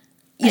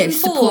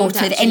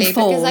 supported,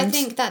 informed. Because I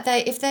think that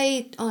if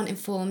they aren't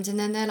informed and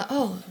then they're like,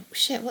 oh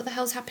shit, what the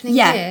hell's happening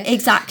here? Yeah,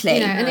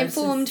 exactly. An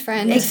informed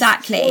friend.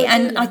 Exactly.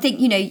 And I think,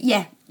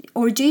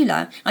 or a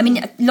doula. I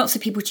mean, lots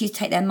of people choose to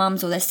take their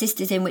mums or their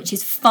sisters in, which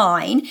is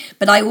fine.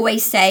 But I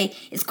always say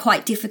it's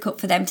quite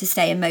difficult for them to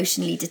stay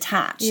emotionally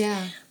detached.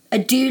 Yeah. A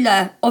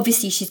doula,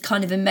 obviously, she's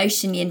kind of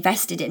emotionally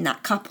invested in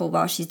that couple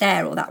while she's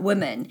there, or that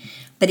woman,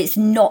 but it's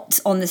not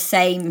on the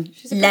same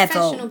she's a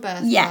level. Professional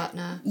birth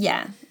partner.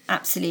 Yeah,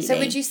 absolutely. So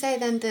would you say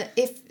then that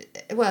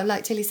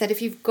like Tilly said,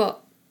 if you've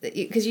got,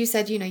 because you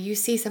said, you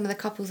see some of the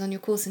couples on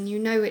your course and you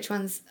know which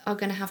ones are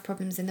going to have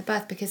problems in the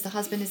birth because the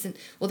husband isn't,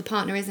 or the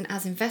partner isn't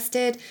as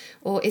invested,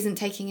 or isn't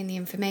taking in the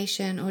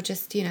information, or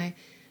just,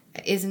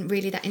 isn't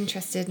really that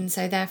interested, and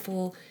so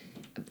therefore...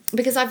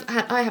 Because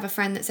I have a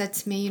friend that said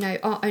to me,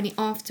 only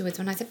afterwards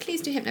when I said,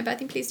 please do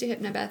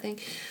hypnobirthing.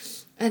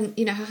 And,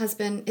 her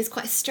husband is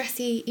quite a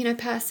stressy,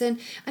 person.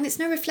 And it's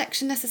no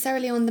reflection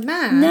necessarily on the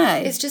man. No.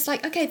 It's just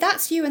like, okay,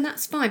 that's you and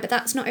that's fine. But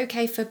that's not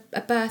okay for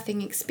a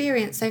birthing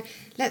experience. So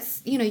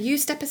let's, you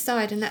step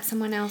aside and let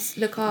someone else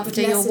look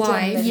after your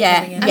wife.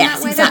 Yeah, and yes,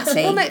 that way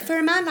exactly. For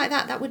a man like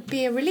that would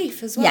be a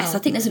relief as well. Yes, I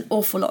think there's an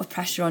awful lot of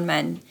pressure on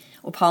men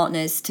or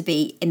partners to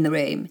be in the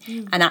room.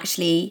 And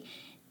actually...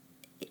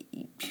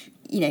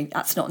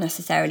 that's not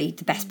necessarily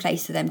the best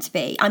place for them to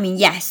be. I mean,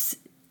 yes,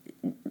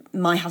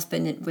 my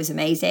husband was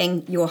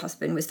amazing. Your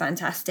husband was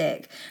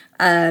fantastic.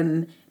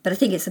 But I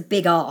think it's a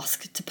big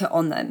ask to put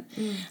on them.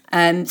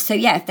 So,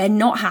 if they're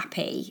not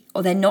happy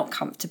or they're not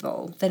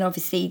comfortable, then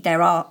obviously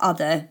there are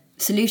other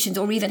solutions,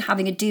 or even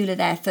having a doula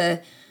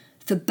there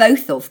for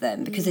both of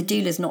them, because a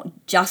doula's not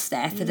just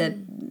there for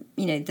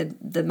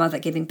the mother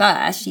giving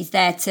birth. She's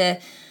there to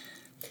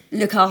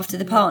look after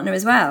the partner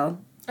as well.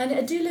 And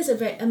a doula's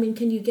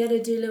can you get a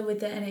doula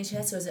with the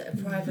NHS, or is it a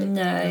private?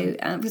 No,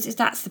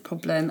 that's the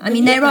problem.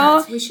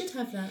 We should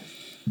have that.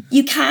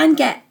 You can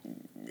get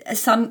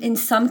in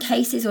some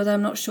cases, although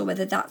I'm not sure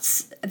whether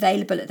that's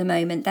available at the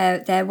moment.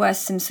 There were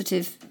some sort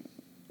of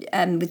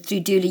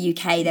through Doula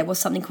UK, there was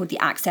something called the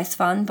Access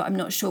Fund, but I'm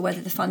not sure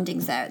whether the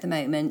funding's there at the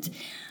moment.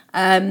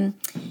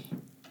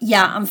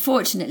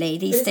 Unfortunately,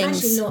 these things...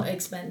 It's actually not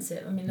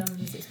expensive. Lauren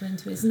has explained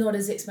to me, it's not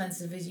as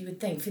expensive as you would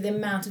think for the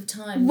amount of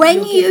time.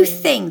 When you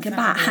think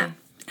about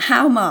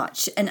how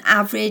much an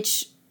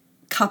average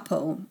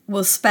couple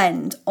will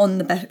spend on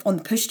the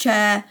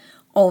pushchair,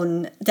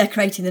 on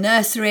decorating the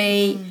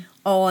nursery,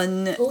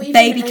 on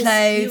baby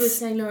clothes... You were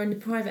saying, Lauren, the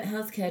private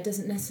healthcare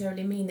doesn't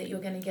necessarily mean that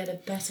you're going to get a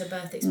better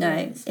birth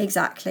experience. No,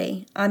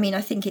 exactly. I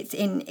think it's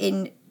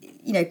in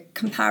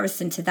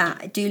comparison to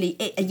that, a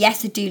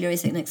doula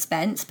is an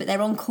expense, but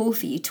they're on call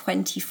for you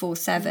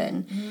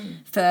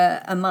 24/7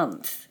 for a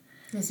month.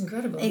 That's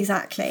incredible.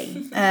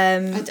 Exactly.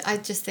 I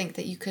just think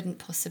that you couldn't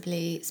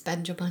possibly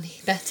spend your money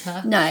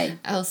better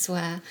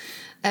elsewhere.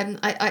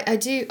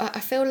 I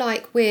feel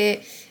like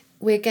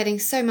we're getting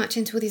so much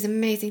into all these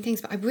amazing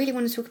things, but I really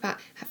want to talk about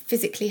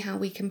physically how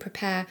we can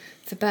prepare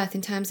for birth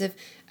in terms of,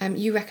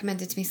 you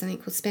recommended to me something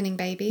called spinning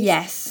babies.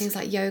 Yes. Things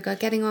like yoga,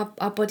 getting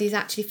our bodies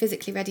actually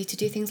physically ready to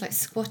do things like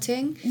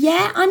squatting.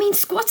 Yeah,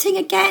 squatting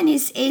again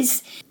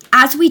is,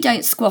 as we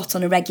don't squat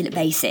on a regular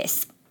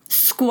basis,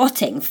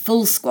 squatting,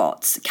 full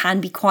squats, can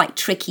be quite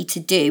tricky to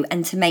do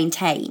and to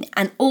maintain.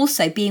 And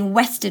also, being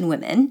Western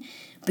women,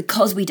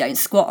 because we don't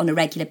squat on a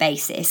regular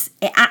basis,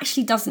 it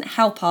actually doesn't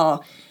help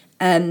help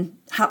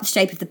the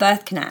shape of the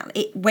birth canal.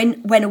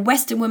 When a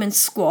Western woman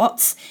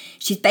squats,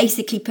 she's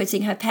basically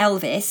putting her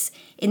pelvis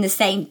in the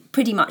same,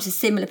 pretty much a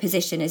similar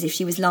position as if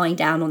she was lying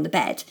down on the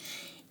bed.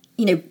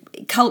 You know,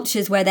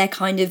 cultures where they're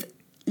kind of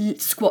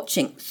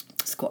squatting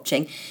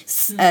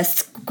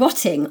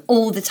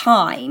all the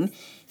time,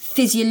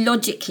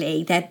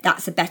 physiologically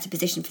that's a better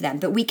position for them.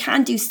 But we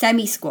can do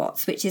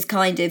semi-squats, which is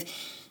kind of,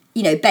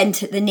 you know,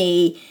 bent at the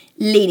knee,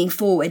 leaning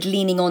forward,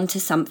 leaning onto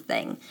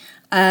something.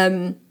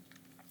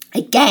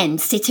 Again,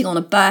 sitting on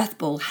a birth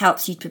ball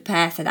helps you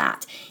prepare for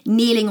that.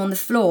 Kneeling on the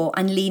floor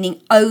and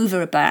leaning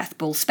over a birth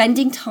ball,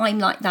 spending time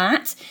like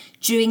that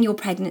during your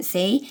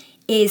pregnancy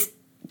is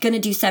going to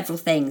do several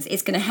things.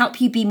 It's going to help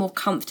you be more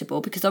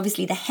comfortable, because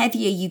obviously the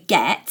heavier you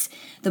get,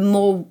 the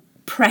more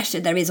pressure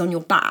there is on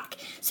your back.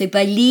 So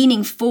by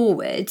leaning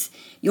forward,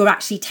 you're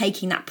actually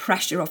taking that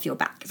pressure off your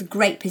back. It's a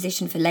great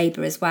position for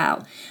labour as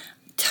well.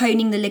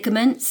 Toning the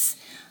ligaments,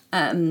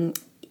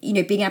 you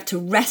know, being able to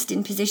rest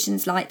in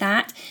positions like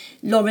that.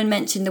 Lauren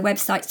mentioned the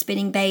website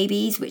Spinning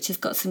Babies, which has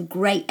got some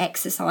great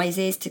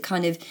exercises to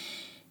kind of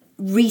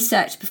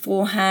research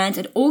beforehand,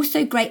 and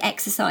also great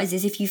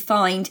exercises if you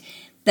find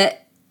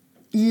that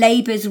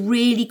labour's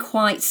really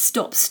quite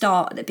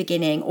stop-start at the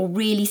beginning, or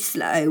really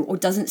slow, or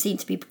doesn't seem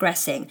to be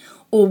progressing,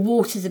 or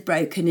waters are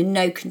broken and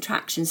no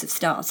contractions have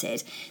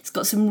started. It's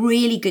got some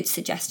really good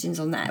suggestions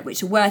on there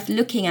which are worth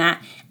looking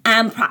at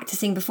and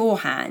practicing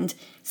beforehand.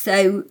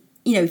 So,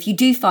 you know, if you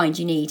do find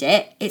you need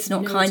it, it's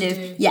not kind of,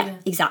 yeah,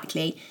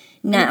 exactly.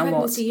 Now and what?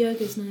 Pregnancy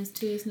yoga is nice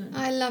too, isn't it?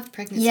 I love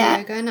pregnancy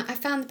yoga, and I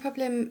found the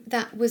problem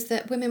that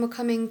women were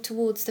coming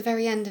towards the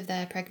very end of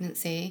their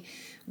pregnancy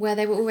where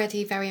they were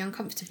already very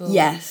uncomfortable.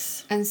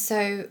 Yes. And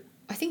so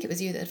I think it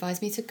was you that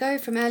advised me to go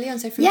from early on.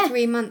 So from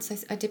 3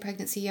 months I did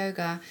pregnancy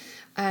yoga,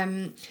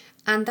 and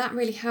that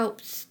really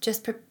helped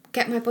just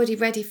get my body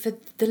ready for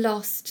the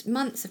last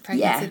months of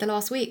pregnancy, the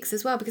last weeks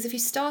as well, because if you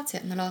start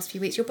it in the last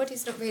few weeks, your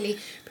body's not really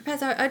prepared.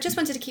 So I just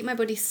wanted to keep my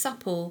body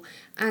supple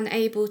and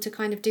able to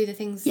kind of do the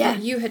things that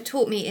you had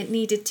taught me it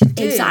needed to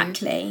do.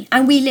 Exactly.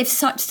 And we live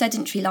such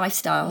sedentary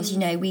lifestyles, you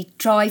know, we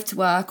drive to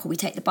work, or we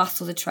take the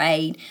bus or the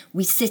train,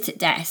 we sit at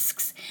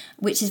desks,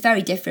 which is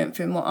very different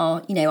from what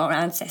our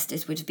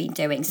ancestors would have been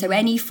doing. So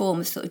any form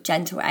of sort of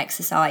gentle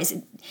exercise,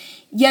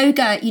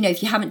 yoga, you know,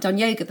 if you haven't done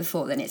yoga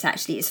before, then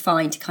it's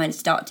fine to kind of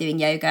start doing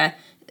yoga,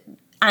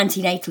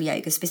 antenatal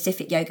yoga,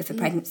 specific yoga for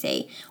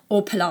pregnancy,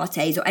 or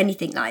Pilates or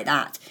anything like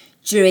that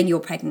during your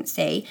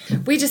pregnancy.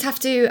 We just have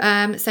to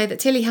say that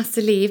Tilly has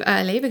to leave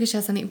early because she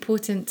has something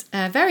important,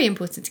 very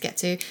important to get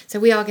to. So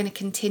we are going to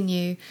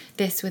continue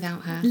this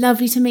without her.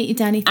 Lovely to meet you,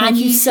 Danny. Thank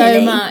you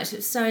so much.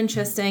 It's so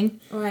interesting.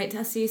 All right,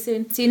 I'll see you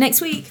soon. See you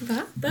next week.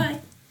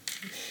 Bye.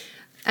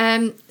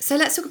 So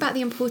let's talk about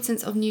the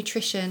importance of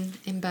nutrition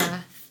in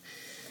birth.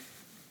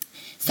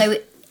 So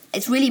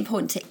it's really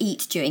important to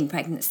eat during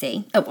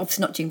pregnancy. Oh,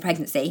 obviously not during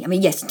pregnancy. I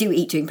mean, yes, do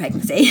eat during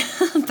pregnancy,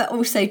 but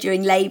also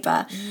during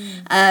labour.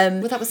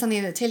 Well, that was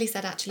something that Tilly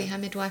said, actually. Her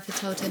midwife had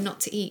told her not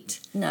to eat.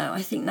 No,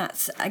 I think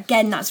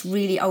that's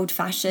really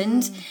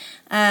old-fashioned.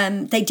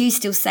 They do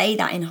still say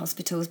that in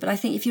hospitals, but I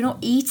think if you're not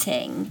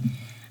eating,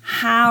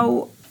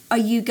 how are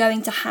you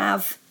going to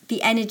have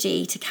the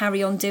energy to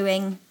carry on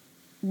doing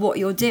what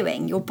you're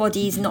doing? Your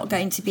body's not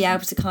going to be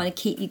able to kind of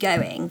keep you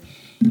going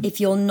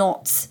if you're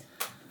not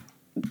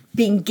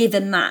being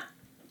given that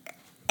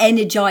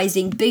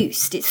energizing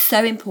boost. It's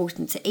so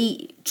important to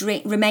eat,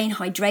 drink, remain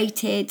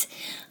hydrated.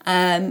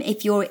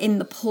 If you're in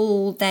the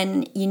pool,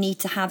 then you need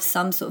to have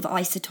some sort of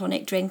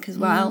isotonic drink as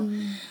well.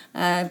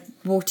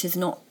 Water's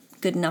not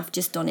good enough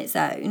just on its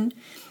own.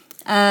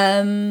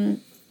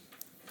 And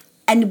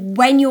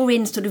when you're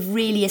in sort of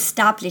really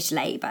established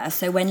labour,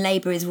 so when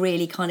labour is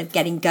really kind of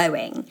getting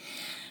going,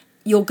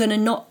 you're going to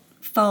not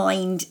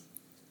find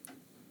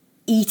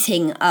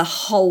eating a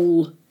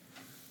whole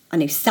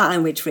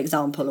sandwich, for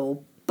example, or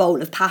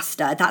bowl of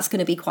pasta. That's going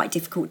to be quite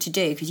difficult to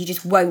do because you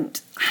just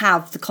won't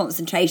have the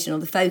concentration or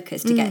the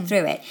focus to get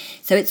through it.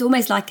 So it's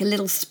almost like a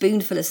little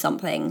spoonful of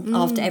something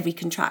after every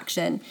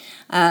contraction.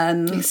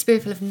 Like a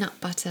spoonful of nut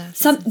butter.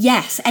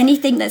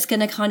 Anything that's going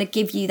to kind of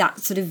give you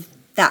that sort of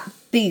that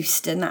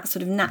boost and that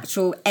sort of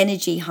natural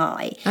energy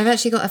high. I've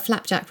actually got a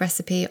flapjack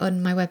recipe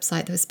on my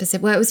website that was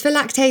specific. Well, it was for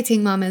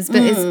lactating mamas, but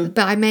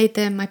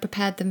I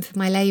prepared them for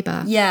my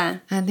labour. Yeah.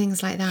 And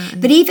things like that.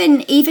 But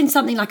even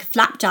something like a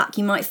flapjack,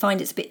 you might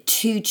find it's a bit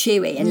too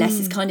chewy unless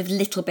it's kind of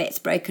little bits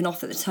broken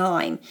off at the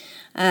time.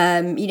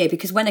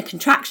 Because when a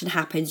contraction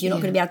happens, you're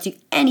not going to be able to do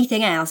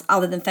anything else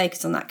other than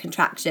focus on that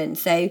contraction.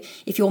 So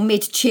if you're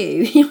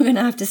mid-chew, you're going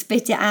to have to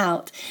spit it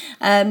out.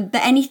 But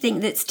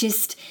anything that's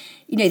just,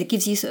 that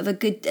gives you sort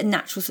of a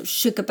natural sort of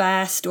sugar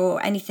burst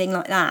or anything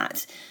like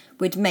that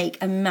would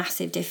make a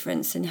massive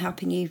difference in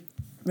helping you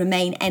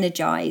remain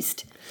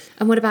energised.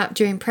 And what about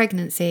during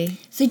pregnancy?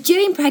 So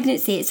during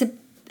pregnancy, it's a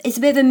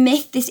bit of a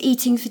myth, this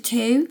eating for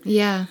two.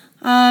 Yeah.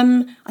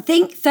 I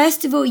think,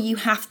 first of all, you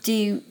have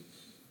to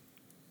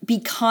be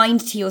kind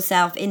to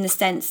yourself in the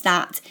sense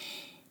that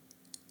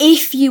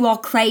if you are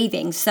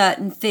craving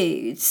certain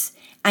foods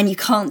and you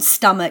can't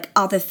stomach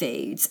other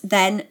foods,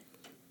 then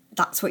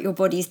that's what your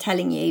body's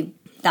telling you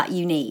that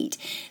you need.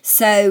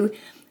 So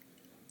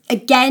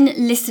again,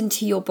 listen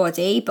to your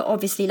body, but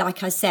obviously,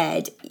 like I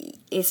said,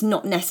 it's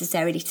not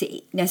necessary to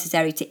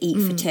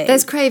eat for two.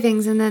 There's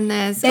cravings, and then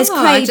there's cravings,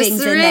 I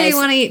just really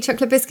want to eat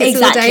chocolate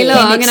biscuits all day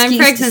long, and I'm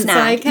pregnant, so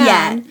I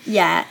can.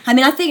 Yeah. I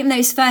mean, I think in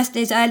those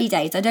early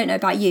days, I don't know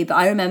about you, but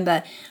I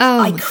remember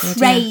I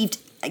craved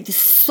like the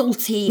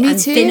salty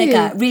and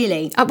vinegar.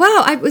 Really?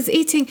 Well, I was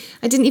eating.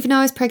 I didn't even know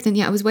I was pregnant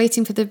yet. I was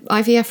waiting for the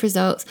IVF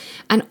results,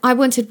 and I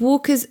wanted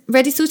Walker's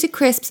ready salted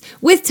crisps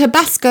with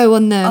Tabasco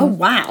on them. Oh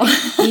wow!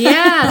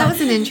 Yeah, that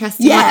was an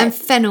interesting one. And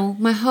fennel.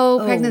 My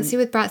whole pregnancy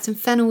with Braxton,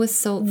 fennel was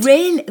salt.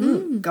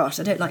 Really? Gosh,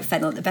 I don't like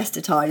fennel at the best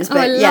of times. But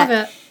I love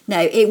it. No,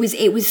 it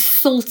was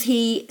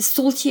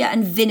saltier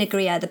and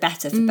vinegarier, the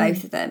better for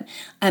both of them.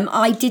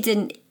 I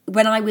didn't,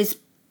 when I was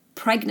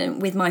pregnant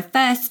with my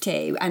first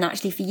two, and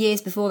actually for years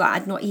before that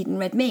I'd not eaten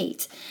red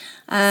meat.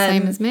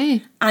 Same as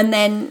me. And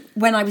then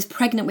when I was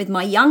pregnant with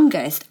my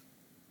youngest,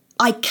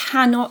 I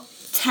cannot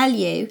tell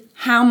you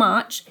how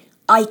much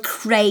I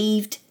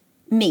craved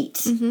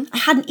meat. I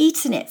hadn't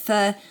eaten it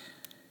for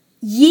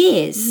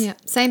years. Yeah,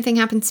 same thing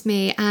happened to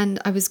me, and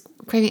I was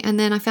craving, and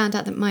then I found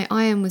out that my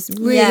iron was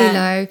really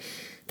low.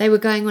 They were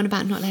going on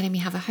about not letting me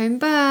have a home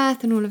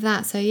birth and all of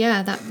that. So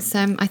yeah, that's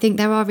I think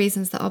there are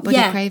reasons that our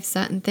body craves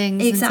certain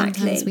things, and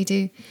sometimes we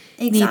do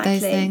need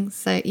those things.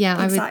 So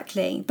yeah,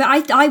 exactly.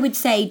 But I would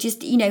say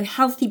just,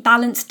 healthy,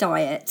 balanced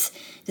diet,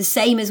 the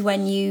same as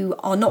when you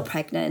are not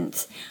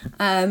pregnant.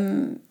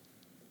 And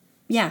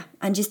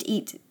just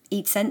eat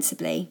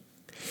sensibly.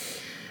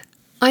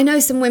 I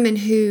know some women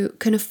who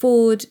can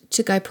afford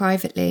to go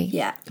privately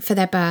for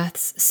their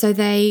births. So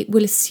they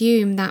will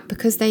assume that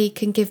because they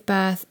can give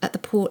birth at the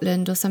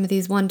Portland or some of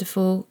these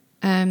wonderfully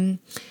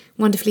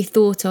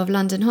thought of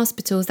London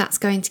hospitals, that's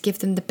going to give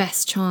them the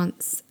best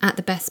chance at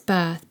the best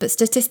birth. But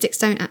statistics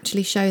don't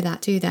actually show that,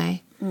 do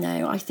they?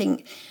 No, I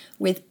think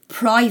with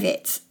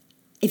private,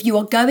 if you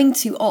are going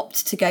to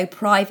opt to go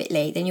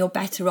privately, then you're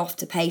better off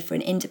to pay for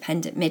an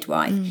independent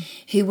midwife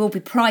who will be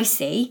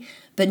pricey,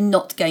 but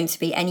not going to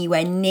be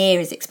anywhere near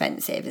as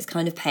expensive as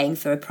kind of paying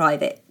for a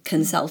private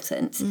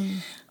consultant.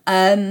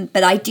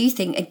 But I do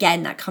think,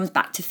 again, that comes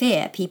back to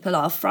fear. People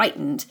are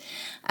frightened.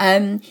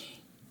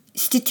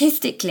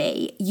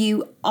 Statistically,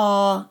 you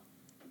are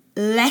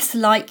less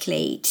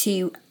likely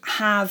to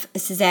have a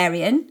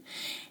cesarean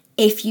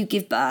if you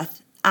give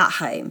birth at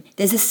home.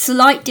 There's a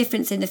slight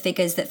difference in the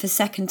figures that for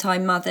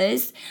second-time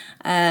mothers,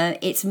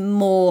 it's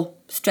more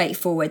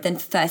straightforward than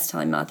for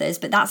first-time mothers,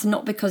 but that's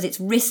not because it's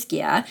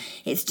riskier.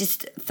 It's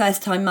just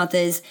first-time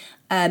mothers,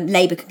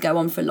 labour can go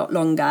on for a lot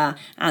longer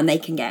and they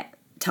can get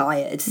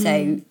tired.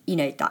 So,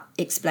 that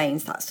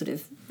explains that sort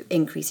of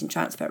increase in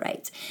transfer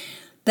rate.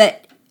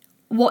 But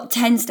what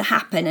tends to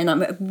happen, and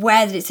I'm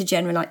aware that it's a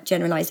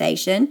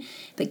generalisation,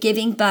 but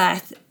giving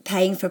birth,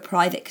 paying for a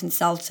private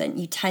consultant,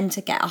 you tend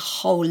to get a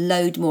whole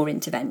load more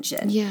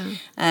intervention. Yeah,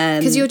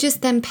 because you're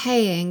just then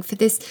paying for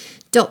this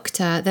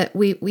doctor that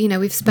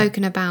we've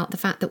spoken about the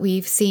fact that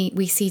we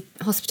see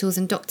hospitals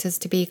and doctors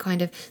to be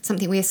kind of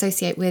something we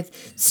associate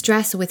with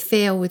stress or with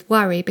fear or with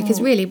worry, because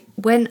really,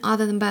 when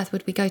other than birth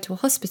would we go to a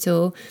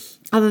hospital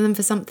other than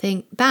for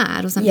something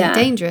bad or something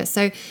dangerous?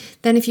 So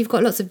then if you've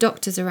got lots of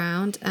doctors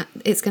around,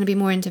 it's going to be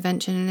more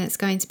intervention, and it's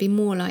going to be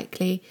more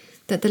likely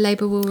that the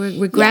labour will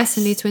regress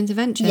and lead to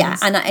interventions. Yeah,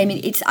 and I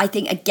mean, I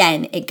think,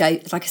 again, it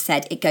goes, like I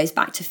said, it goes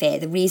back to fear.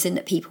 The reason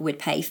that people would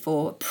pay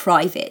for a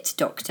private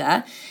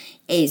doctor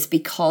is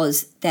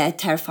because they're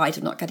terrified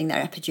of not getting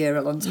their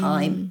epidural on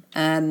time,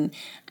 and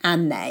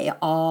they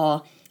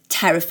are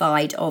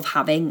terrified of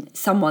having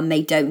someone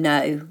they don't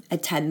know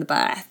attend the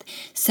birth.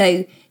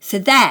 So for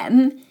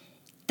them,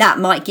 that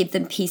might give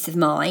them peace of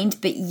mind.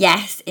 But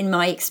yes, in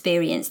my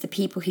experience, the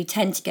people who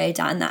tend to go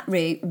down that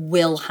route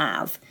will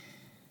have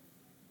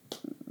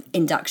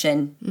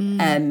induction,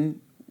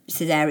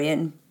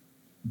 cesarean,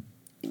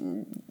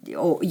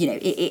 or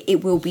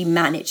it will be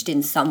managed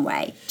in some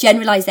way.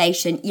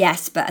 Generalization,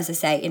 yes, but as I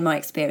say, in my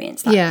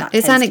experience, that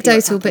it's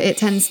anecdotal, but it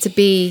tends to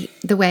be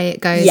the way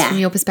it goes from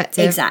your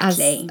perspective as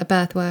a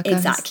birth worker.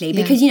 Exactly,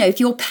 because if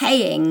you're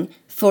paying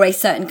for a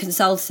certain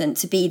consultant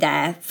to be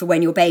there for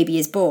when your baby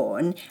is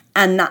born,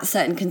 and that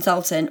certain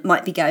consultant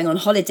might be going on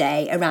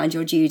holiday around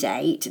your due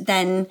date,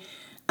 then,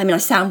 I mean, I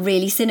sound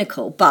really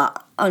cynical,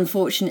 but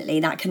unfortunately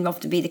that can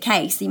often be the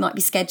case. You might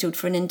be scheduled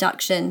for an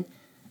induction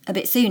a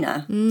bit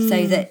sooner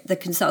so that the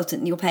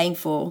consultant you're paying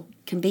for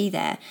can be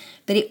there.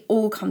 But it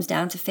all comes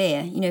down to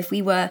fear. If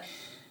we were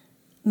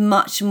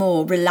much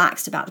more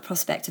relaxed about the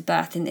prospect of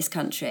birth in this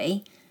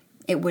country,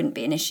 it wouldn't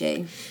be an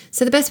issue.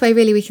 So the best way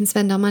really we can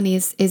spend our money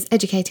is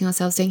educating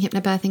ourselves, doing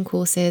hypnobirthing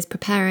courses,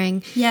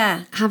 preparing,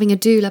 having a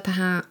doula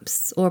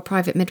perhaps, or a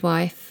private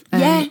midwife.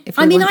 I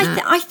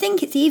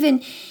think it's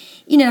even,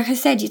 like I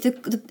said,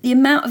 the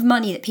amount of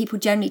money that people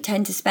generally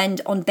tend to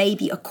spend on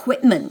baby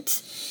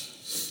equipment,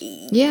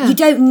 you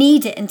don't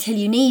need it until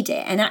you need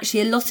it. And actually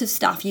a lot of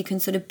stuff you can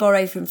sort of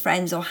borrow from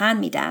friends or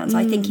hand-me-downs.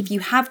 I think if you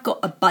have got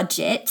a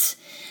budget,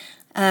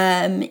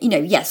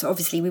 Yes,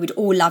 obviously we would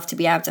all love to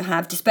be able to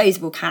have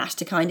disposable cash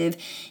to kind of,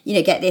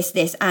 get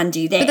this and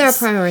do this. But there are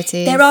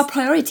priorities. There are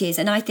priorities.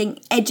 And I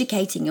think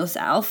educating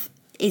yourself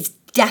is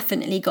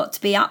definitely got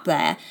to be up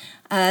there.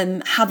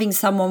 Having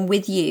someone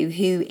with you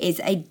who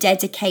is a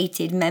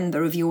dedicated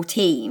member of your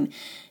team,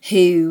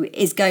 who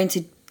is going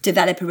to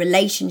develop a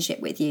relationship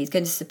with you, is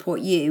going to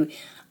support you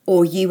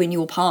or you and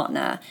your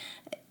partner.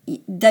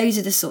 Those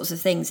are the sorts of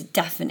things that are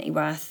definitely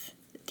worth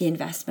the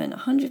investment,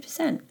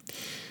 100%.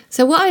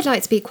 So what I'd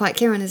like to be quite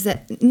clear on is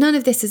that none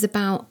of this is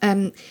about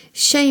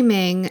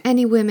shaming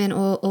any women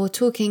or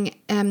talking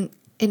in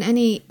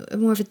any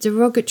more of a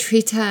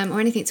derogatory term or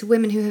anything to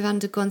women who have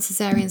undergone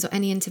cesareans or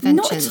any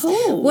interventions. Not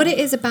at all. What it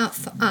is about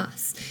for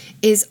us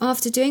is,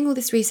 after doing all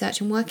this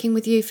research and working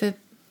with you for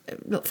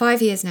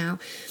 5 years now,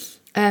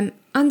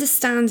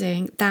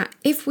 understanding that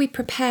if we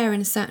prepare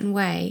in a certain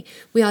way,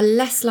 we are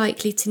less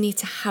likely to need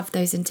to have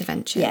those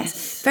interventions.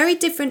 Yes. Very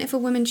different if a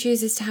woman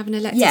chooses to have an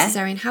elective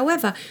cesarean.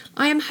 However,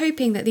 I am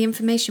hoping that the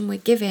information we're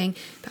giving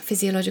about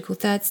physiological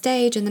third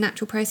stage and the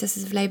natural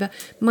processes of labour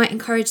might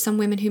encourage some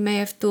women who may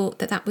have thought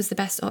that that was the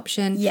best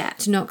option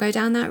to not go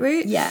down that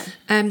route.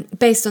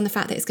 Based on the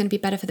fact that it's going to be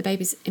better for the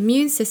baby's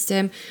immune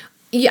system.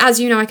 As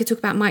you know, I could talk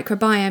about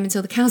microbiome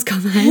until the cows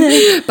come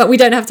home, but we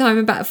don't have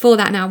time for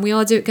that now. And we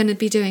are going to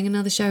be doing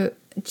another show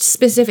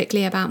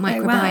specifically about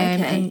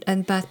microbiome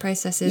and birth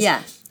processes.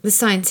 The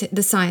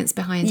science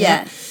behind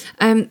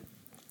it.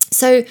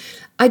 So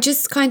I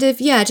just kind of,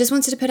 just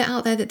wanted to put it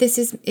out there that this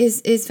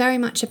is very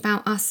much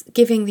about us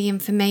giving the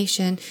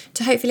information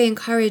to hopefully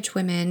encourage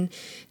women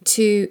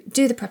to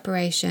do the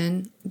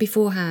preparation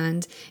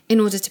beforehand in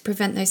order to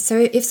prevent those.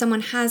 So if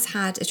someone has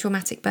had a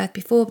traumatic birth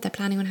before, but they're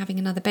planning on having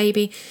another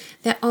baby,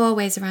 there are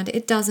ways around it.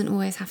 It doesn't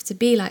always have to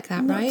be like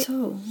that, right?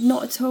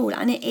 Not at all.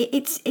 And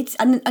it's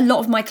and a lot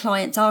of my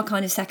clients are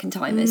kind of second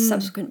timers,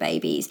 subsequent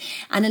babies.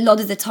 And a lot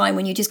of the time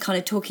when you're just kind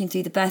of talking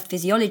through the birth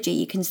physiology,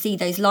 you can see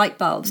those light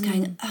bulbs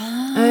going,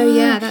 oh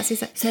yeah, that's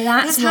exactly. So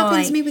that's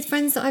happened to me with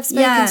friends that I've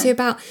spoken to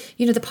about,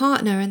 the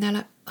partner, and they're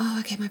like, oh,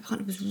 okay, my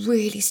partner was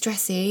really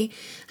stressy,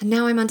 and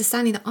now I'm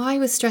understanding that I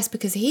was stressed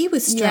because he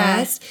was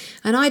stressed,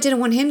 and I didn't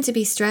want him to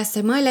be stressed,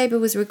 so my labour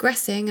was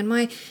regressing, and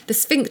the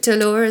sphincter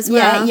law as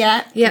well.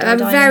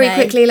 Very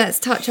quickly, let's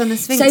touch on the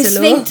sphincter law. So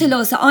sphincter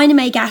law. So Ina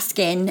May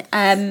Gaskin,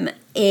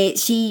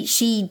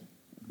 she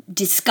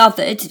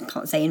discovered,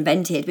 can't say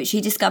invented, but she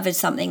discovered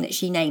something that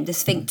she named the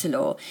sphincter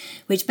law,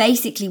 which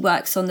basically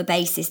works on the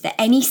basis that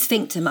any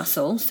sphincter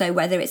muscle, so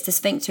whether it's the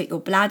sphincter at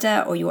your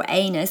bladder or your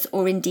anus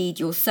or indeed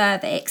your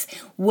cervix,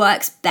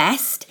 works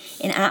best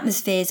in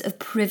atmospheres of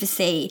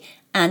privacy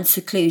and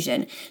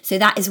seclusion. So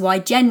that is why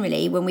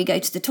generally when we go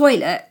to the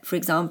toilet, for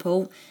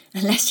example,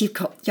 unless you've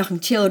got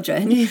young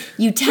children,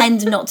 you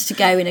tend not to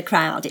go in a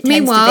crowd.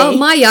 Meanwhile,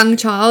 my young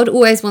child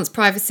always wants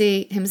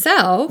privacy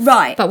himself.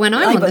 Right. But when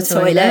I'm on the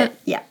toilet...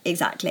 Yeah,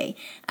 exactly.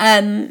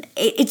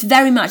 It's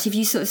very much, if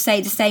you sort of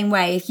say the same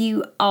way, if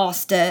you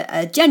asked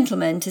a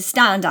gentleman to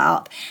stand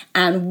up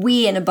and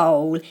wee in a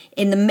bowl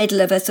in the middle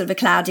of a sort of a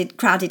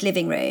crowded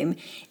living room,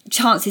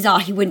 chances are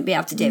he wouldn't be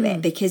able to do it,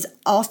 because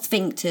our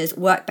sphincters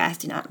work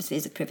best in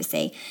atmospheres of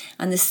privacy,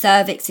 and the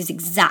cervix is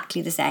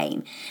exactly the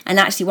same. And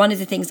actually, one of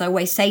the things I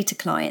always say to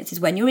clients is,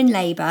 when you're in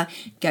labour,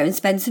 go and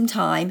spend some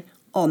time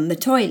on the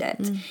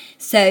toilet.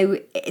 So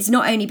it's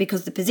not only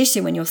because the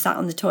position when you're sat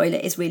on the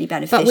toilet is really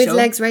beneficial, but with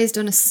legs raised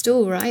on a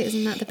stool, right?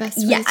 Isn't that the best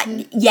way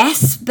to...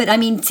 Yes, but I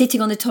mean,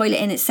 sitting on the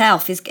toilet in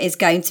itself is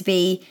going to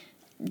be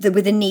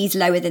with the knees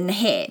lower than the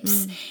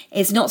hips.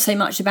 It's not so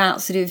much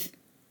about sort of...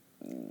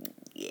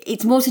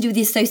 It's more to do with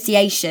the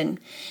association.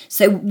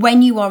 So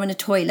when you are in a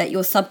toilet,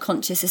 your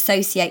subconscious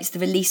associates the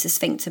release of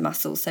sphincter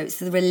muscles. So it's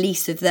the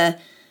release of the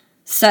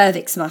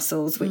cervix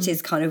muscles, which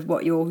is kind of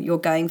what you're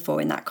going for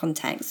in that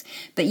context.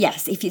 But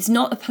yes, if it's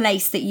not a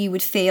place that you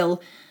would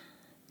feel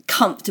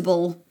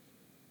comfortable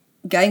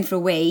going for a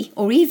wee,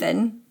 or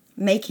even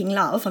making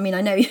love, I mean,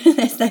 I know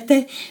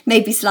there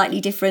may be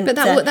slightly different, but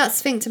that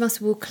sphincter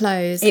muscle will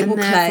close, and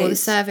therefore the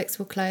cervix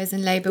will close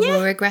and labour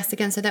will regress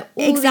again. So there are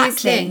all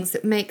these things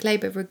that make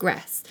labour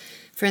regress.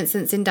 For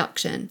instance,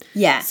 induction.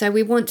 So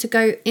we want to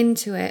go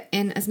into it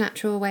in as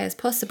natural a way as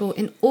possible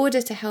in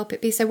order to help it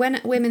be. So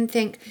when women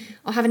think,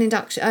 I'll have an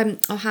induction,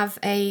 I'll have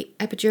a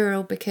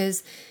epidural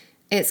because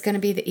it's going to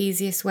be the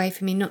easiest way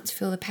for me not to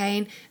feel the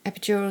pain,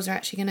 epidurals are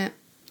actually going to,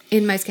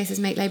 in most cases,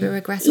 make labour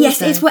regress also.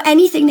 Yes, it's for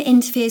anything that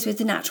interferes with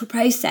the natural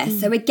process.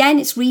 So again,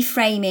 it's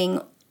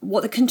reframing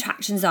what the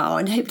contractions are,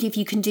 and hopefully if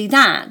you can do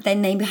that,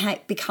 then they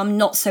become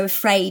not so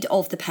afraid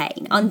of the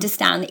pain.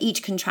 Understand that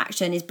each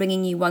contraction is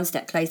bringing you one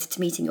step closer to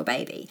meeting your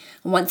baby,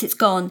 and once it's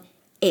gone,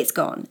 it's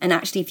gone. And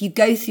actually, if you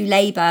go through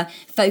labour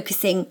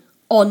focusing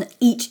on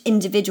each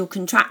individual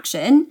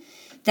contraction,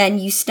 then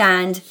you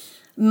stand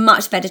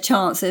much better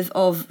chance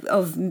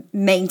of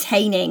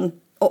maintaining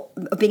or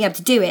being able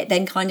to do it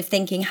than kind of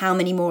thinking, how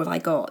many more have I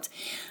got?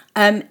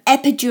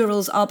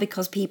 Epidurals are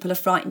because people are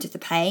frightened of the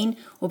pain,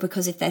 or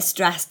because if they're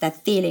stressed, they're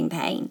feeling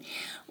pain.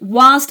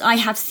 Whilst I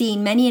have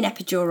seen many an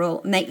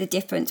epidural make the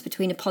difference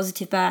between a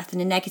positive birth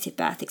and a negative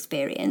birth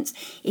experience,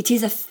 it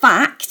is a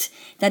fact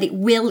that it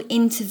will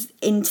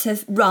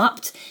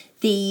interrupt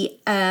the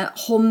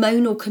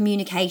hormonal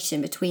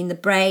communication between the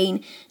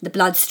brain, the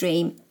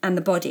bloodstream and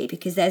the body,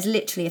 because there's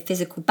literally a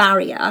physical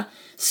barrier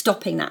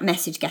stopping that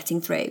message getting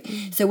through.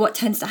 So what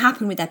tends to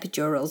happen with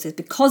epidurals is,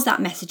 because that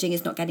messaging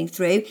is not getting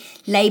through,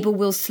 labour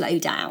will slow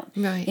down,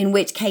 in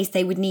which case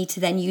they would need to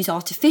then use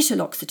artificial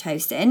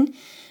oxytocin,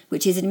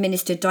 which is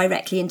administered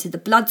directly into the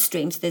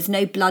bloodstream, so there's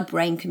no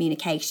blood-brain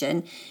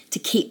communication, to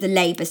keep the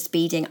labour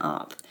speeding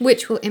up.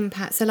 Which will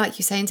impact, so like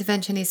you say,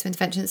 intervention leads to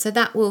intervention, so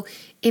that will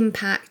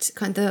impact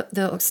kind of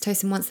the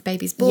oxytocin once the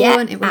baby's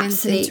born, it will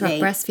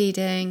interrupt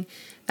breastfeeding,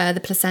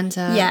 the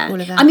placenta, all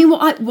of that. I mean,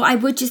 what I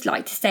would just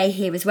like to say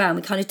here as well, and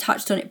we kind of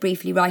touched on it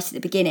briefly right at the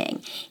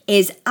beginning,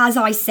 is, as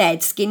I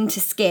said, skin to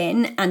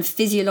skin and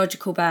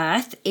physiological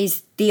birth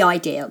is the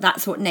ideal.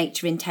 That's what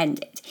nature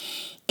intended.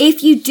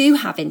 If you do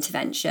have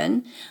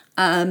intervention,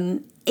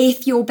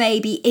 if your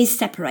baby is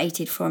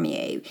separated from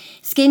you,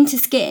 skin to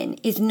skin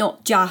is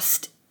not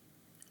just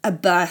a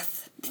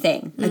birth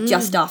thing, a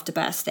just after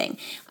birth thing.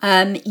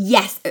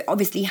 Yes, it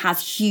obviously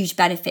has huge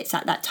benefits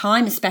at that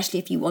time, especially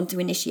if you want to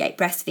initiate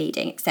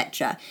breastfeeding,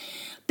 etc.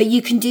 But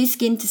you can do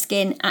skin to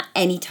skin at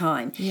any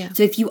time.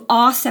 So if you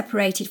are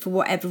separated for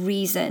whatever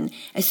reason,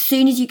 as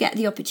soon as you get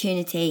the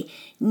opportunity,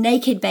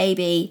 naked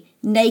baby,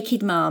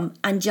 naked mum,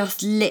 and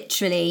just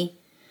literally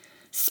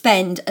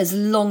spend as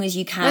long as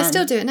you can. I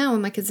still do it now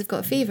when my kids have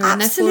got a fever and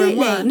they're 4 and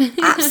 1.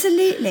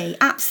 Absolutely.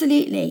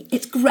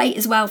 It's great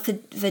as well for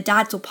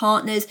dads or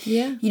partners,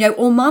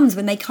 or mums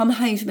when they come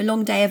home from a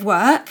long day of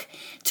work,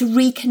 to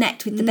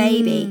reconnect with the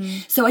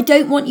baby. So I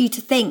don't want you to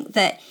think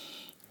that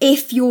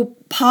if your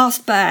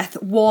past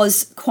birth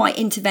was quite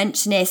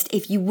interventionist,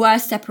 if you were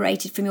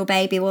separated from your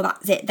baby, well,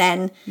 that's it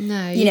then.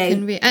 No, you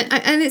can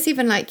and it's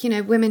even like,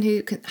 women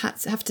who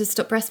have to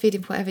stop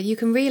breastfeeding for whatever, you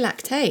can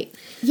relactate.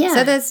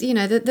 So there's,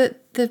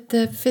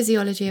 the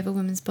physiology of a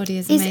woman's body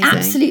is amazing. It's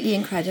absolutely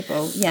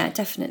incredible. Yeah,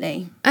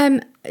 definitely.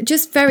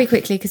 Just very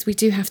quickly, because we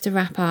do have to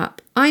wrap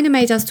up, Ina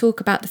May does talk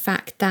about the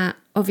fact that,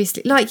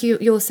 obviously, like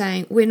you're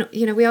saying, we're not,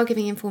 we are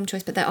giving informed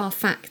choice, but there are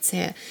facts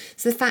here.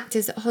 So the fact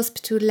is that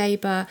hospital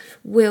labour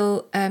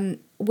will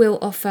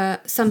offer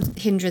some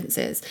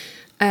hindrances,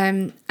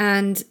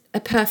 and a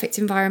perfect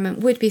environment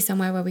would be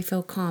somewhere where we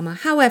feel calmer.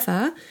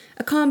 However,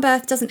 a calm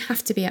birth doesn't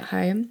have to be at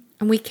home,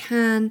 and we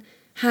can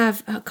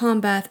have a calm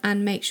birth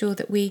and make sure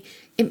that we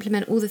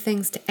implement all the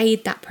things to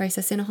aid that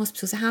process in a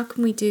hospital. So how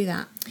can we do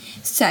that?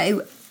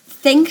 So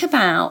think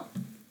about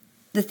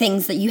the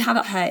things that you have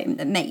at home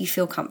that make you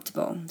feel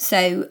comfortable.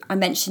 So I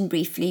mentioned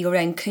briefly your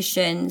own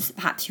cushions,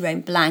 perhaps your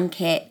own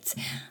blanket,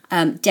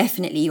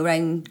 definitely your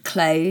own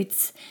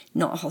clothes,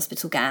 not a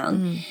hospital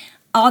gown.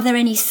 Are there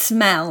any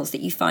smells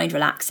that you find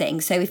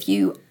relaxing? So if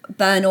you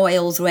burn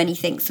oils or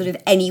anything sort of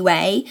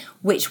anyway,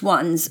 which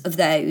ones of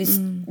those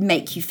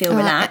make you feel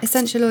relaxed?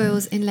 Essential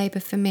oils in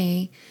labour for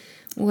me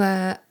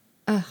were...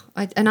 I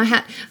wrote an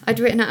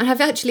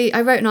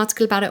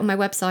article about it on my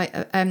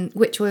wite,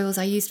 which oils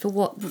I used for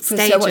what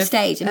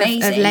stage of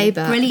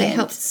labour. Brilliant. They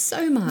help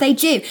so much. They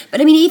do.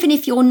 But I mean, even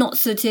if you're not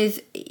sort of,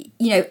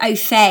 au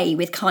fait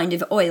with kind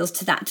of oils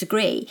to that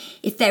degree,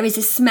 if there is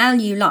a smell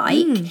you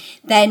like,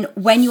 then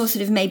when you're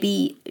sort of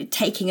maybe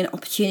taking an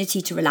opportunity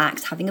to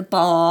relax, having a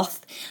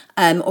bath,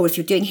 or if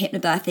you're doing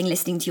hypnobirthing,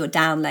 listening to your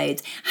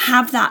downloads,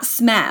 have that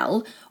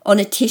smell on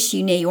a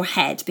tissue near your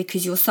head,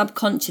 because your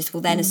subconscious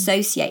will then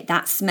associate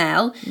that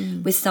smell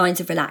with signs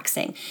of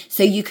relaxing.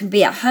 So you can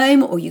be at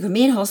home, or you can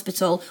be in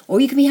hospital,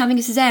 or you can be having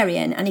a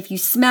cesarean, and if you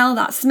smell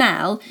that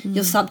smell,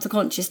 your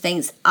subconscious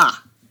thinks,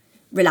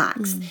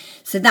 relax.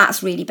 So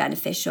that's really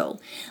beneficial.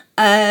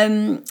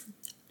 Dim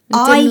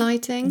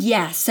lighting?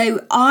 Yeah,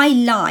 so I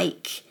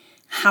like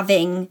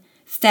having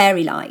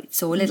fairy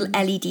lights or little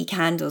LED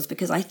candles,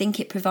 because I think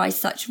it provides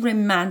such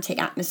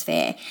romantic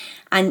atmosphere.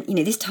 And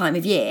this time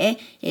of year,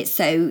 it's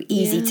so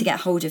easy to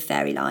get hold of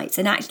fairy lights,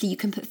 and actually you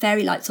can put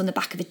fairy lights on the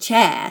back of a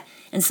chair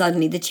and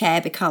suddenly the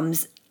chair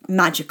becomes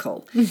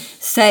magical.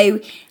 So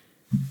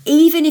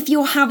even if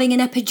you're having an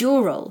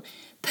epidural,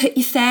 put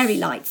your fairy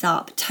lights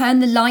up, turn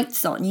the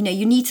lights on.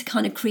 You need to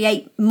kind of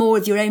create more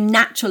of your own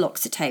natural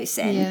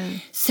oxytocin.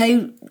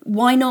 So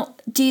why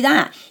not do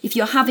that? If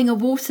you're having a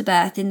water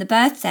birth in the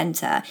birth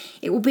centre,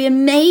 it will be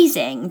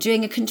amazing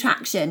during a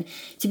contraction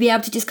to be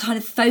able to just kind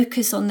of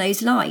focus on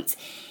those lights.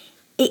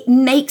 It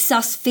makes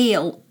us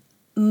feel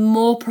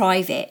more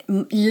private,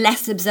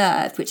 less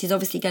observed, which is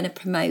obviously going to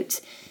promote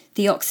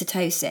the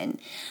oxytocin.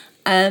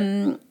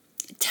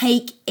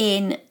 Take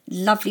in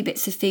lovely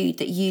bits of food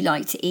that you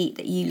like to eat,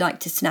 that you like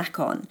to snack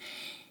on.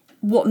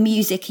 What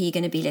music are you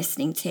going to be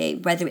listening to?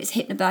 Whether it's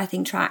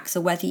hypnobirthing tracks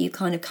or whether you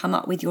kind of come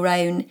up with your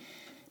own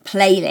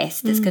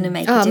playlist that's going to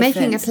make a difference.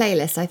 Making a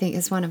playlist, I think,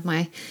 is one of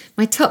my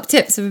top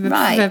tips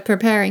for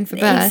preparing for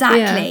birth.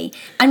 Exactly. Yeah.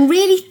 And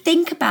really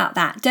think about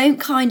that. Don't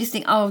kind of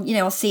think, I'll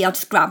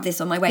just grab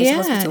this on my way to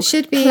hospital. It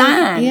should be.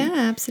 Plan. Yeah,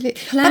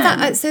 absolutely.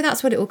 Plan. So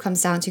that's what it all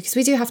comes down to, because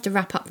we do have to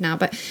wrap up now.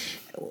 But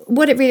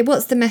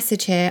what's the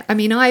message here? I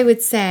mean, I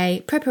would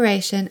say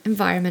preparation,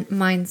 environment,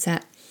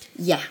 mindset.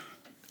 Yeah.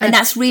 And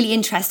that's really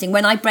interesting.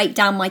 When I break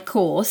down my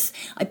course,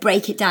 I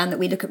break it down that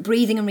we look at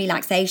breathing and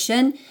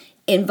relaxation,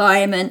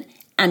 environment,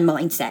 and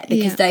mindset,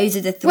 because those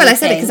are the three. Well, I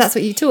said things. It because that's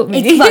what you taught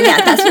me.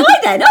 That's right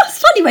then. Oh, it's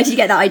funny, where did you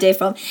get that idea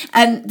from?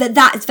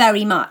 That's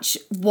very much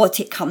what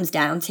it comes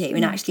down to.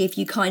 And actually, if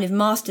you kind of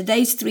master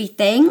those three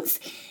things,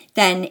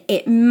 then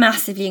it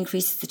massively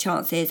increases the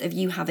chances of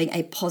you having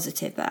a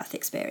positive birth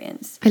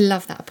experience. I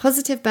love that. A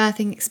positive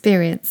birthing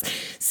experience.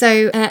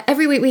 So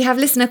every week we have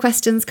listener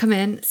questions come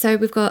in. So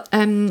we've got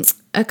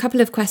a couple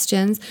of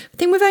questions. I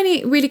think we've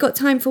only really got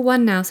time for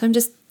one now. So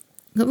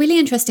got a really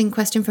interesting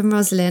question from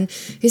Rosalind,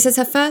 who says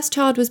her first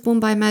child was born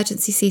by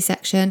emergency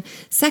C-section.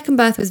 Second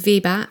birth was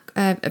VBAC,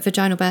 a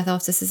vaginal birth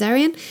after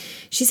cesarean.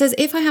 She says,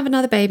 if I have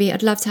another baby,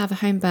 I'd love to have a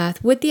home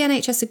birth. Would the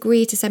NHS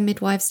agree to send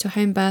midwives to a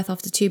home birth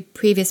after 2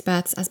 previous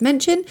births as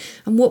mentioned?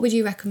 And what would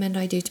you recommend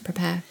I do to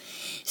prepare?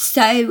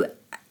 So,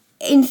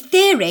 in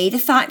theory, the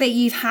fact that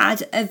you've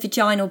had a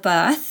vaginal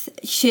birth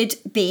should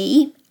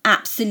be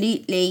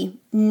absolutely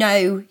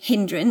no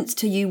hindrance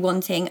to you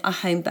wanting a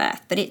home birth,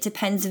 but it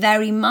depends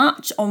very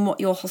much on what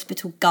your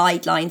hospital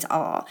guidelines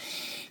are.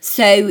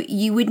 So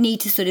you would need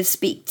to sort of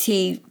speak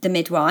to the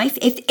midwife.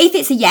 If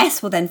it's a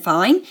yes, well then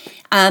fine.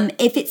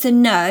 If it's a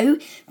no,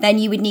 then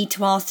you would need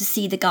to ask to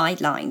see the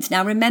guidelines.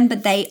 Now remember,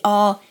 they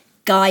are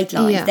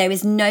guidelines. Yeah. There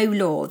is no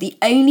law. The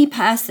only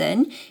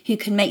person who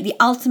can make the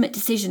ultimate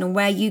decision on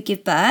where you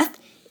give birth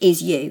is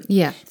you.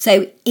 Yeah.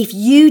 So if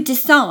you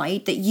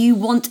decide that you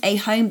want a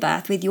home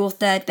birth with your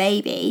third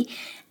baby,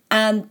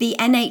 the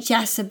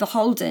NHS are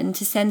beholden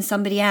to send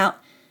somebody out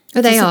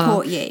to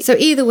support you. So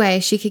either way,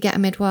 she could get a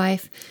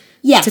midwife.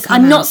 Yes, to come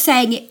I'm out. not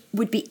saying it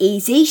would be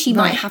easy. She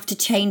might Right. have to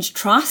change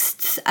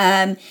trusts.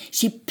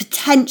 She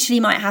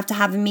potentially might have to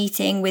have a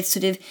meeting with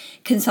sort of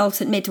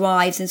consultant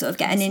midwives and sort of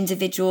get an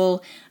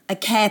individual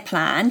care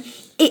plan.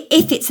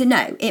 If it's a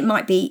no, it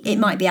might be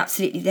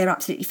absolutely, they're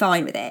absolutely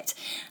fine with it.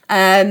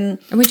 And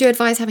would you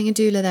advise having a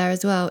doula there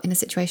as well in a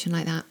situation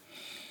like that?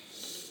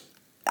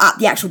 At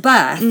the actual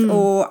birth,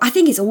 or I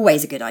think it's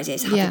always a good idea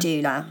to have Yeah.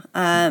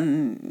 a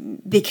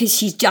doula, because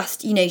she's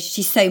just,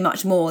 she's so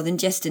much more than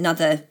just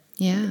another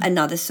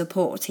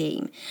support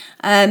team.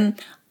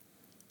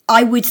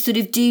 I would sort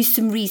of do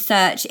some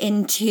research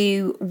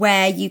into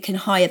where you can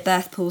hire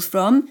birth pools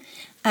from.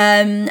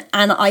 And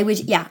I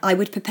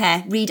would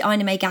prepare, read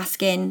Ina May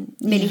Gaskin,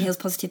 Millie Hill's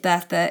Positive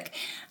Birth book,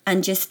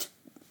 and just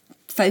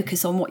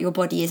focus on what your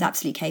body is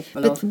absolutely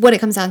capable of. But what it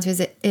comes down to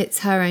is it's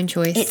her own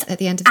choice at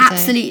the end of the day.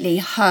 Absolutely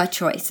her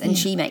choice, and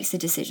she makes the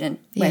decision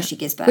where she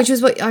gives birth. Which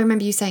was what I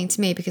remember you saying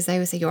to me, because they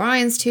always say your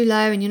iron's too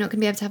low and you're not going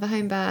to be able to have a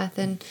home birth.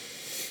 And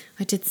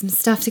I did some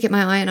stuff to get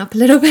my iron up a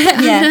little bit.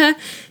 And,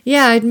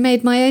 I'd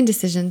made my own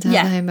decision to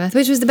have a home birth,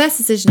 which was the best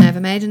decision I ever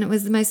made, and it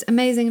was the most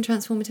amazing and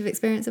transformative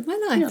experience of my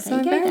life. So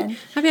I'm very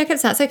happy I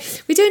kept that. So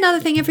we do another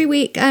thing every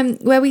week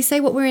where we say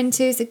what we're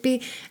into. So it could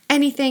be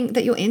anything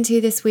that you're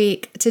into this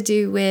week to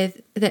do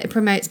with that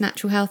promotes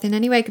natural health in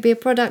any way. It could be a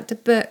product, a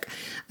book,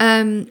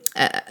 a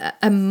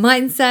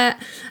mindset,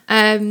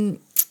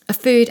 a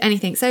food,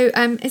 anything. So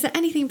is there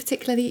anything in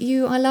particular that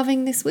you are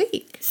loving this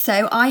week?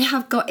 So I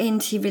have got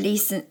into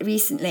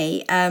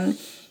recently,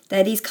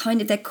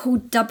 they're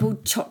called double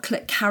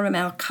chocolate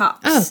caramel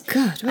cups. Oh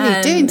God, what are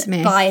you doing to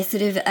me? By a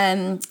sort of,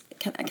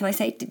 can I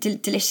say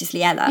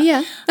Deliciously Ella?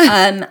 Yeah.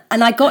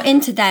 And I got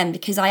into them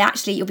because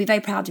you'll be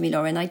very proud of me,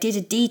 Lauren, I did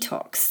a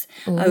detox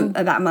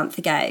about a month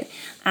ago,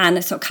 and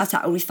I sort of cut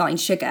out all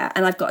refined sugar,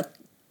 and I've got a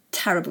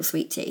terrible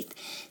sweet tooth.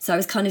 So I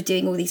was kind of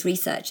doing all these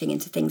researching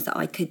into things that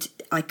I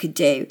could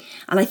do,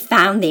 and I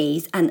found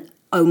these, and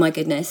oh my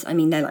goodness, I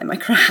mean, they're like my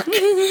crack.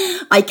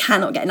 I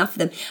cannot get enough of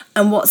them.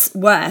 And what's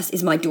worse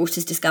is my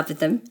daughter's discovered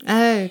them.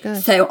 Oh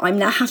God. So I'm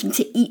now having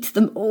to eat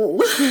them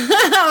all.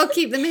 I'll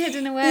keep them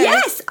hidden away.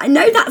 Yes, I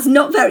know that's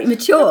not very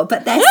mature,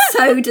 but they're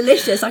so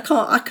delicious. I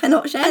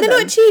cannot share them. And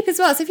they're not cheap as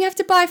well. So if you have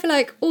to buy for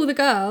like all the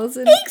girls.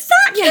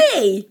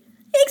 Exactly.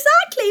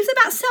 Exactly. It's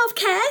about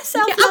self-care,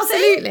 self-loving. Yeah,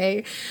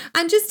 absolutely.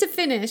 And just to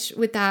finish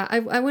with that, I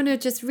want to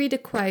just read a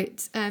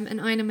quote, an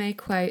Ina May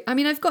quote. I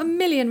mean, I've got a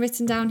million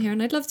written down here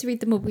and I'd love to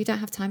read them all, but we don't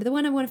have time. But the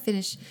one I want to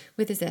finish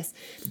with is this.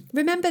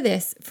 Remember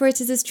this, for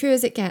it is as true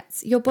as it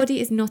gets. Your body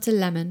is not a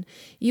lemon.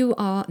 You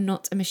are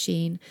not a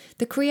machine.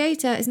 The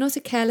creator is not a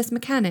careless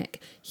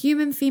mechanic.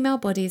 Human female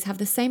bodies have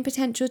the same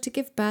potential to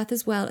give birth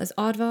as well as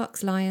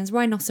aardvarks, lions,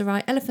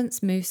 rhinoceri,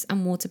 elephants, moose,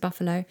 and water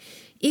buffalo.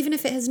 Even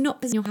if it has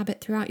not been your habit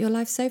throughout your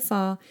life so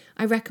far,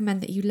 I recommend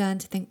that you learn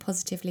to think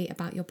positively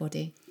about your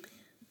body.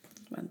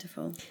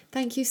 Wonderful.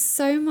 Thank you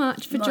so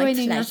much for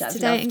joining pleasure. us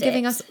today and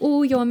giving us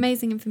all your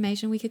amazing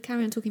information. We could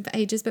carry on talking for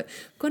ages, but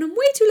we've gone on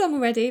way too long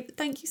already. But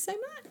thank you so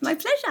much. My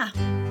pleasure.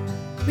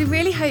 We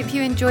really hope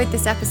you enjoyed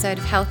this episode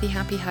of Healthy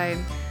Happy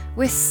Home.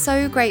 We're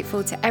so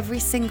grateful to every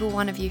single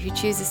one of you who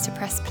chooses to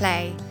press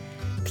play.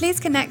 Please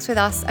connect with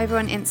us over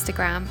on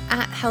Instagram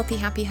at Healthy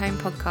Happy Home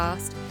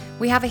Podcast.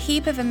 We have a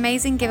heap of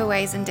amazing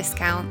giveaways and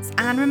discounts,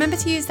 and remember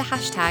to use the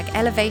hashtag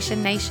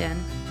ElevationNation.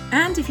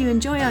 And if you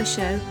enjoy our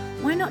show,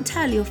 why not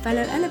tell your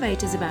fellow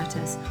elevators about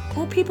us,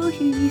 or people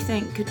who you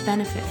think could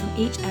benefit from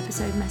each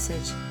episode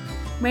message?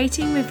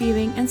 Rating,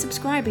 reviewing and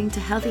subscribing to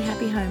Healthy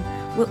Happy Home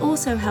will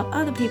also help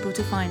other people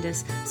to find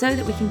us so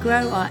that we can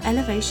grow our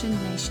Elevation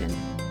Nation.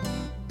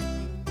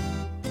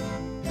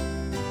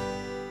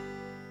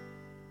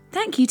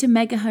 Thank you to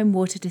Mega Home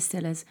Water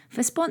Distillers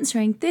for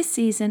sponsoring this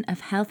season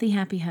of Healthy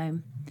Happy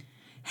Home.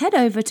 Head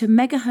over to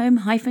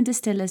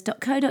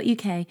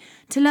megahome-distillers.co.uk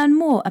to learn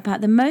more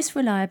about the most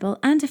reliable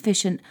and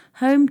efficient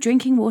home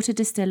drinking water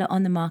distiller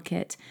on the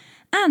market,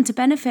 and to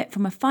benefit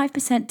from a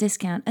 5%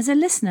 discount as a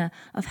listener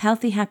of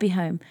Healthy Happy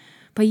Home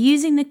by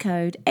using the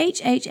code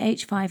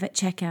HHH5 at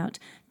checkout.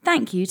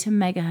 Thank you to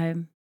Mega Home.